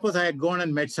 suppose I had gone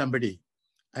and met somebody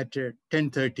at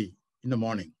 10:30 in the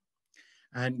morning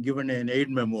and given an aid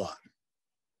memoir.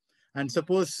 And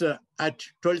suppose at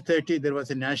 12:30, there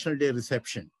was a National Day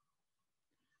reception.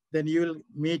 Then you will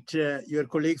meet your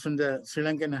colleagues from the Sri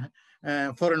Lankan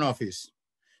Foreign Office.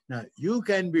 Now, you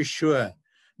can be sure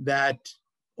that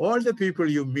all the people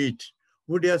you meet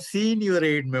would have seen your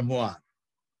aid memoir.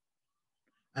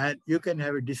 And you can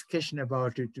have a discussion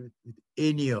about it with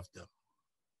any of them.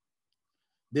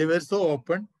 They were so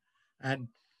open and,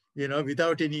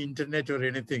 without any internet or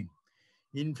anything,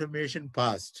 information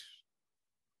passed.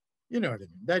 You know what I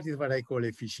mean? That is what I call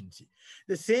efficiency.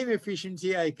 The same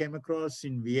efficiency I came across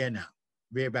in Vienna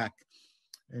way back.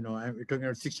 I'm talking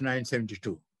about 69,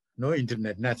 72. No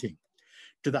internet, nothing.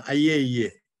 To the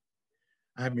IAEA.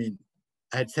 I mean,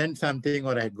 I had sent something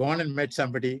or I had gone and met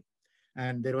somebody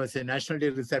and there was a National Day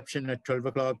reception at 12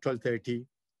 o'clock, 12:30.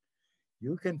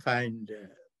 You can find,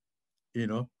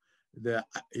 your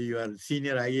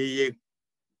senior IAEA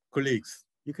colleagues.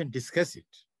 You can discuss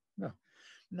it.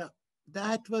 No.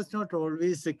 That was not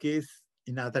always the case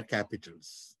in other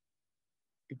capitals.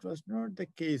 It was not the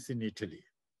case in Italy,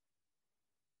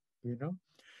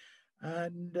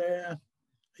 and I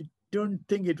don't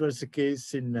think it was the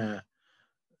case in,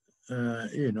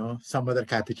 some other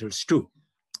capitals too.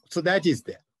 So that is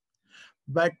there.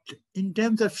 But in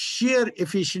terms of sheer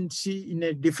efficiency in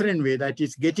a different way, that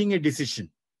is getting a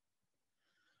decision,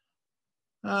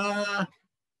 Shah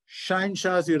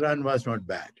Shah's Iran was not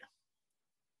bad.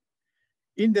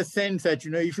 In the sense that,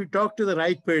 if you talk to the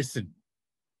right person,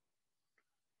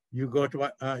 you got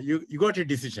a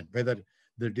decision, whether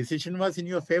the decision was in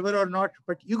your favor or not,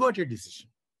 but you got a decision.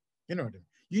 You know what I mean?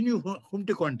 You knew whom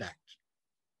to contact.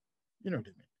 You know what I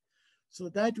mean? So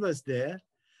that was there.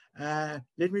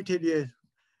 Let me tell you,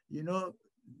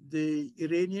 the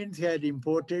Iranians had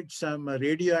imported some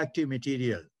radioactive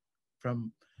material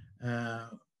from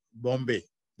Bombay,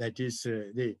 that is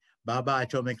the Baba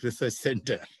Atomic Research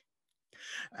Center.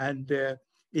 And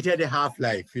it had a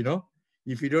half-life,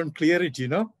 If you don't clear it, it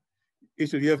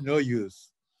will be of no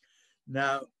use.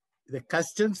 Now, the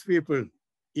customs people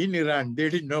in Iran, they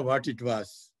didn't know what it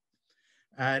was.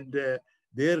 And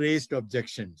they raised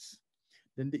objections.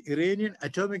 Then the Iranian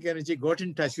Atomic Energy got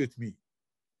in touch with me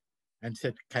and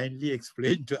said, kindly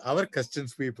explain to our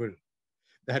customs people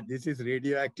that this is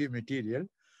radioactive material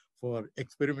for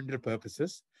experimental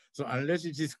purposes. So unless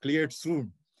it is cleared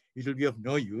soon, it will be of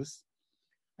no use.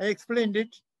 I explained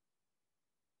it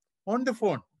on the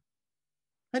phone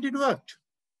and it worked.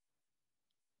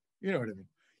 You know what I mean?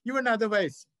 Even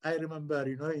otherwise, I remember,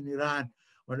 in Iran,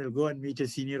 when I'll go and meet a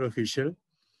senior official,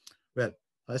 well,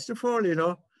 first of all,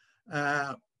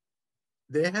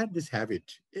 they had this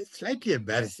habit. It's slightly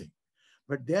embarrassing,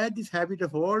 but they had this habit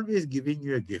of always giving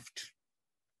you a gift.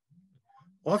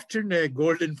 Often a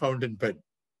golden fountain pen.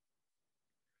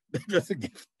 That was a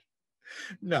gift.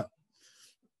 No.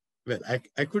 Well,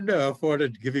 I couldn't have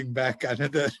afforded giving back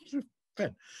another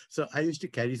pen. So I used to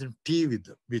carry some tea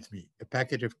with me, a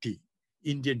packet of tea,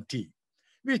 Indian tea,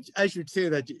 which I should say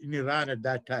that in Iran at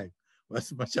that time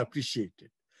was much appreciated.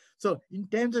 So in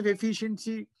terms of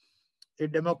efficiency, a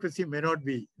democracy may not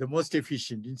be the most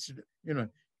efficient,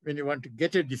 when you want to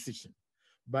get a decision.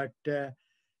 But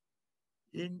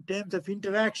in terms of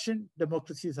interaction,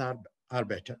 democracies are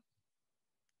better.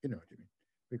 You know what I mean?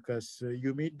 Because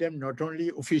you meet them not only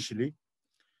officially,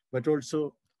 but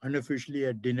also unofficially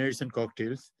at dinners and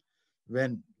cocktails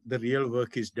when the real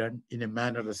work is done in a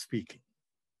manner of speaking.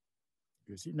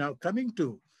 You see, now coming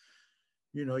to,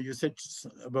 you said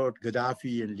about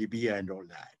Gaddafi and Libya and all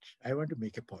that. I want to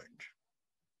make a point.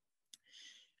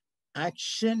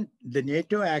 The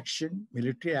NATO action,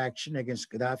 military action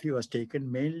against Gaddafi was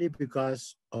taken mainly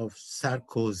because of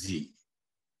Sarkozy,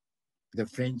 the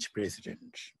French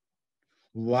president.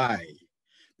 Why?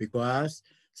 Because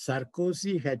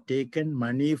Sarkozy had taken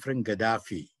money from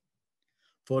Gaddafi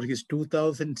for his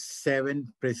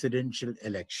 2007 presidential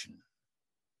election.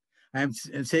 I'm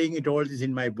saying it all is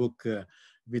in my book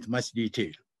with much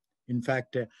detail. In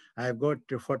fact, I've got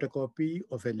a photocopy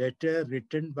of a letter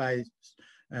written by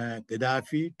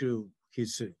Gaddafi to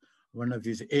one of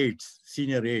his aides,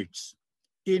 senior aides,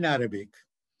 in Arabic,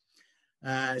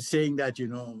 saying that,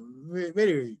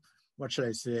 very, what shall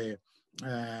I say,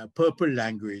 purple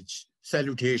language,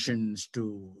 salutations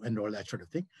to, and all that sort of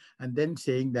thing. And then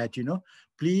saying that,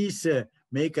 please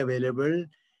make available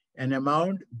an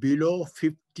amount below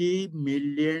 50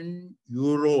 million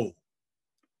euro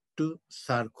to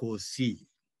Sarkozy.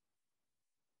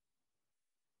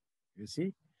 You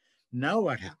see? Now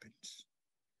what happens?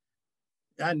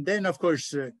 And then, of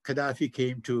course, Gaddafi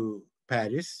came to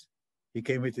Paris. He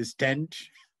came with his tent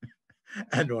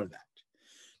and all that.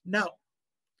 Now,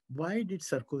 why did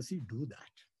Sarkozy do that?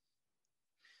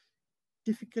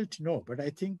 Difficult to know, but I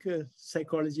think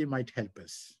psychology might help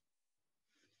us.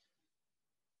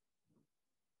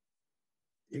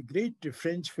 A great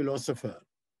French philosopher,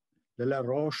 de La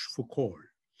Rochefoucauld,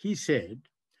 he said,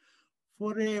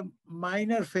 for a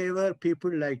minor favor,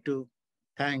 people like to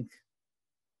thank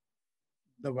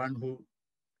the one who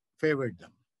favored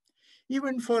them.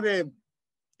 Even for a,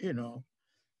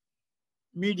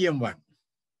 medium one,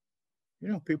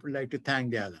 people like to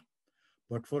thank the other.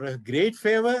 But for a great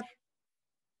favor,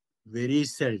 very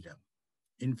seldom.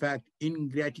 In fact,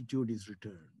 ingratitude is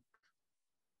returned.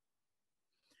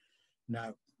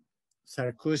 Now,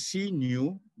 Sarkozy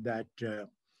knew that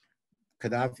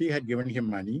Gaddafi had given him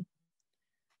money.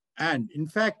 And in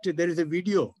fact, there is a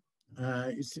video,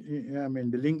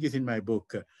 the link is in my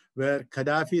book, where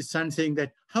Gaddafi's son saying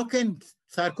that, how can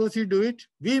Sarkozy do it?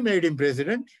 We made him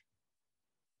president.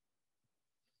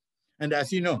 And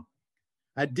as you know,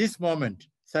 at this moment,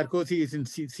 Sarkozy is in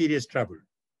serious trouble.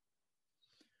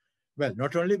 Well,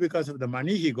 not only because of the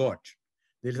money he got,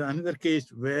 there is another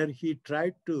case where he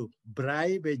tried to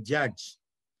bribe a judge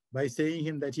by saying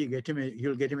him that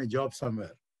he'll get him a job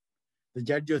somewhere. The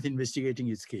judge was investigating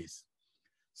his case.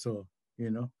 So,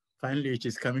 finally it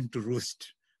is coming to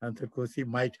roost, and Sarkozy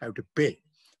might have to pay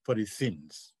for his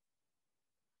sins.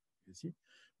 You see?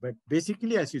 But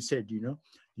basically, as you said, the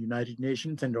United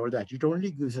Nations and all that, it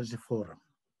only gives us a forum.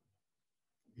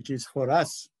 It is for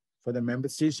us, for the member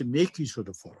states to make use of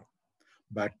the forum.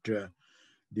 But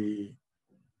the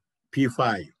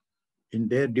P5, in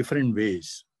their different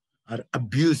ways, are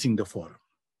abusing the forum.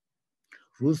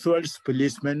 Roosevelt's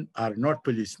policemen are not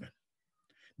policemen.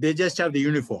 They just have the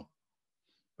uniform,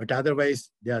 but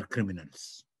otherwise they are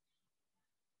criminals.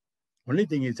 Only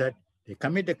thing is that they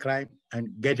commit a crime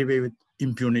and get away with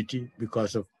impunity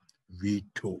because of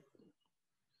veto.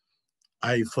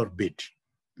 I forbid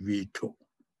veto.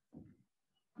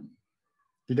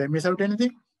 Did I miss out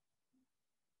anything?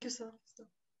 Thank you, sir.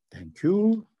 Thank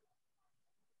you.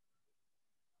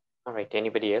 All right,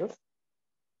 anybody else?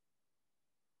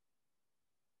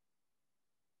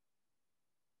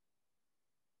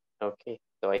 Okay,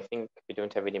 so I think we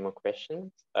don't have any more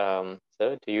questions. Sir,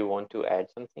 do you want to add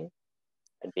something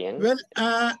at the end? Well,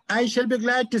 I shall be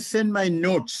glad to send my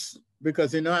notes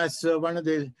because, as one of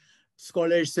the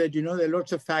scholars said, there are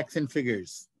lots of facts and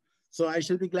figures. So I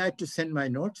shall be glad to send my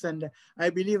notes. And I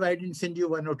believe I didn't send you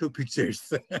 1 or 2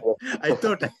 pictures. I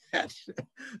thought I had.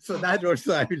 So that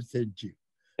also I will send you.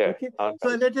 Sure. Okay. So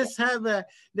let us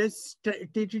let's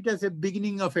treat it as a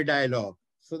beginning of a dialogue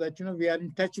so that, we are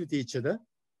in touch with each other.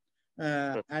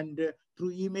 And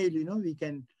through email, we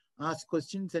can ask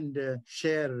questions and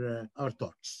share our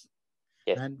thoughts.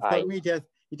 Yes, and for me,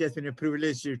 it has been a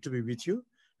privilege to be with you.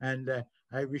 And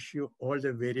I wish you all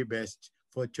the very best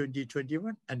for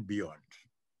 2021 and beyond.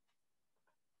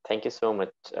 Thank you so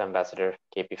much, Ambassador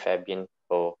K P Fabian,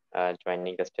 for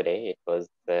joining us today. It was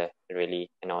really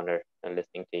an honor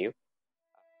listening to you.